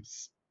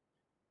actors,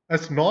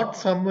 as not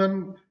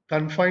someone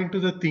confined to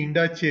the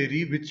Tinda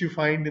Cheri, which you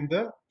find in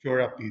the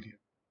Chora period.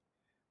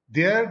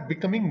 They are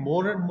becoming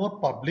more and more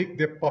public.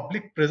 Their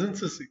public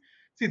presences.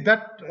 See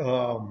that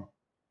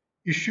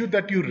issue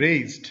that you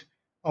raised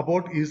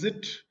about, is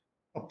it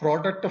a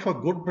product of a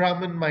good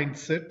Brahmin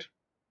mindset,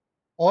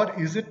 or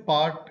is it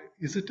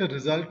a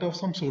result of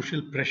some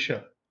social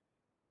pressure?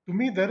 To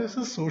me, there is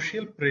a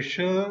social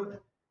pressure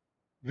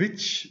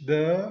which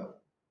the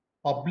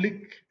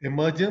public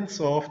emergence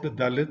of the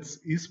Dalits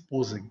is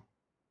posing.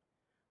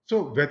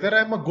 So whether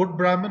I'm a good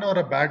Brahmin or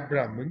a bad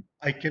Brahmin,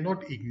 I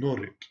cannot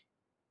ignore it.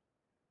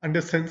 And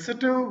a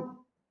sensitive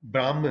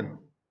Brahmin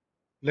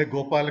like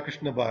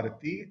Gopalakrishna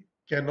Bharati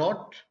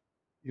cannot,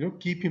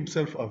 keep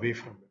himself away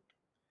from it.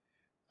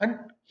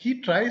 And he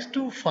tries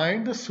to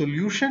find the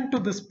solution to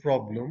this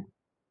problem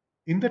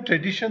in the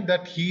tradition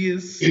that he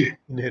is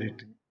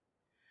inheriting.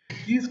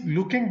 He's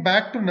looking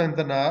back to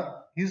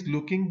Nandanār, he's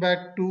looking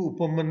back to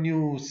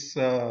Upamanyu's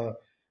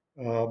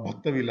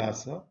Bhakta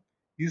Vilasa,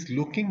 he's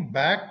looking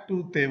back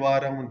to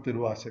Tevaram and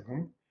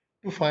Tiruvasakam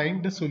to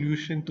find the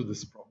solution to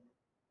this problem.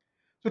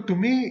 So to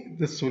me,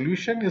 the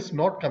solution is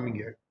not coming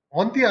here.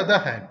 On the other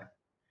hand,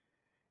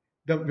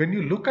 when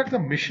you look at the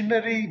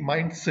missionary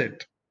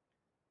mindset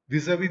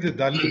vis-a-vis the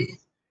Dalits,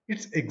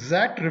 it's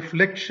exact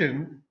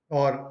reflection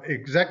or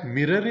exact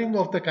mirroring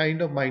of the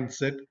kind of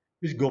mindset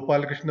which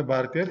Gopalakrishna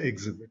Bharatiyar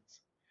exhibits.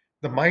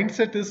 The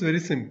mindset is very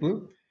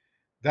simple,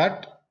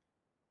 that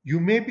you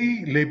may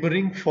be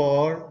laboring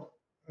for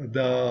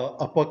the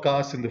upper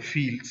caste in the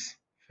fields,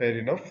 fair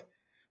enough,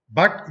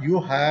 but you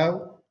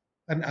have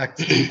an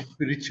access to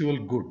spiritual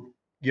good.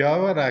 You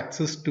have an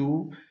access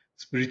to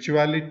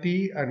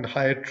spirituality and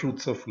higher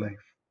truths of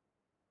life.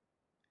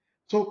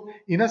 So,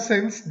 in a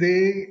sense,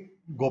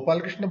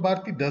 Gopalakrishna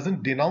Bharati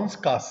doesn't denounce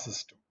caste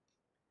system.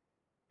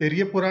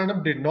 Periya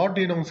Puranam did not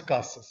denounce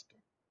caste system.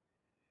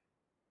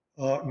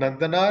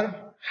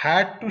 Nandanār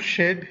had to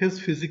shed his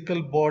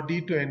physical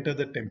body to enter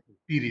the temple,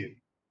 period.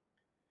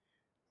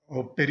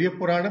 Periya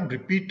Puranam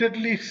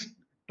repeatedly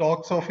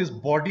talks of his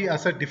body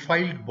as a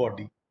defiled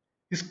body,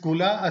 his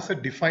kula as a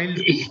defiled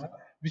kula,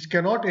 which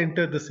cannot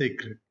enter the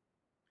sacred.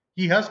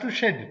 He has to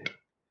shed it.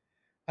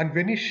 And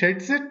when he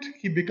sheds it,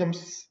 he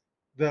becomes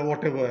the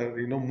whatever,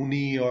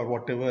 Muni or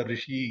whatever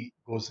Rishi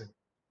goes in.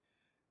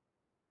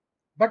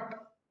 But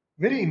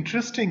very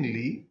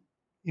interestingly,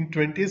 in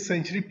 20th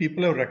century,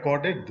 people have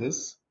recorded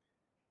this,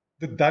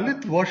 the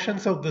Dalit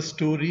versions of the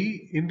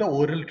story in the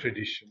oral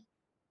tradition.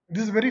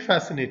 This is very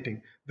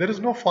fascinating. There is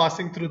no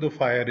passing through the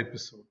fire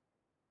episode.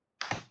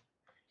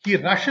 He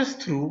rushes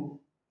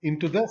through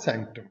into the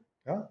sanctum.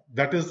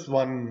 That is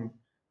one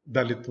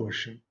Dalit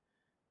version.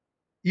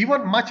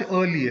 Even much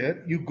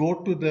earlier, you go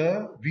to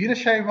the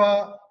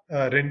Veerashaiva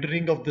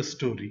rendering of the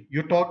story.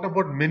 You talked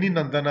about many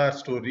Nandanār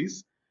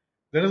stories.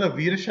 There is a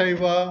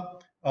Veerashaiva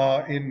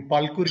in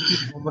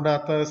Palkurki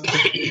Somanatha's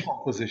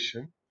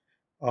composition,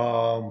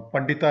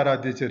 Pandita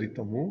Radya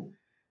Charitamu.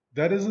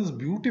 There is this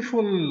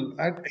beautiful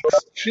and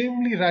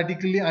extremely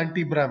radically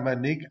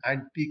anti-Brahmanic,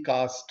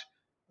 anti-caste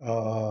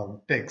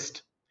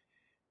text,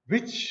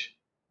 which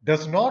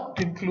does not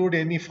include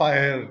any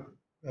fire,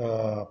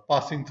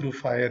 passing through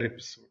fire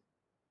episode.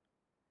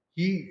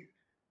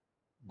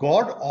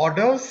 God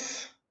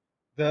orders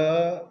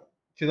the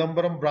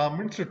Chidambaram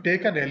Brahmins to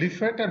take an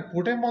elephant and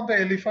put him on the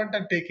elephant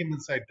and take him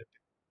inside the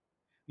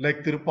temple,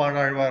 like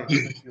Tirupanalvar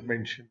you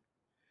mentioned.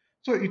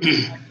 So it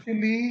is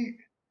actually,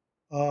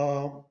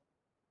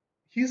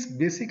 he's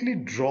basically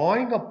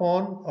drawing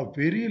upon a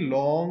very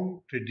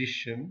long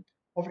tradition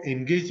of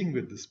engaging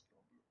with this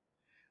problem.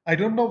 I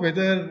don't know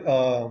whether,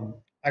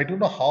 I don't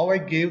know how I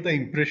gave the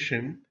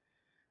impression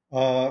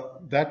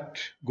that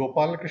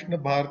Gopalakrishna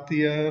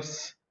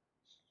Bharatiyar's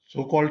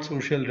so-called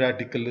social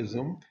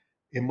radicalism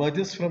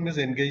emerges from his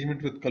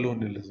engagement with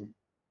colonialism.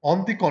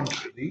 On the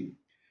contrary,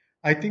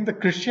 I think the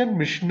Christian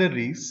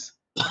missionaries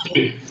have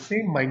the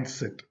same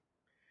mindset.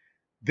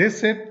 They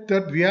said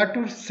that we are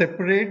to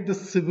separate the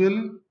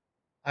civil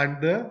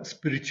and the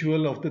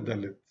spiritual of the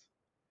Dalits.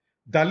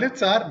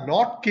 Dalits are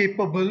not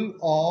capable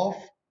of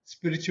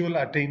spiritual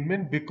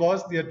attainment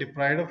because they are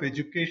deprived of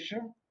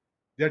education,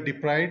 they are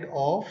deprived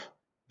of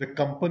the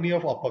company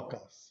of upper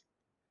caste.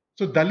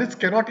 So Dalits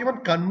cannot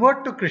even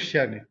convert to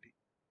Christianity.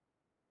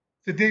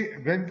 So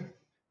when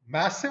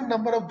massive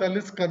number of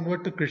Dalits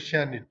convert to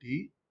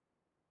Christianity,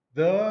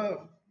 the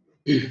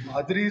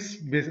Padris,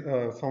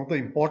 some of the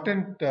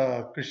important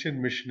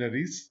Christian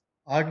missionaries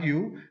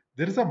argue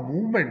there is a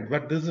movement,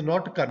 but this is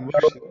not a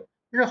conversion.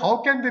 Because how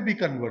can they be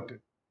converted?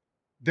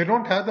 They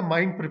don't have the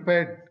mind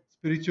prepared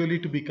spiritually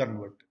to be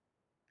converted.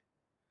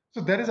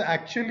 So there is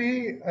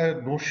actually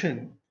a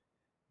notion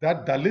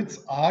that Dalits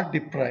are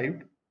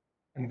deprived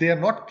and they are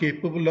not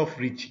capable of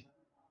reaching.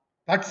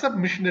 That's a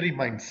missionary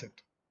mindset.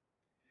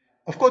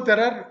 Of course, there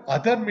are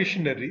other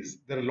missionaries.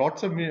 There are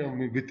lots of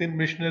within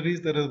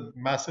missionaries. There is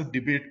massive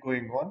debate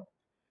going on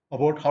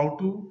about how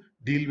to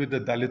deal with the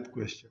Dalit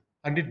question,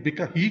 and it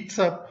heats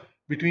up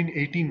between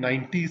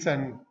 1890s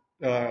and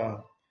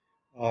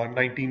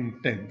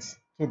 1910s.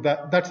 So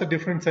that's a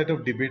different set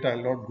of debate.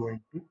 I'll not go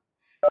into.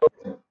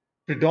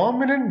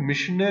 Predominant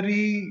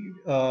missionary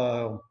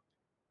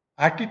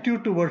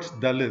attitude towards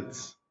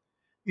Dalits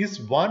is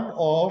one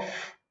of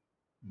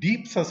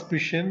deep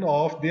suspicion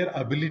of their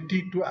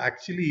ability to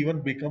actually even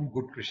become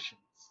good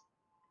Christians.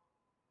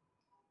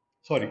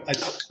 Sorry.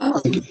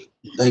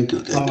 Thank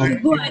you.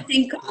 I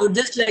think I would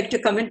just like to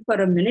comment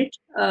for a minute.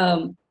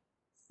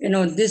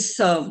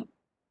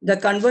 The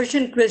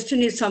conversion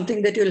question is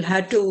something that you'll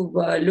have to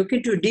look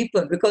into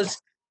deeper, because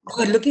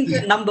we're looking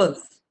for numbers.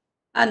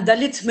 And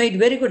Dalits made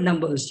very good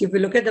numbers. If you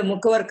look at the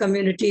Mukhavar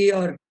community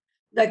or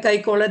the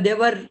Kaikola, they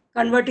were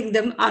converting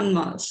them en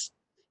masse.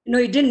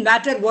 It didn't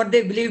matter what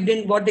they believed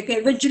in,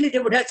 eventually they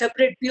would have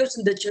separate pews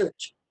in the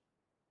church.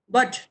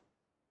 But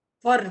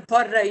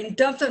in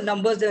terms of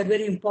numbers, they are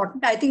very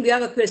important. I think we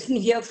have a question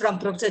here from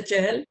Professor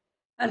Chahal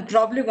and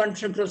probably one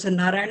from Professor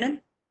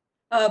Narayanan.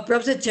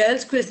 Professor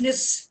Chahal's question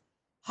is,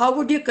 how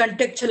would you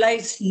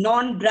contextualize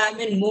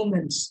non-Brahmin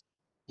movements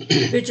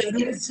which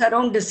arose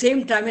around the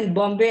same time in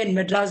Bombay and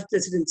Madras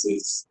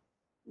presidencies,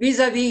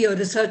 vis-a-vis your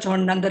research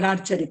on Nandanār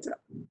Charitra?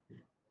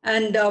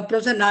 And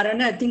Professor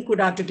Narayanan, I think, could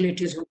articulate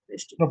his own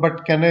question. No,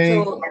 but can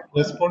I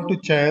respond to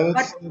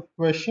Chahal's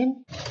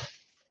question?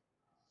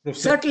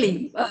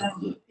 Certainly,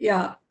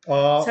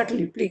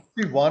 certainly, please.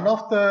 See, one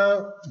of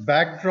the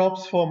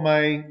backdrops for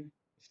my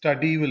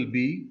study will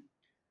be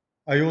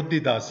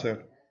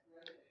Ayodhya-Dasar.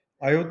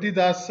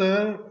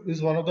 Ayodhya-Dasar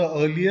is one of the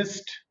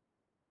earliest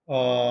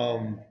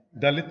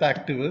Dalit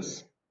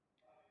activists,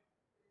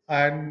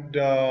 and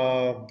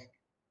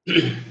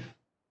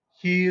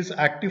he is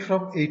active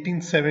from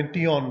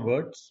 1870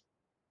 onwards,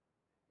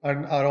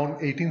 and around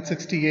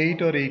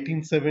 1868 or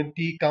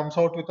 1870 comes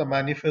out with a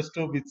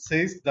manifesto which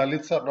says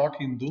Dalits are not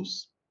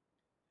Hindus,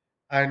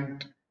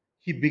 and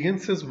he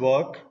begins his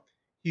work.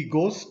 He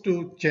goes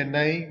to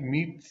Chennai,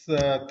 meets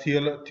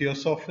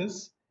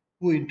Theosophists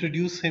who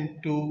introduce him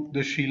to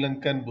the Sri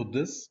Lankan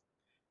Buddhists.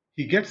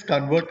 He gets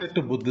converted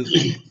to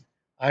Buddhism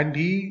and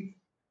he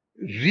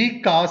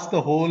recasts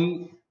the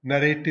whole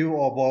narrative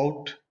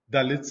about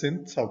Dalits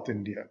in South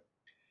India.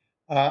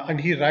 And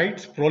he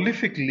writes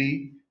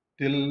prolifically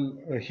till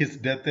his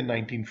death in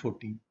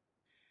 1914.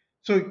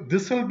 So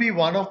this will be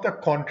one of the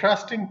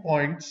contrasting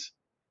points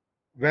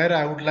where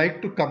I would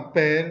like to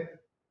compare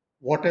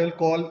what I'll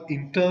call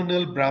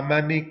internal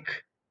Brahmanic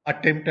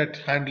attempt at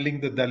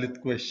handling the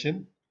Dalit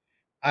question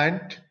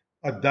and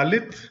a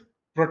Dalit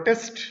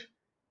protest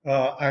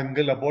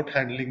angle about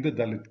handling the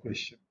Dalit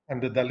question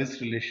and the Dalit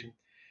relation.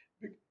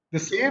 The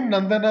same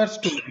Nandanār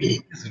story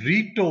is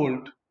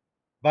retold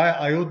by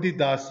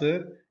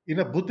Ayodhya-Dasar in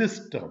a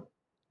Buddhist term,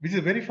 which is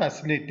very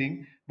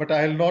fascinating, but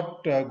I'll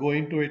not go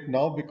into it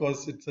now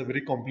because it's a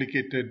very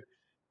complicated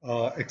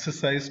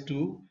exercise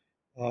to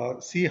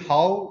see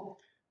how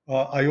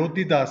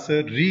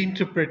Ayodhya-Dasar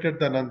reinterpreted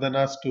the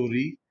Nandanār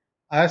story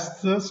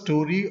as the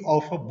story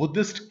of a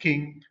Buddhist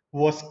king who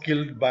was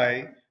killed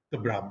by the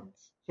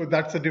Brahmins. So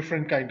that's a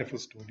different kind of a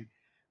story.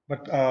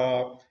 But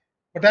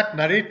that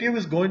narrative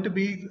is going to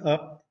be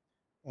a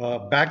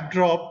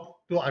backdrop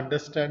to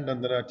understand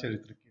Nandanār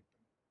Charitra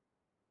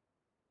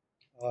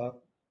Kīrttanai.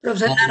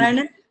 Professor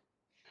Narayanan?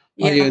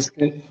 Yes.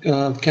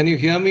 Can you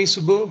hear me,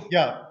 Subbu?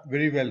 Yeah,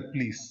 very well,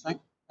 please.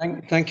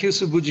 Thank you,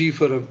 Subbuji,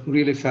 for a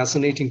really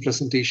fascinating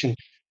presentation.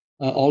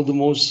 All the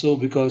more so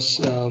because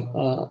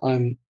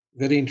I'm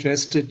very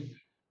interested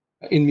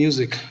in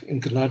music, in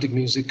Carnatic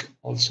music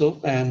also,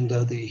 and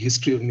the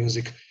history of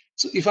music.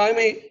 So if I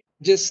may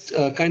just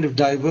kind of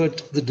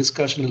divert the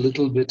discussion a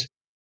little bit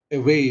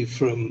away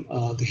from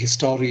the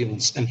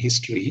historians and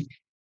history,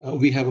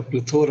 we have a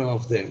plethora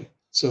of them.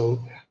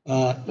 So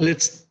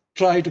let's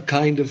try to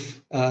kind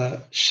of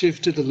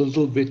shift it a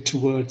little bit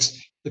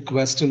towards the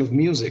question of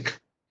music.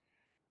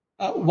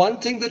 One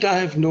thing that I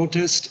have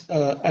noticed,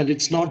 and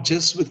it's not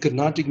just with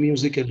Carnatic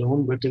music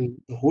alone, but in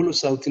the whole of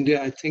South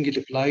India, I think it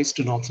applies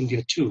to North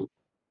India too.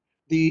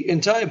 The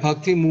entire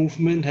Bhakti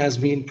movement has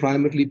been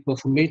primarily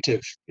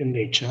performative in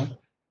nature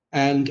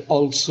and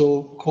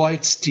also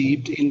quite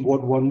steeped in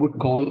what one would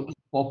call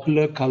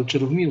popular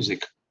culture of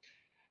music.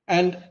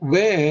 And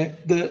where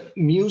the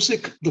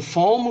music, the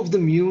form of the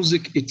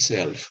music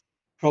itself,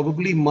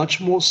 probably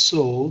much more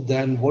so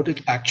than what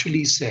it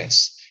actually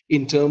says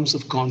in terms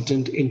of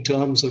content, in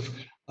terms of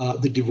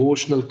the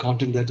devotional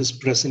content that is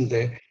present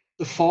there,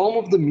 the form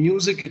of the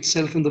music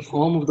itself and the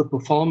form of the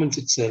performance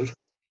itself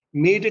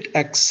made it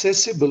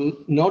accessible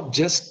not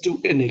just to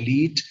an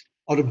elite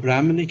or a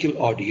Brahminical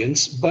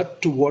audience,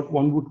 but to what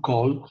one would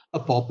call a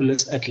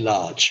populace at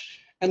large.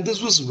 And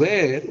this was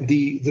where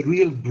the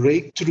real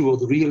breakthrough or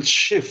the real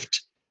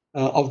shift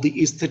of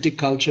the aesthetic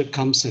culture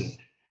comes in.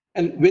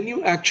 And when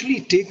you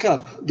actually take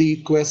up the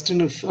question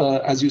of,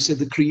 as you said,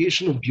 the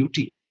creation of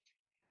beauty,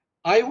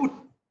 I would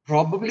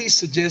probably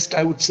suggest,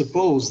 I would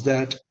suppose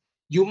that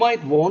you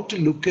might want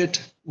to look at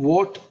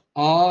what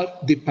are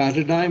the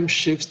paradigm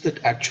shifts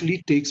that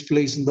actually takes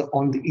place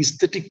on the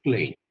aesthetic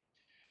plane.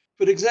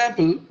 For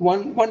example,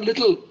 one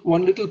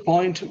little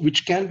point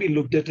which can be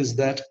looked at is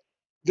that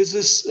this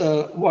is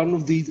one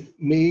of the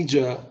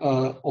major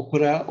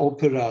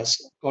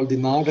operas called the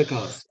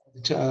Nadakas,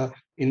 which,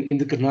 in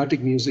the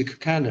Carnatic music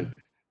canon.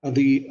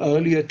 The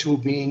earlier two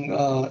being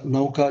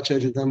Nauka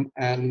Charitam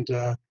and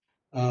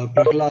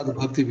Prahlad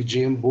Bhakti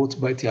Vijayam,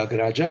 both by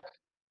Tyagaraja.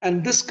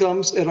 And this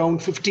comes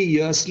around 50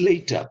 years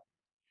later.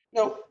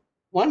 Now,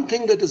 one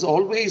thing that has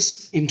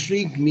always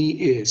intrigued me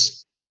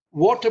is,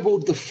 what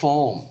about the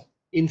form?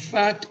 In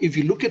fact, if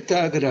you look at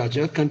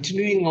Tyagaraja,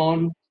 continuing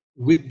on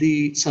with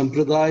the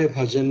Sampradaya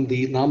Bhajan,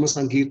 the Nama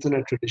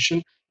Sankirtana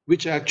tradition,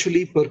 which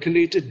actually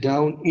percolated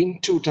down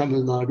into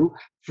Tamil Nadu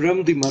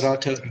from the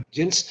Maratha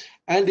regions,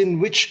 and in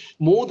which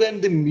more than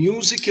the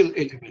musical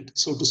element,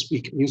 so to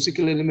speak,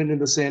 musical element in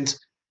the sense,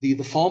 the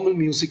formal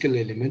musical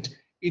element,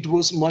 it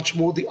was much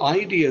more the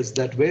ideas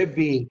that were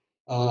being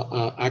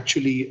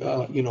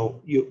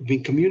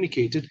being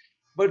communicated.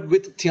 But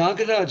with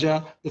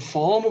Tyagaraja, the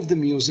form of the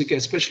music,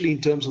 especially in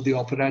terms of the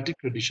operatic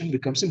tradition,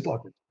 becomes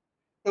important.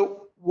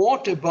 Now,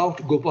 what about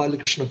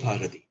Gopalakrishna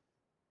Bharatiyar?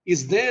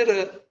 Is there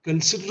a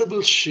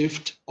considerable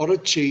shift or a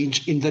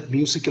change in that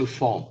musical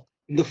form,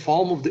 in the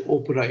form of the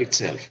opera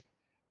itself,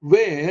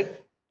 where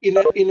in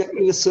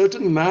a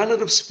certain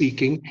manner of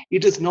speaking,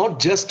 it is not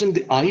just in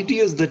the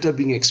ideas that are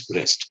being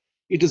expressed.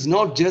 It is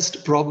not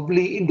just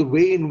probably in the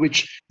way in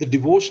which the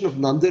devotion of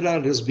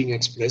Nandanār is being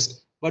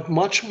expressed, but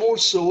much more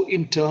so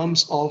in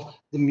terms of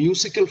the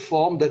musical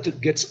form that it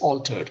gets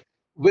altered,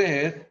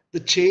 where the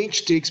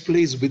change takes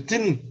place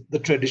within the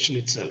tradition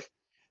itself.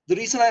 The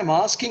reason I'm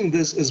asking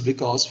this is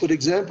because, for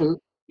example,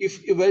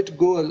 if you were to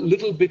go a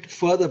little bit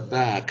further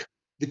back,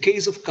 the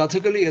case of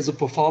Kathakali as a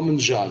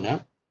performance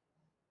genre,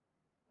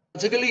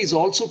 Kathakali is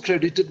also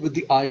credited with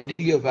the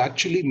idea of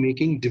actually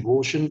making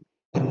devotion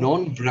a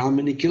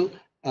non-Brahminical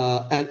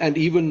and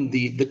even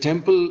the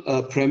temple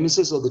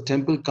premises or the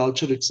temple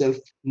culture itself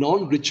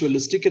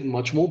non-ritualistic and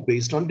much more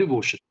based on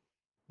devotion.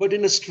 But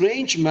in a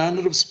strange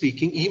manner of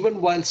speaking,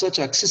 even while such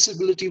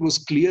accessibility was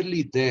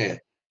clearly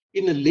there,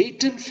 in a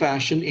latent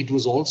fashion, it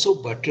was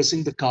also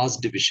buttressing the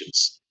caste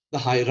divisions, the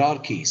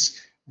hierarchies,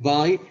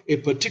 by a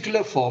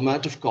particular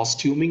format of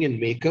costuming and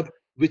makeup,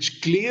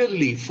 which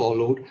clearly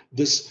followed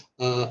this,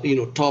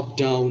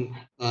 top-down,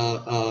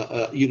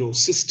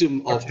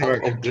 system of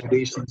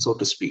gradation, so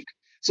to speak.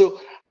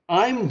 So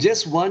I'm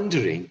just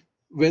wondering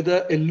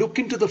whether a look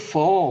into the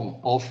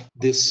form of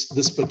this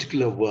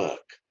particular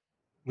work,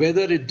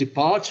 whether it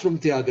departs from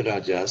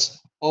Tyagarajas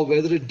or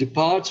whether it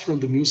departs from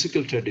the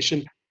musical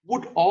tradition,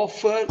 would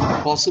offer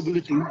a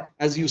possibility,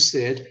 as you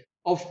said,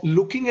 of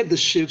looking at the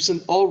shifts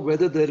and or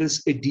whether there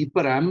is a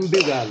deeper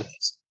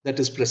ambivalence that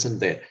is present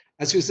there.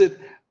 As you said,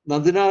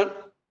 Nandanār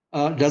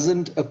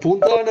doesn't,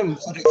 Puntanam,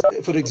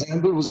 for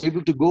example, was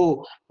able to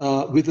go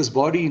with his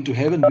body into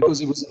heaven because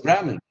he was a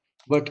Brahmin.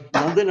 But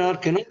Nandanār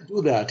cannot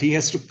do that. He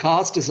has to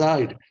cast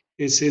aside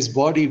his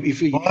body if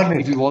he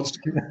wants to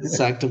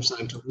sanctum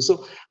sanctum.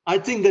 So I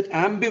think that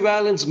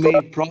ambivalence may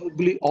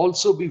probably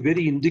also be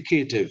very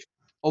indicative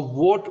of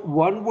what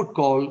one would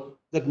call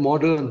that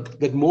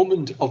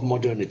moment of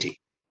modernity.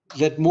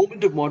 That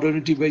moment of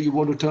modernity where you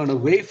want to turn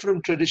away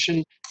from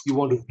tradition, you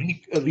want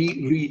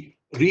to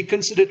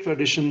reconsider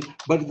tradition,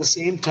 but at the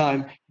same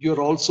time,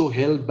 you're also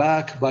held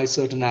back by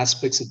certain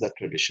aspects of that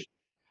tradition.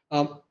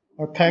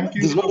 Thank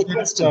you. This is not a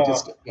question,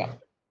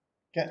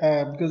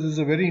 because it's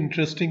a very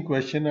interesting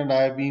question, and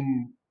I've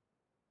been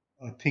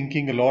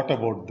thinking a lot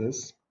about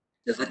this.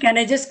 So can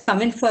I just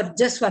come in for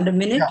just 1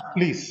 minute? Yeah,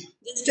 please.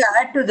 Just to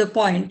add to the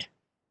point,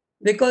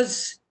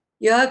 because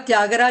you have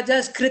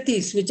Tyagaraja's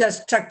kritis, which are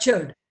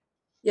structured.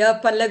 You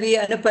have Pallavi,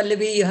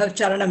 Anupallavi, you have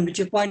Charanam, which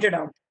you pointed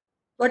out.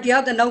 But you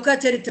have the Nauka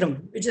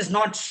Charitram, which is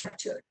not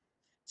structured.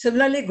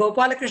 Similarly,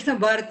 Gopalakrishna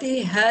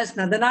Bharati has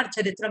Nandanār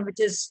Charitram, which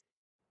is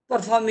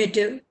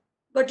performative,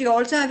 but you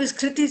also have his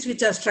kritis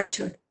which are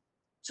structured.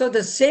 So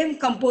the same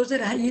composer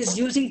is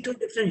using two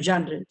different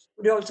genres.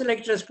 Would you also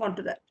like to respond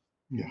to that?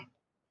 Yeah.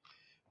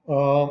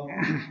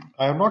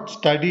 I have not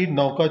studied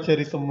Nauka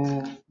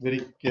Charitamu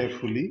very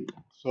carefully,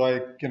 so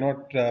I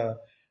cannot do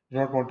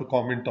not want to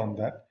comment on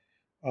that.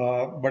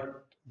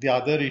 But the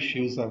other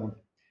issues I would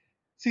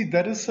see,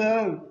 there is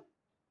a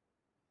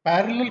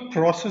parallel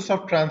process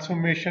of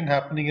transformation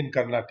happening in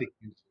Carnatic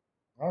music.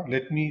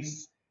 Let me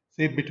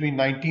say between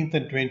 19th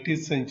and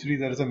 20th century,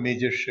 there is a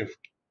major shift.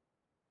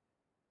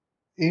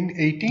 In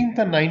 18th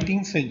and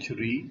 19th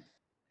century,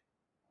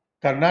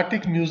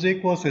 Carnatic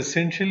music was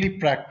essentially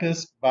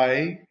practiced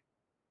by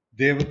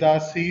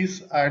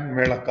Devadasis and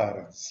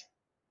Melakaras.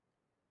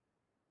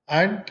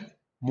 And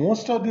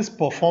most of these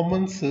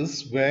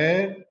performances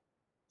were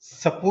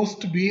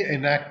supposed to be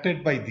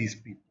enacted by these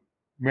people,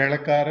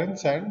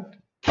 Melakarans and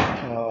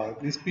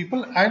these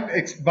people, and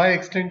by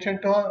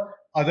extension to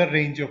other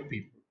range of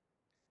people.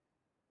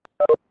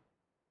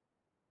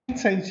 19th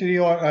century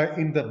or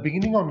in the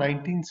beginning of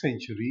 19th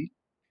century,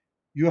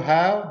 you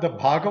have the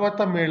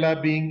Bhagavata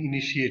Mela being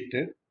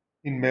initiated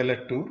in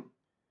Melattur.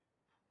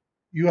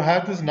 You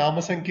have this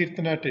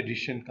Namasankirtana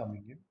tradition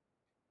coming in.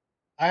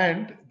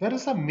 And there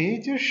is a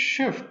major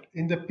shift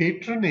in the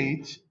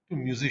patronage to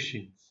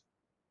musicians.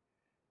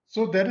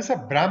 So there is a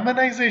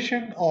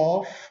Brahmanization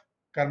of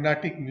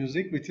Carnatic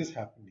music which is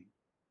happening.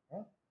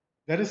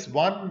 There is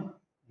one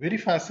very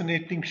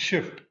fascinating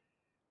shift,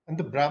 and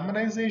the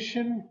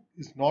Brahmanization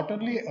is not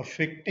only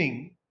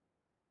affecting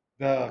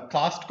the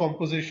caste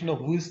composition of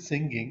who is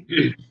singing,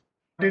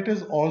 but it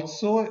is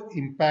also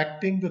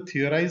impacting the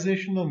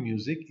theorization of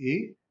music,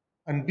 A,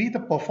 and B, the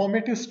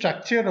performative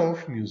structure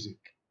of music.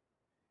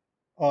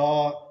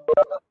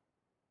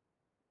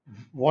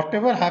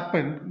 Whatever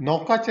happened,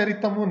 Nauka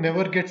Charitamu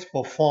never gets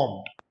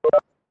performed.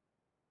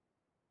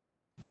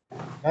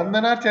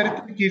 Nandanār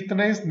Charitra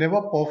Kīrttanai is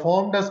never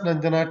performed as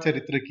Nandanār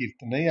Charitra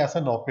Kīrttanai as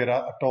an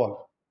opera at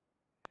all.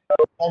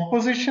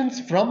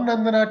 Compositions from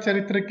Nandanār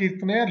Charitra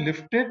Kīrttanai are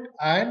lifted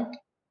and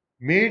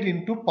made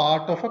into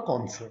part of a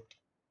concert.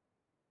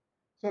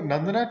 So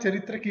Nandanār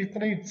Charitra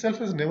Kīrttanai itself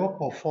is never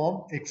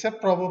performed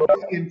except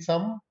probably in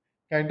some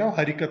kind of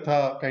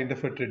Harikatha kind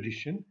of a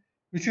tradition,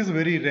 which is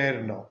very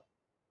rare now.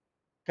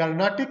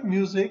 Carnatic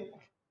music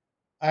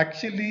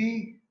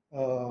actually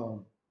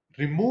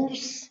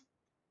removes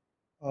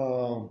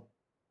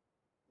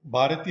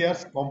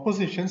Bharatiyar's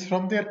compositions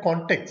from their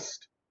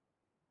context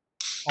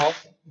of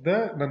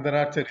the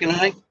Nandanār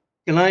Charitra.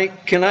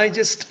 Can I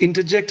just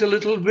interject a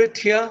little bit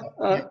here?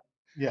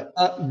 Yeah.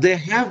 There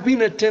have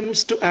been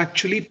attempts to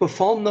actually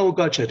perform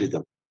Nauka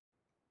Charitam,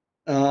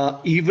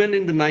 even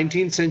in the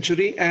 19th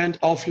century, and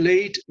of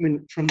late, I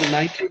mean, from the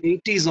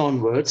 1980s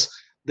onwards,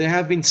 there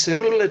have been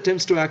several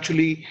attempts to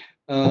actually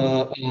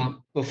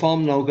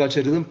perform Nauka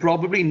Charitam,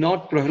 probably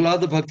not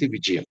Prahlada Bhakti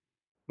Vijayam.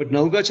 But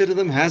Nauka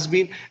Charitam has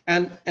been,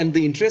 and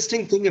the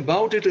interesting thing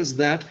about it is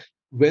that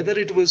whether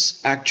it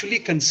was actually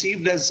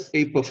conceived as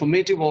a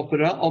performative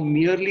opera or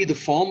merely the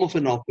form of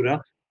an opera,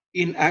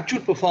 in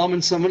actual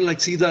performance, someone like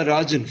Sida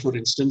Rajan, for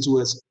instance, who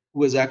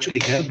has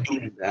actually helped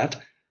doing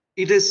that,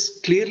 it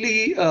has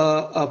clearly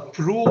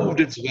proved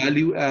its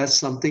value as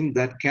something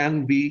that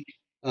can be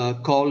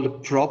called a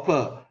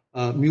proper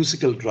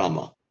musical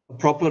drama, a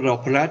proper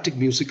operatic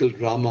musical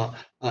drama.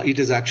 It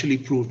has actually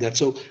proved that.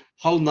 So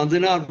how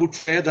Nandanār would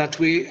fare that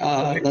way,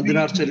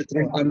 Nandanār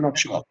Charitra, I'm not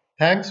sure.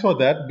 Thanks for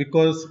that,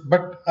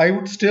 but I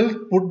would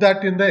still put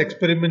that in the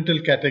experimental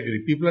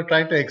category. People are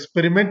trying to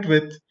experiment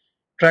with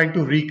trying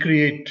to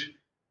recreate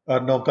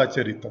Nauka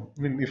Charitam.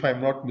 I mean, if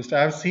I'm not mistaken,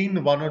 I've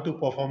seen one or two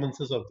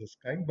performances of this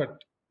kind, but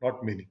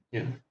not many.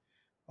 Yeah.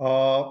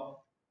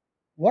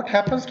 What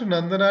happens to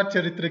Nandanār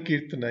Charitra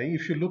Kīrttanai?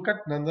 If you look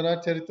at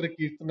Nandanār Charitra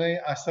Kīrttanai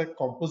as a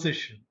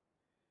composition,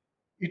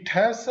 it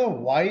has a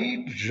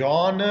wide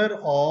genre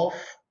of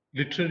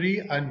literary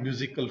and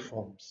musical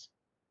forms.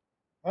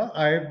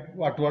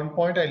 At one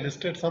point I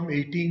listed some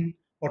 18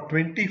 or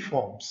 20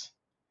 forms,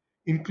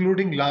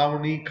 including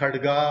Lavani,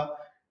 Khadga.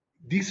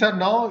 These are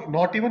now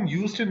not even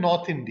used in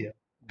North India.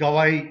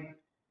 Gavahi.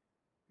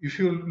 If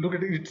you look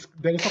at it,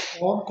 there is a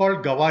form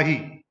called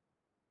Gavahi,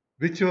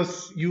 which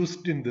was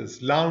used in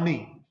this.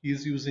 Lavani, he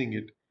is using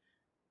it.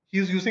 He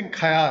is using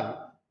Khayal.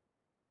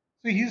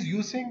 So he is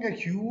using a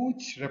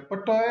huge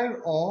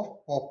repertoire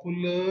of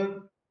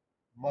popular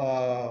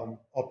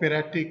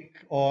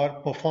operatic or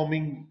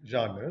performing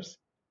genres.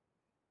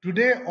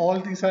 Today, all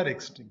these are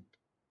extinct.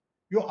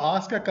 You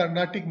ask a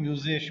Carnatic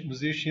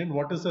musician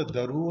what is a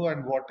Daru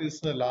and what is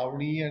a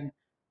Lavani and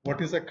what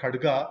is a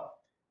Khadga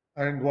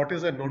and what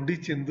is a Nondi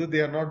Chindu,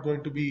 they are not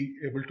going to be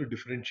able to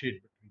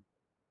differentiate between them.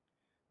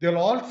 They'll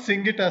all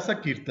sing it as a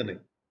Kirtanai.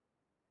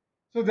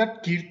 So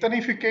that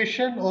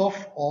Kirtanification of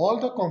all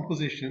the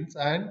compositions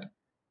and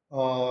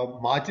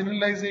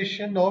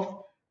marginalization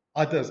of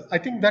others, I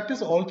think that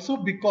is also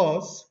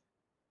because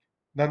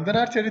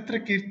Nandanār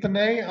Charitra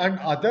Kīrttanai and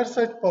other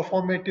such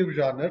performative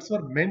genres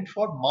were meant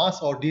for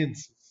mass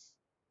audiences,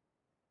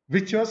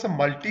 which was a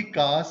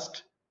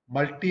multi-caste,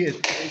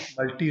 multi-ethnic,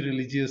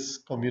 multi-religious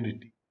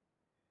community.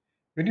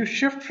 When you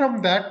shift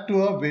from that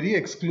to a very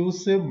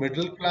exclusive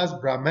middle class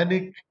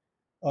Brahmanic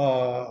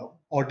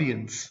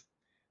audience,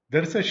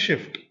 there is a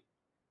shift.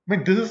 I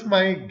mean, this is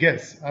my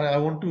guess. I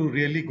want to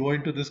really go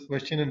into this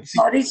question and see.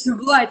 Sorry,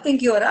 Subbu, I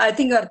think you are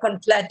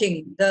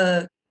conflating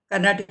the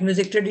Carnatic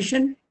music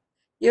tradition.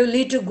 You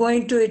need to go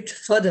into it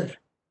further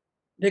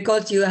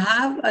because you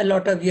have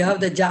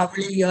the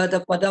Javali, you have the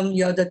Padam,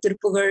 you have the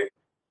Tirupugal,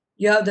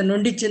 you have the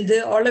Nondi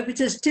Chindu, all of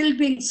which is still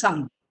being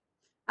sung.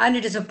 And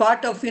it is a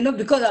part of,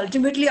 because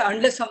ultimately,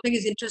 unless something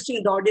is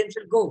interesting, the audience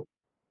will go.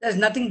 There's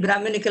nothing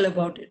Brahminical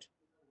about it.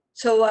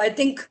 So I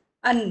think,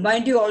 and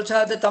mind you, also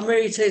have the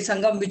Tamil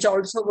Sangam, which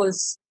also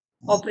was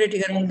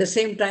operating around the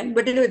same time.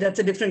 But anyway, that's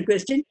a different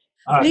question.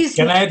 Please,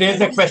 can I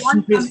raise a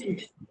question,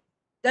 please?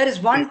 There is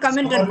one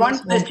comment and one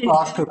question.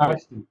 Ask a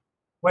question.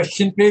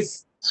 Question,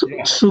 please.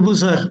 Subbu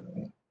sir.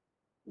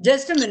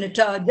 Just a minute,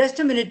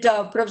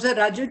 Professor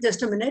Raju,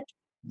 just a minute.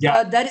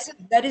 Yeah.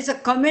 There is a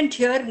comment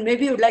here.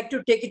 Maybe you would like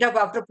to take it up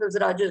after Professor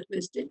Raju's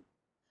question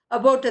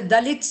about a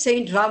Dalit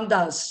Saint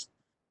Ramdas.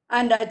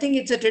 And I think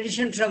it's a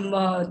tradition from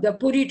the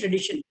Puri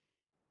tradition,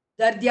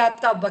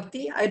 Dardyata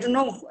Bhakti. I do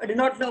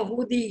not know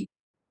who the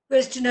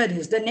questioner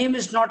is. The name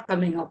is not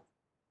coming up.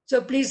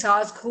 So please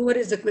ask whoever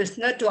is the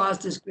questioner to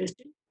ask this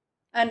question.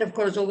 And of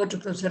course, over to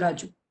Professor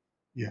Raju.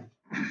 Yeah,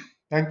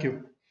 thank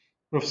you.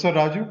 Professor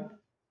Raju?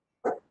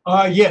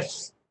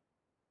 Yes.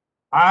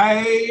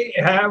 I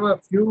have a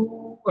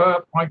few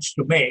points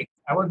to make.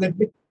 I was a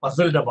bit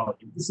puzzled about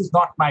it. This is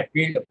not my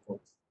field, of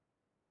course.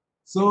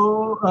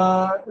 So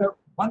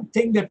one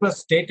thing that was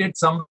stated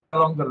somewhere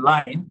along the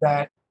line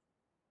that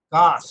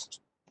caste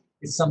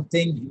is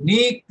something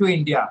unique to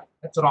India.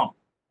 That's wrong.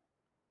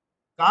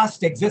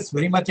 Caste exists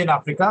very much in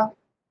Africa,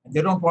 and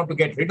they don't want to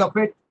get rid of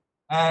it.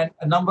 And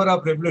a number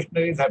of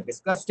revolutionaries have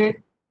discussed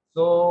it.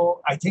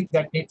 So I think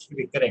that needs to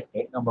be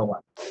corrected, number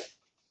one.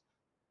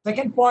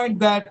 Second point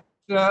that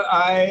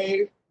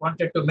I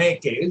wanted to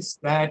make is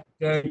that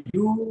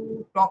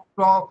you talked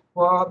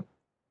of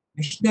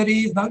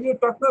missionaries. Now you're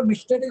talking about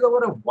missionaries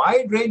over a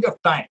wide range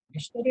of time.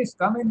 Missionaries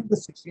come in the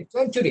 16th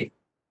century.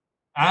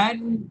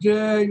 And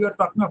you're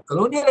talking of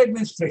colonial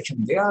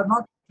administration. They are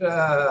not,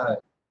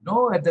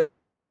 at the...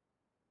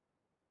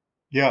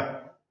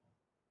 Yeah.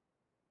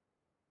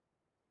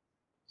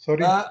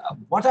 Sorry.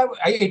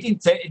 Late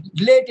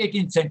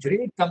 18th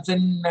century, it comes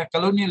in,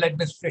 colonial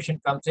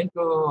administration comes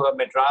into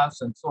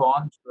Madras and so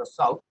on to the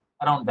south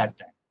around that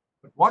time.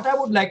 But what I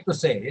would like to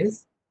say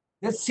is,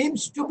 there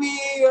seems to be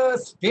a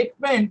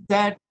statement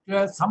that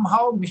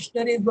somehow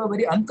missionaries were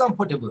very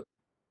uncomfortable.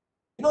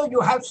 You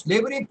have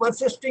slavery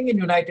persisting in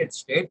United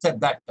States at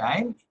that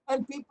time,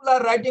 and people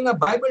are writing a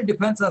Bible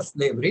defense of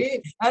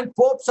slavery, and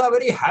popes are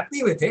very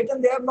happy with it,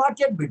 and they have not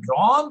yet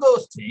withdrawn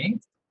those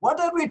things. What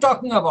are we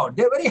talking about?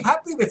 They're very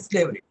happy with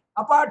slavery.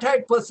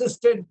 Apartheid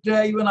persisted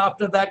even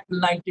after that till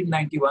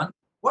 1991.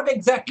 What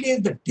exactly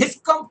is the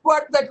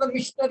discomfort that the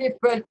missionary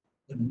felt?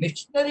 The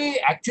missionary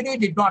actually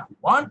did not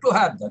want to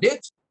have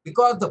Dalits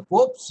because the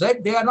Pope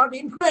said they are not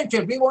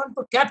influential. We want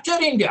to capture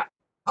India.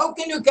 How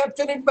can you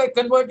capture it by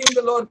converting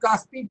the lower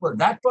caste people?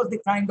 That was the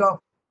kind of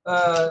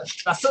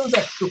tussle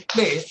that took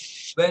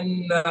place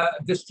when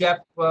this chap,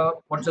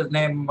 what's his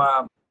name,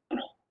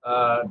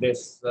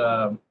 this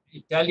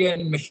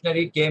Italian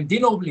missionary came, Di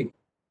Nobili,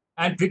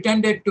 and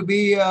pretended to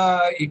be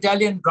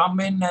Italian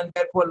Brahmin and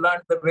therefore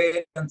learned the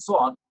way and so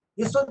on.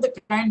 This was the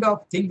kind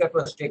of thing that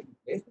was taking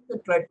place. They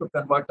tried to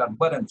convert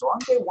Akbar and so on.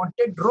 They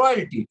wanted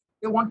royalty.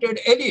 They wanted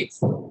elites.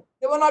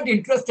 They were not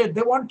interested.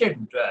 They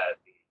wanted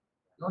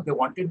they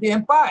wanted the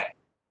empire.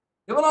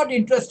 They were not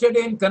interested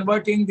in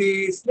converting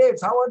the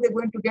slaves. How are they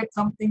going to get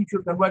something to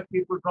convert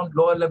people from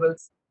lower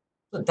levels?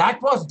 So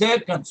that was their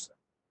concern.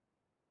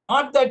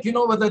 Not that,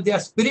 whether they are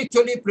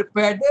spiritually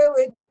prepared. They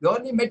were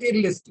purely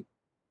materialistic.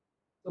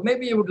 So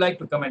maybe you would like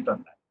to comment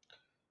on that.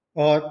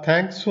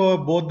 Thanks for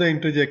both the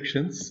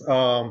interjections.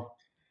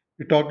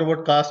 You talked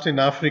about caste in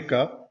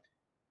Africa.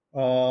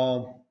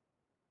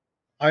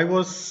 I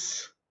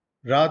was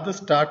rather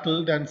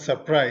startled and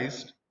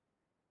surprised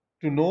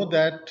to know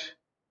that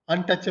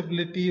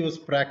untouchability was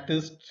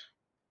practiced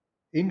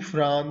in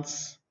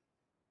France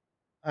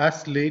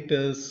as late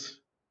as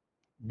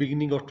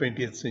beginning of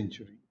 20th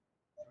century.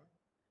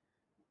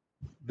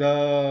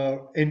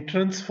 The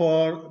entrance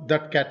for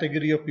that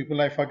category of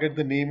people, I forget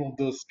the name of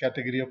those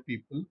category of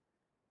people.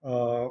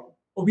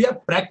 We are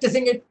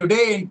practicing it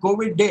today in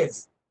COVID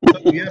days.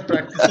 We are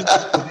practicing it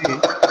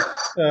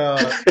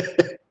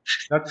today.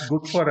 That's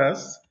good for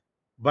us.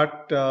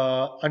 But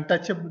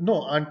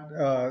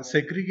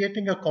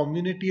segregating a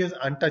community as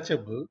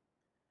untouchable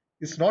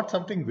is not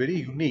something very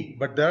unique.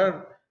 But there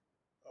are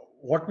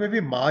what may be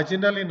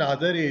marginal in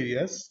other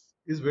areas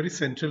is very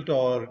central to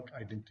our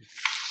identity.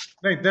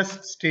 Right, this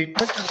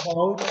statement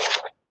about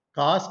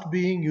caste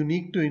being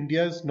unique to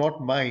India is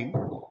not mine.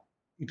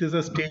 It is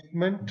a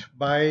statement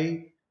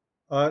by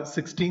a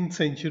 16th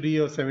century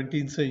or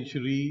 17th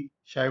century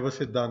Shaiva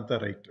Siddhanta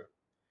writer.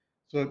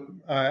 So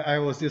I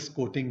was just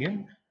quoting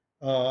him.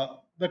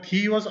 That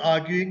he was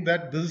arguing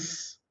that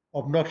this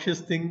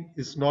obnoxious thing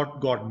is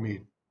not God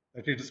made,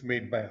 that it is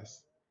made by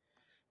us.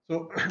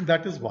 So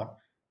that is one.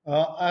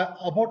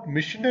 About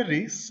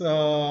missionaries,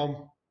 I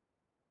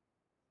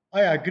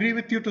agree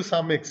with you to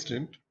some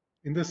extent,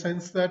 in the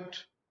sense that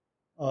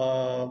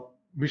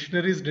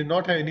missionaries did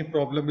not have any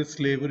problem with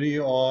slavery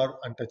or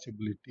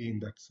untouchability in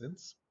that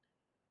sense.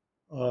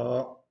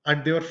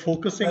 And they were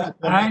focusing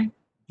upon... And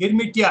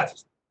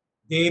Girmitias,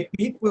 the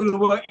people who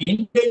were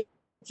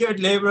indentured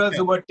laborers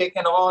who were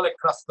taken all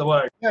across the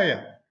world.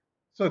 Yeah.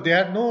 So they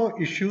had no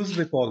issues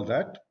with all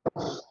that.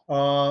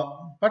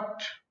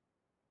 But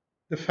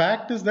the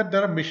fact is that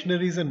there are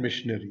missionaries and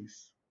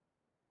missionaries.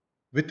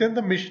 Within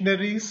the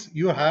missionaries,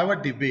 you have a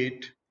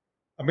debate.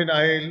 I mean,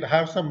 I'll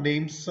have some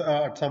names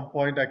at some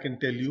point, I can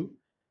tell you,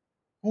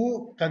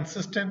 who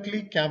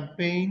consistently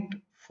campaigned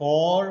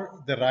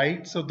for the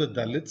rights of the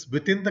Dalits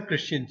within the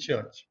Christian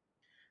church.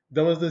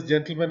 There was this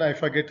gentleman, I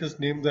forget his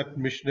name, that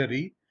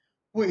missionary,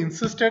 who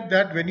insisted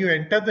that when you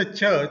enter the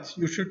church,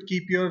 you should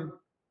keep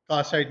your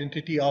caste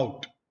identity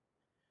out.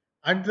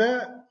 And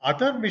the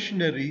other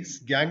missionaries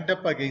ganged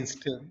up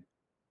against him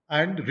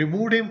and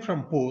removed him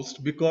from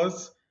post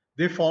because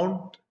they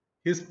found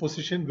his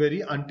position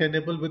very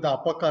untenable with the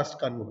upper caste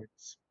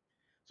converts.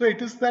 So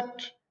it is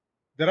that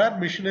there are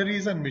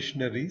missionaries and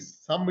missionaries.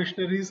 Some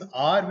missionaries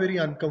are very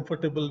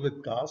uncomfortable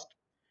with caste,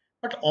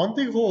 but on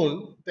the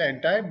whole, the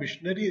entire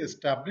missionary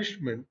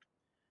establishment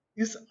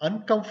is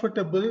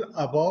uncomfortable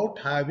about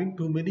having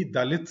too many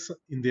Dalits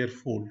in their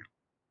fold.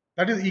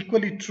 That is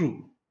equally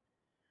true,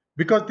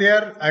 because they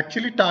are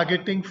actually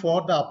targeting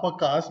for the upper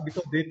caste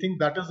because they think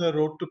that is the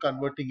road to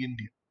converting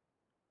India.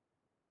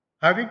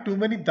 Having too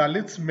many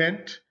Dalits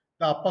meant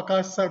the upper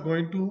castes are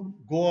going to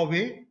go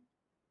away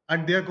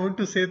and they are going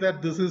to say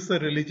that this is the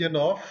religion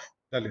of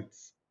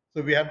Dalits.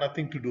 So we have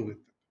nothing to do with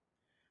it.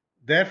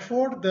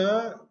 Therefore,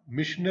 the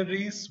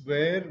missionaries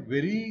were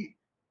very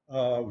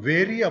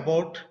wary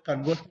about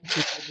converting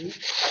people.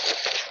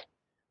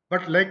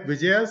 But like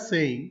Vijaya is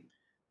saying,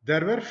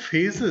 there were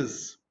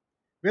phases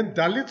when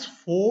Dalits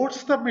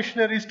forced the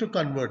missionaries to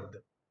convert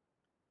them.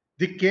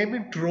 They came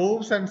in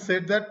troves and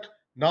said that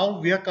now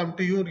we are come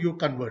to you, you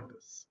convert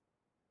us.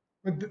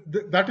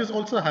 That is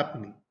also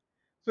happening.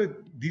 So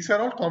these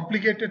are all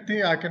complicated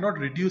things. I cannot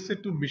reduce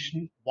it to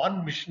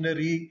one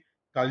missionary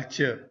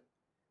culture.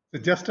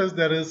 So just as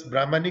there is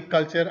Brahmanic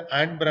culture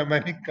and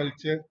Brahmanic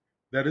culture,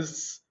 there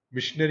is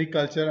missionary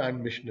culture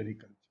and missionary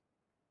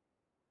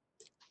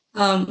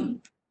culture.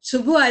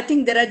 Subbu, I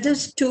think there are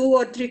just 2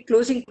 or 3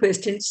 closing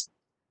questions.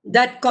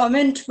 That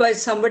comment by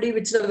somebody,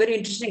 which is a very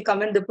interesting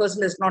comment, the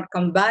person has not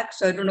come back,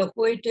 so I don't know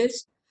who it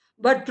is.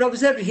 But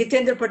Professor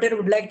Hitendra Patel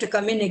would like to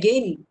come in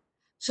again.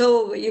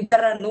 So if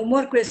there are no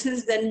more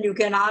questions, then you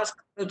can ask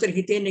Professor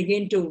Hiten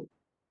again to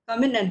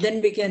come in, and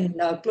then we can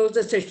close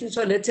the session.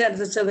 So let's say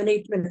another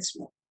 7-8 minutes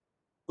more.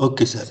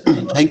 Okay, sir.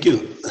 Thank you.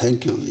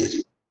 Thank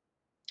you.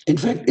 In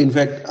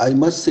fact, I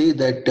must say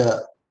that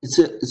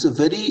it's a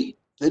very,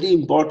 very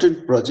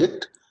important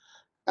project,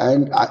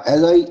 and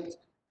as I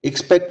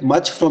expect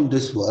much from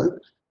this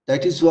work,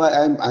 that is why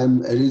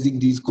I'm raising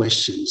these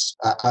questions.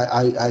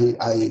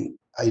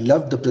 I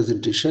love the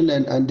presentation,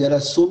 and there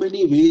are so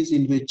many ways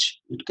in which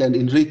it can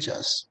enrich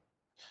us.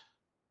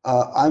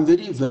 I'm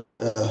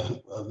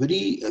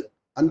very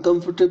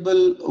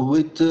uncomfortable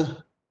with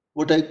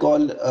what I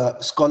call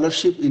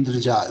scholarship in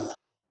Rijal,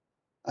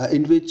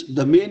 in which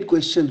the main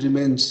question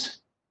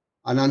remains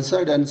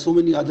unanswered and so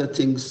many other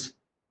things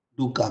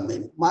do come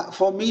in.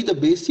 For me, the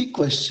basic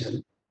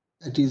question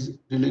that is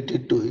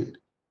related to it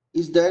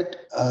is that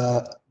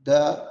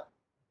the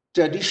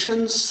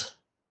tradition's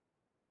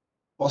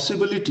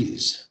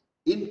possibilities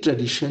in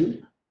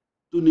tradition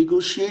to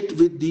negotiate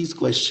with these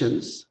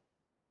questions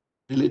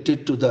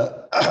related to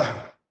the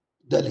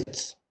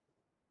Dalits.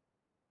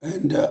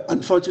 And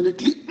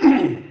unfortunately,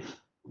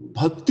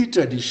 Bhakti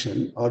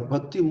tradition or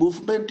Bhakti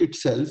movement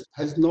itself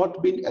has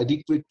not been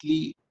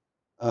adequately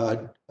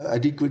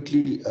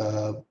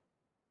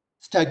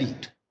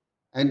studied.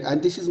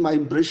 And this is my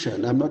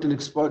impression. I'm not an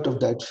expert of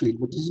that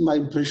field, but this is my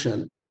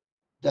impression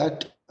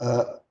that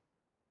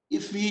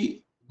if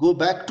we go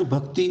back to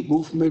Bhakti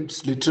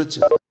movement's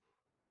literature,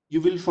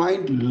 you will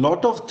find a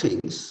lot of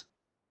things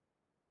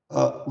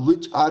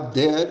which are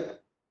there,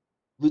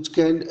 which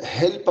can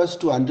help us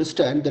to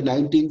understand the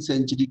 19th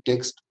century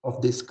text of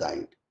this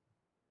kind.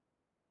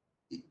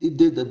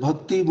 The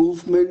Bhakti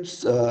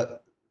movement's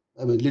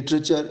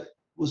literature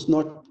was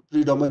not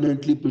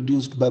predominantly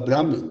produced by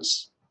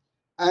Brahmins.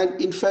 And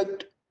in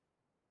fact,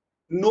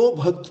 no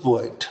Bhakt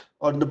poet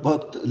or the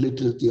Bhakt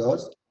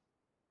literateurs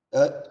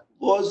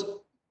was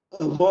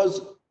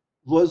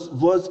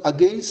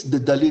against the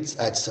Dalits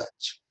as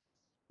such.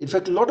 In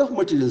fact, a lot of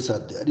materials are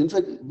there. In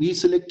fact, we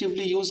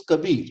selectively use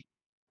Kabir,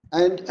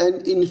 and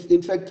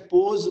in fact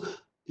pose.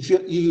 If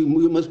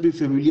you must be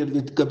familiar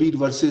with Kabir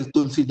versus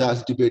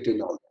Tulsidas debate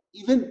and all.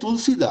 Even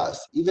Tulsidas,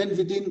 even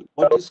within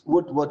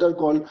what are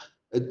called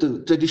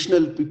the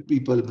traditional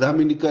people,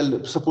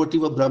 Brahminical,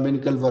 supportive of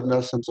Brahminical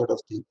Varna, some sort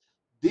of thing,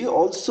 they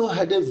also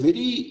had a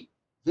very,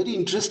 very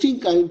interesting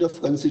kind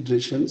of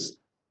considerations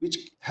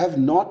which have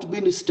not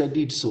been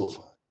studied so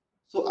far.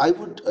 So I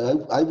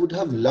would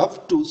have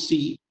loved to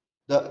see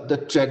the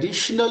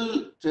traditional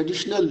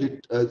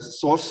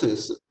sources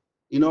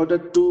in order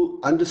to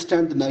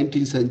understand the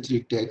 19th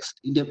century text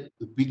in a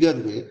bigger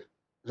way,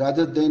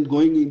 rather than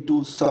going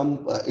into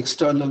some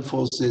external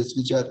forces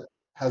which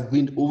have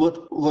been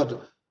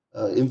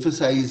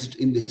emphasized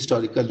in the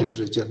historical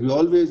literature. We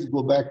always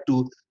go back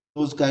to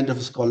those kind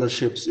of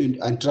scholarships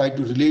and try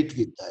to relate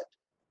with that.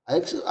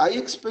 I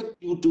expect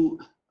you to,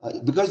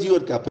 because you are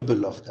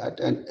capable of that,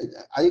 and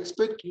I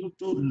expect you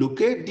to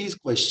locate these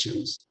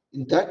questions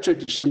in that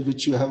tradition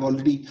which you have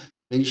already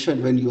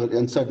mentioned when you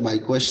answered my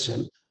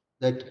question,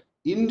 that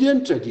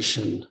Indian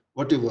tradition,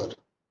 whatever,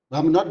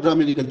 not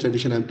Brahminical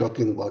tradition I'm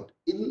talking about,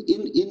 in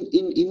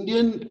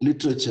Indian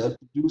literature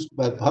produced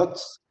by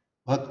Bhakt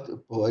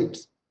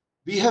poets,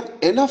 we have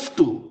enough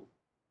to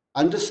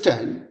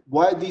understand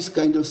why these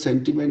kind of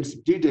sentiments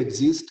did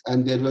exist,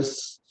 and there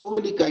was so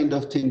many kind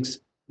of things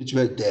which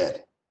were there.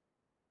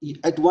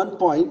 At one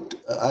point,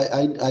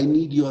 I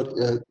need your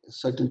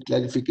certain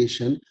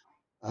clarification.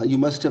 You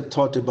must have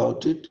thought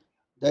about it,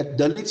 that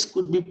Dalits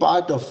could be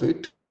part of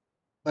it,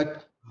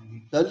 but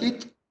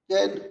Dalit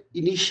can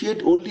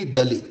initiate only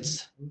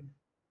Dalits.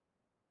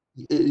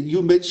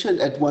 You mentioned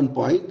at one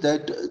point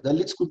that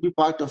Dalits could be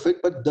part of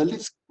it, but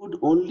Dalits could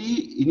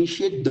only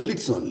initiate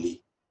Dalits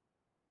only.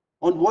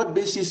 On what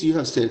basis you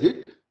have said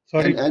it?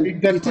 Sorry,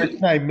 repeat that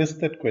question. I missed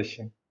that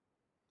question.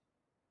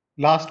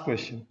 Last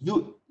question.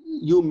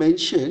 You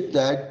mentioned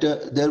that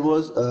there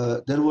was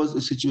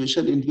a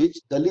situation in which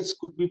Dalits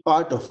could be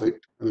part of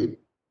it. I mean,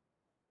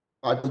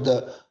 part of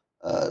the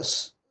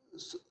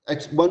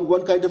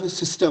one kind of a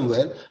system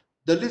where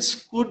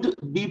Dalits could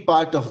be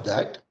part of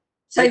that.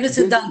 Saiva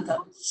Siddhanta.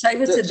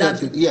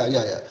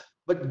 Yeah.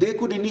 But they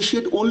could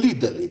initiate only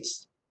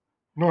Dalits.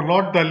 No,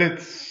 not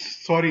Dalits.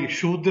 Sorry,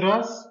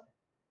 Shudras.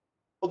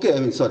 Okay, I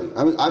mean, sorry.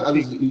 I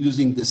was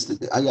using this.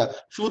 Yeah,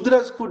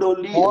 Shudras could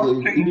only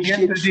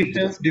Indian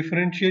traditions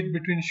differentiate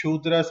between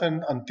Shudras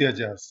and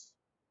Antyajas.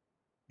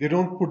 They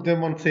don't put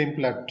them on same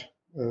status.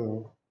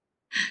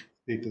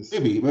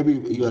 Maybe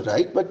you are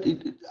right, but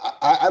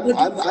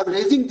I'm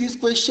raising these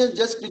questions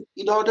just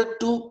in order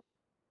to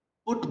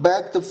put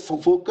back the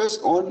focus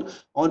on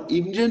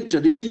Indian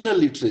traditional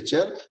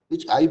literature,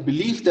 which I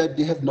believe that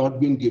they have not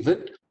been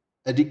given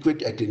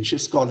adequate attention,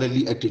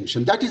 scholarly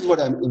attention. That is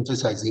what I'm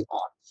emphasizing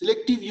on.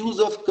 Selective use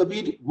of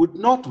Kabir would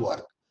not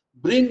work.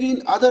 Bring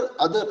in other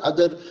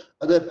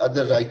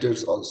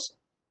writers also.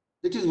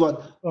 That is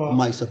what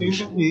my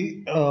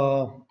submission.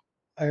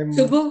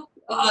 Subbu,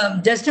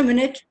 just a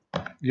minute.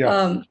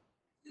 Yeah.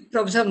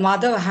 Professor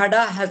Madhav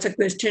Hada has a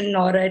question,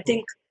 or I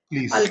think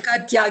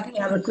Alka Tyagi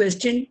have a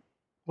question.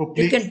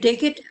 You can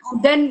take it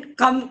and then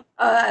come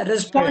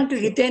respond to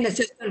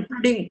Hiten's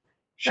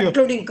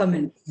concluding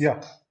comments.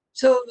 Yeah.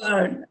 So,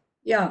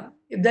 yeah,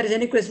 if there is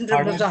any question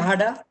from Professor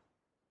Hada.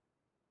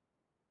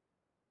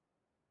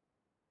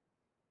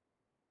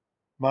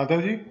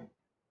 Madhavji?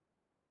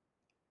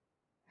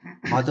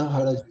 Madhav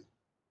Hada.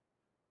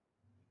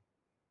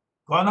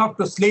 Gone off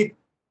to sleep.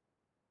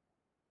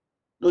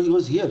 No, he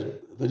was here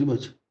very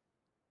much.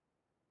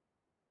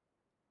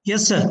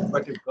 Yes sir,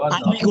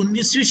 हम एक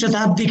 19वीं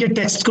शताब्दी के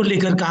text को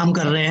लेकर काम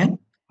कर रहे हैं।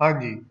 हाँ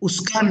जी।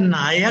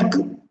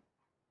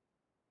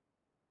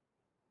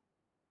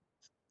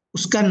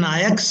 उसका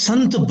नायक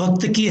संत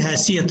भक्त की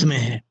हैसियत में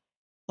है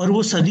और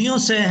वो सदियों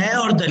से है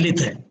और दलित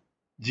है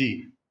जी।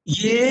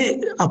 ये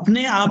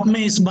अपने आप में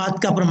इस बात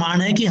का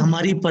प्रमाण है कि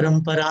हमारी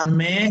परंपरा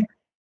में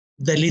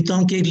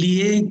दलितों के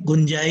लिए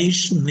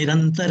गुंजाइश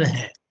निरंतर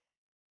है,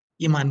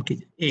 ये मान के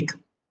एक।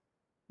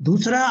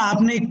 दूसरा,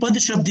 आपने एक पद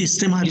शब्द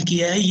इस्तेमाल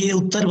किया है, ये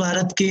उत्तर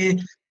भारत के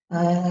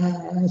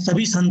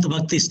सभी संत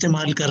भक्त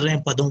इस्तेमाल कर रहे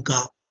हैं पदों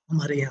का,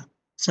 हमारे यहाँ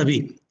सभी।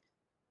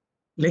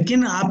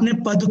 लेकिन आपने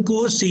पद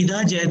को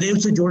सीधा जयदेव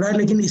से जोड़ा,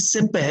 लेकिन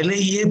इससे पहले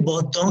ये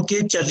बौद्धों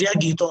के चर्या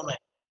गीतों में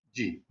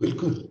जी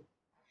बिल्कुल।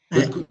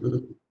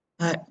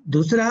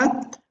 दूसरा,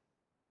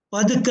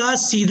 पद का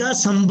सीधा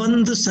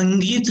संबंध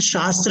संगीत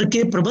शास्त्र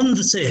के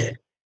प्रबंध से है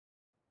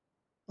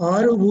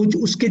और वो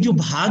उसके जो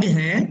भाग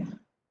हैं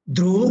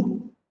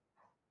ध्रुव,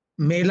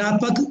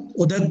 मेलापक,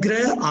 उदग्र,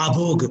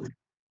 आभोग।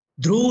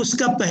 ध्रुव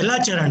उसका पहला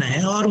चरण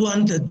है और वो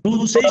अंत,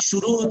 ध्रुव से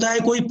शुरू होता है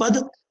कोई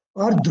पद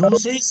और ध्रुव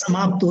से ही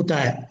समाप्त होता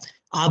है।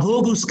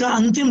 आभोग उसका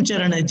अंतिम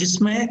चरण है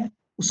जिसमें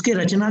उसके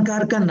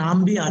रचनाकार का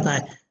नाम भी आता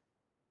है।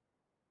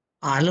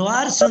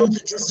 आलवार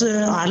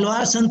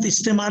संत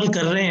इस्तेमाल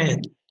कर रहे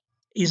हैं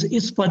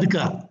इस पद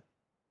का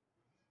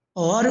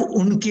और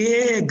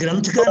उनके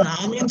ग्रंथ का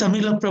नाम ही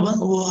तमिल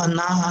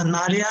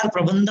नालियार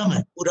प्रबंधम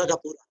है पूरा का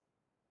पूरा,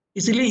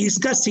 इसलिए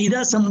इसका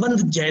सीधा संबंध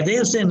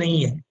जयदेव से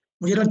नहीं है।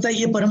 मुझे लगता है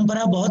ये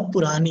परंपरा बहुत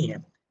पुरानी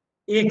है।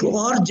 एक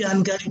और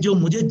जानकारी जो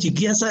मुझे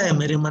जिज्ञासा है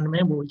मेरे मन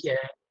में वो ये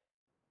है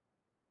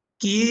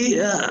कि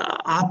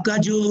आपका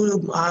जो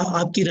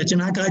आपकी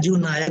रचना का जो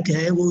नायक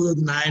है वो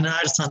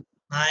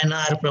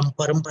नायनार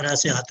परंपरा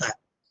से आता है।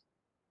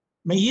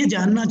 मैं ये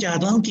जानना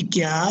चाहता हूं कि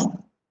क्या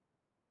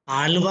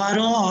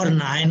आलवारों और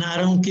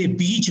नायनारों के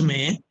बीच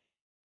में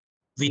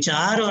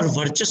विचार और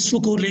वर्चस्व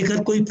को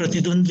लेकर कोई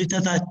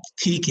प्रतिद्वंद्विता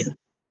थी क्या?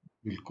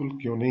 बिल्कुल,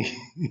 क्यों नहीं।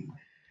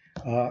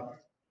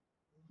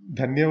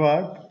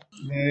 धन्यवाद।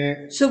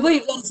 मैं Subbu,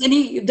 if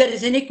there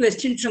is any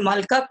question from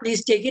Alka,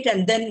 please take it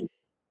and then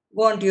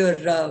go on to your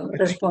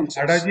responses.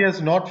 Hadaji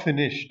has not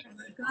finished.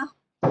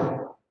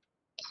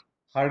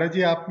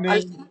 Hadaji,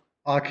 आपने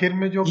आखिर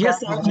में जो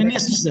Yes, I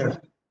finished,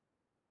 sir.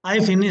 I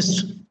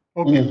finished.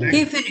 Okay.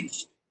 He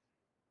finished.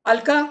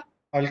 Alka?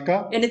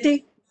 Alka?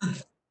 Anything?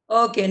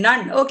 Okay,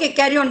 none. Okay,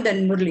 carry on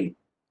then, Murli.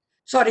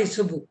 Sorry,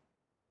 Subbu.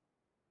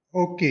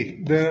 Okay,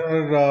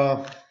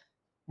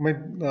 मैं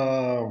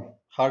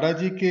हाड़ा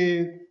जी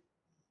के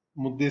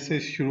मुद्दे से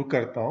शुरू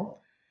करता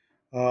हूँ।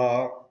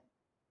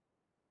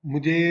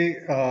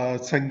 मुझे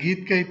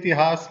संगीत के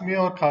इतिहास में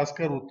और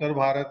खासकर उत्तर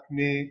भारत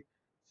में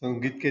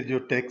संगीत के जो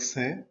टेक्स्ट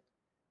हैं,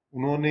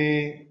 उन्होंने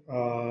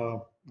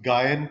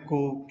गायन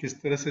को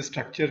किस तरह से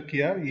स्ट्रक्चर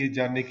किया, ये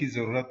जानने की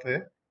ज़रूरत है।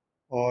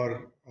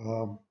 और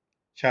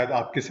शायद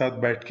आपके साथ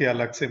बैठ के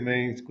अलग से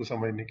मैं इसको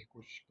समझने की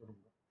कोशिश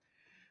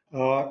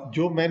करूँगा।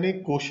 जो मैंने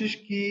कोशिश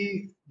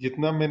की,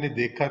 जितना मैंने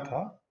देखा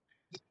था,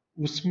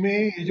 उसमें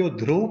ये जो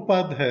ध्रुव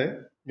पद है,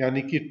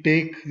 यानी कि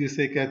टेक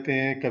जिसे कहते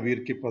हैं कबीर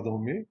के पदों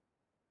में,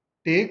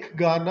 टेक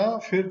गाना,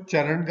 फिर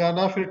चरण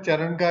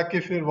गा के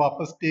फिर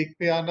वापस टेक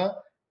पे आना,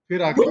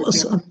 फिर आगे,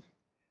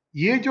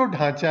 ये जो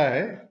ढांचा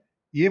है,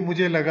 ये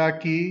मुझे लगा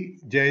कि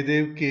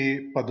जयदेव के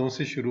पदों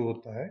से शुरू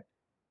होता है।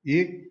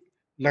 ये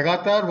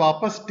लगातार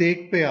वापस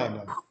टेक पे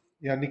आना,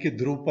 यानी कि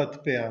ध्रुव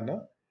पद पे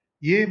आना,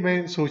 ये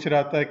मैं सोच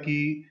रहा था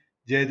कि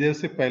जयदेव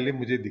से पहले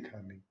मुझे दिखा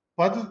नहीं।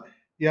 पद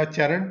या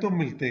चरण तो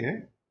मिलते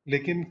हैं,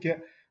 लेकिन क्या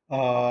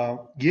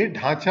ये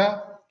ढांचा,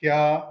 क्या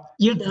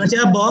ये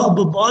ढांचा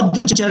बहुत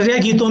चर्या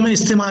गीतों में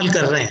इस्तेमाल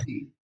कर रहे हैं,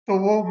 तो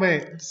वो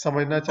मैं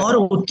समझना चाहता और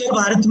उत्तर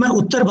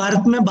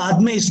भारत में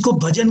बाद में इसको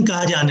भजन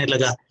कहा जाने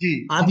लगा।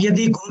 आप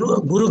यदि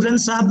गुरु ग्रंथ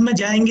साहब में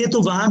जाएंगे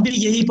तो वहां भी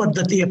यही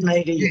पद्धति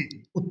अपनाई गई है।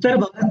 उत्तर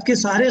भारत के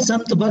सारे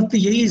संत भक्त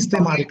यही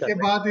इस्तेमाल कर रहे हैं।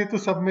 के बाद ये तो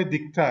सब में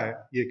दिखता है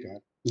ये कार्य।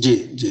 जी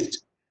जी।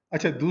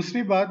 अच्छा,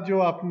 दूसरी बात जो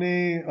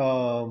आपने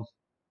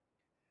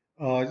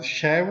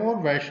शैव और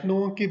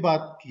वैष्णवों की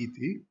बात की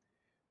थी,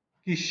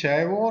 कि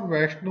शैव और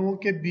वैष्णवों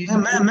के बीच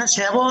मैं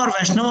शैव और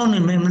वैष्णव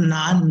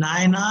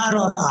नायनार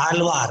और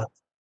आलवार,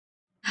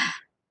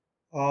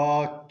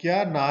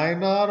 क्या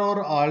नायनार और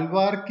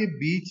आलवार के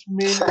बीच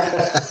में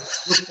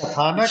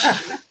कथानक,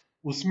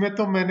 उसमें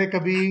तो मैंने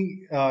कभी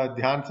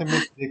ध्यान से मैं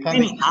देखा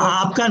नहीं।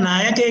 आपका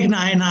नायक एक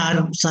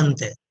नायनार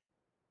संत है,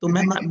 तो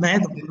मैं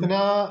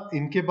जितना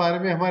इनके बारे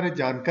में हमारे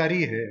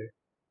जानकारी है,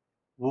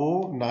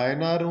 वो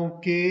नायनारों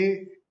के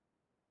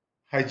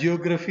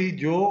हाइजियोग्राफी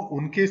जो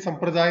उनके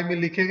संप्रदाय में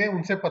लिखे गए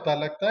उनसे पता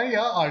लगता है,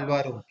 या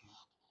आलवारों की,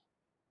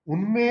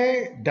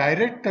 उनमें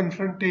डायरेक्ट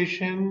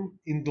कन्फ्रंटेशन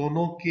इन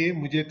दोनों के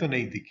मुझे तो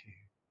नहीं दिखे।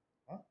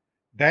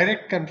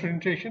 डायरेक्ट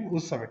कन्फ्रंटेशन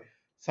उस समय,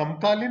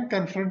 समकालीन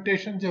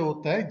कन्फ्रंटेशन जो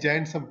होता है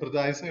जैन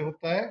संप्रदाय से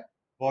होता है,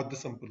 बौद्ध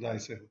संप्रदाय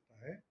से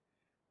होता है।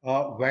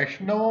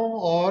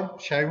 वैष्णवों और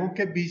शैवों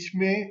के बीच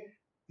में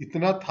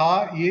इतना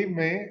था, ये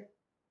मैं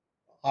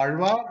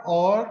आलवार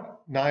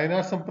और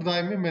नायनार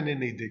संप्रदाय में मैंने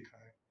नहीं देखा है।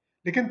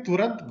 लेकिन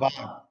तुरंत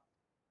बाद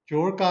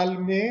चोर काल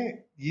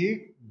में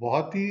ये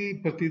बहुत ही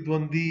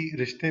प्रतिद्वंदी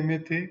रिश्ते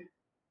में थे।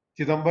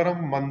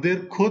 चिदम्बरम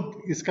मंदिर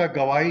खुद इसका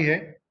गवाही है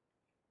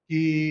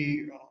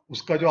कि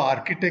उसका जो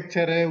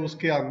आर्किटेक्चर है,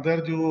 उसके अंदर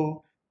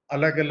जो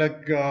अलग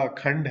अलग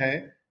खंड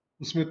है,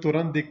 उसमें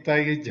तुरंत दिखता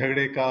है ये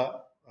झगड़े का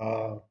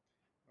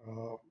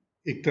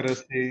एक तरह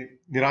से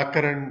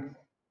निराकरण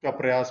का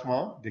प्रयास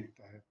वहां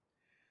दिखता है।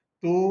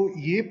 तो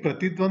ये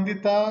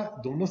प्रतिद्वंदिता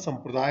दोनों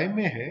संप्रदाय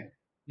में है,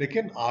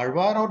 लेकिन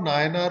आलवार और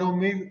नायनारों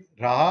में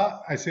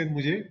रहा ऐसे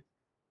मुझे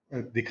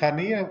दिखा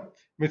नहीं है।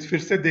 मैं फिर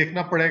से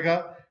देखना पड़ेगा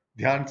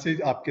ध्यान से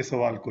आपके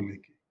सवाल को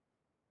लेके।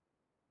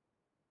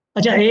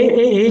 अच्छा,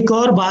 एक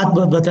और बात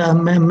बता,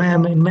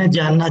 मैं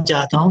जानना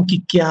चाहता हूं कि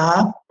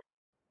क्या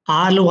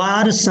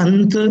आलवार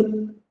संत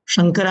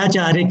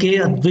शंकराचार्य के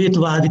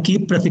अद्वैतवाद की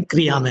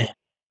प्रतिक्रिया में,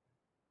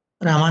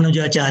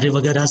 रामानुजाचार्य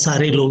वगैरह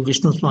सारे लोग,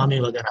 विष्णु स्वामी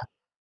वगैरह,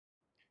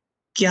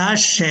 क्या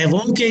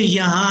शैवों के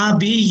यहाँ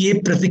भी ये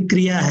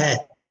प्रतिक्रिया है?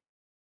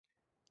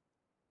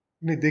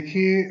 नहीं,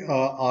 देखिए,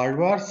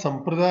 आलवार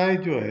संप्रदाय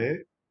जो है,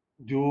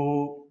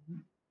 जो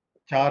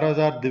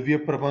 4000 दिव्य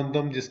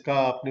प्रबंधम जिसका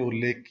आपने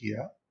उल्लेख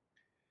किया,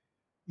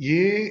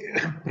 ये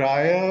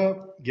प्राय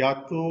या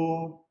तो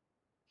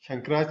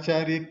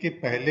शंकराचार्य के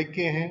पहले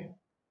के हैं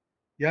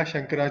या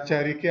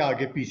शंकराचार्य के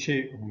आगे पीछे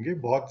होंगे।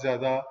 बहुत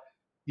ज्यादा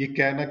ये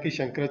कहना कि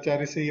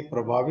शंकराचार्य से ये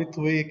प्रभावित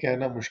हुए, ये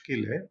कहना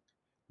मुश्किल है।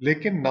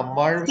 लेकिन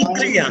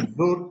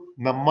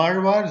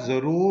नम्माळवार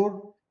जरूर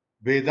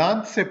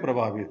वेदांत से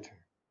प्रभावित है।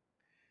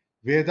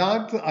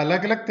 वेदांत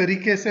अलग अलग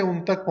तरीके से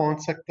उन तक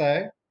पहुंच सकता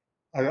है,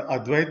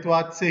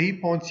 अद्वैतवाद से ही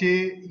पहुंचे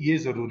ये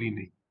जरूरी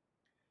नहीं।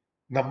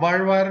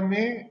 नम्माळवार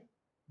में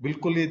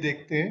बिल्कुल ये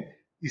देखते हैं।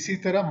 इसी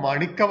तरह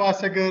माणिक्य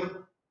वासगर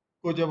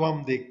को जब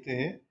हम देखते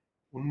हैं,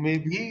 उनमें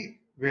भी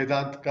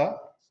वेदांत का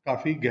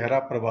काफी गहरा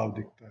प्रभाव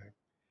दिखता है।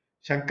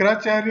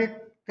 शंकराचार्य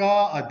का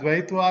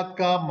अद्वैतवाद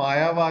का,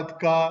 मायावाद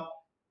का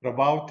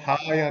प्रभाव था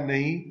या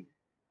नहीं,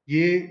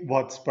 ये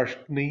बहुत स्पष्ट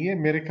नहीं है।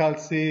 मेरे ख्याल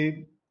से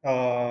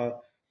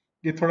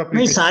ये थोड़ा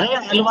नहीं, सारे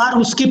अलवार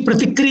उसकी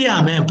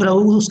प्रतिक्रिया में,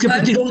 उसके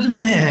प्रतिरोध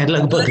में है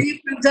लगभग.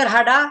 Sorry, Professor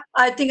Hada,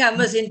 I think I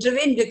must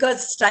intervene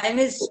because time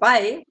is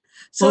 5.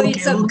 So Okay,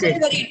 it's a okay.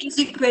 very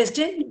interesting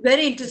question.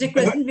 Very interesting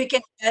question. We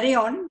can carry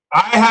on.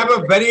 I have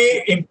a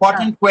very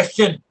important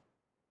question.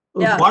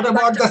 Yeah. What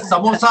about the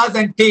samosas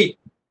and tea?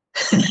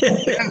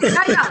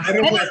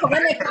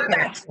 When I come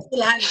back,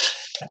 we'll have it.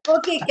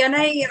 Okay, can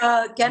I,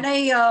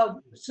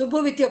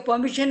 Subbu, with your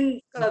permission,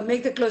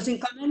 make the closing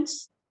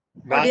comments?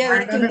 Or do you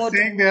have anything more?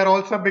 saying they are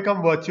also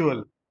become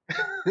virtual.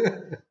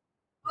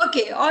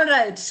 Okay, all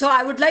right. So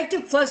I would like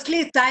to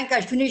firstly thank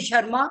Ashwini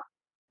Sharma,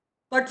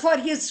 but for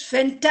his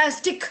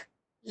fantastic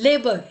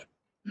labor.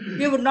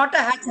 We would not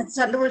have had such a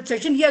wonderful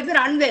session. He has been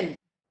unwell.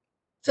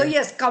 So he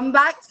has come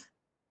back,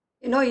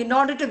 in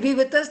order to be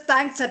with us.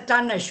 Thanks a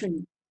ton,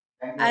 Ashwini.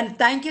 And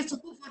thank you,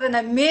 Subbu, for an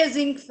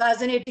amazing,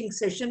 fascinating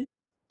session.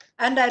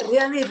 And I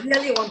really,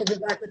 really want to be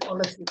back with all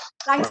of you.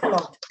 Thanks a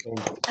lot.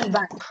 And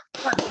back.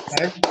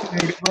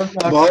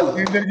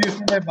 Surendra जी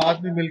से मैं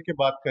बाद में मिलके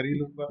बात कर ही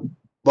लूंगा.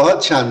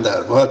 बहुत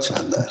शानदार, बहुत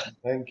शानदार.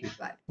 Thank you.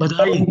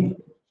 बधाई.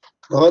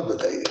 बहुत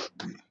बधाई.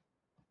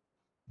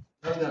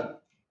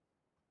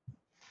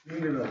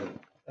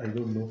 I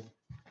don't know.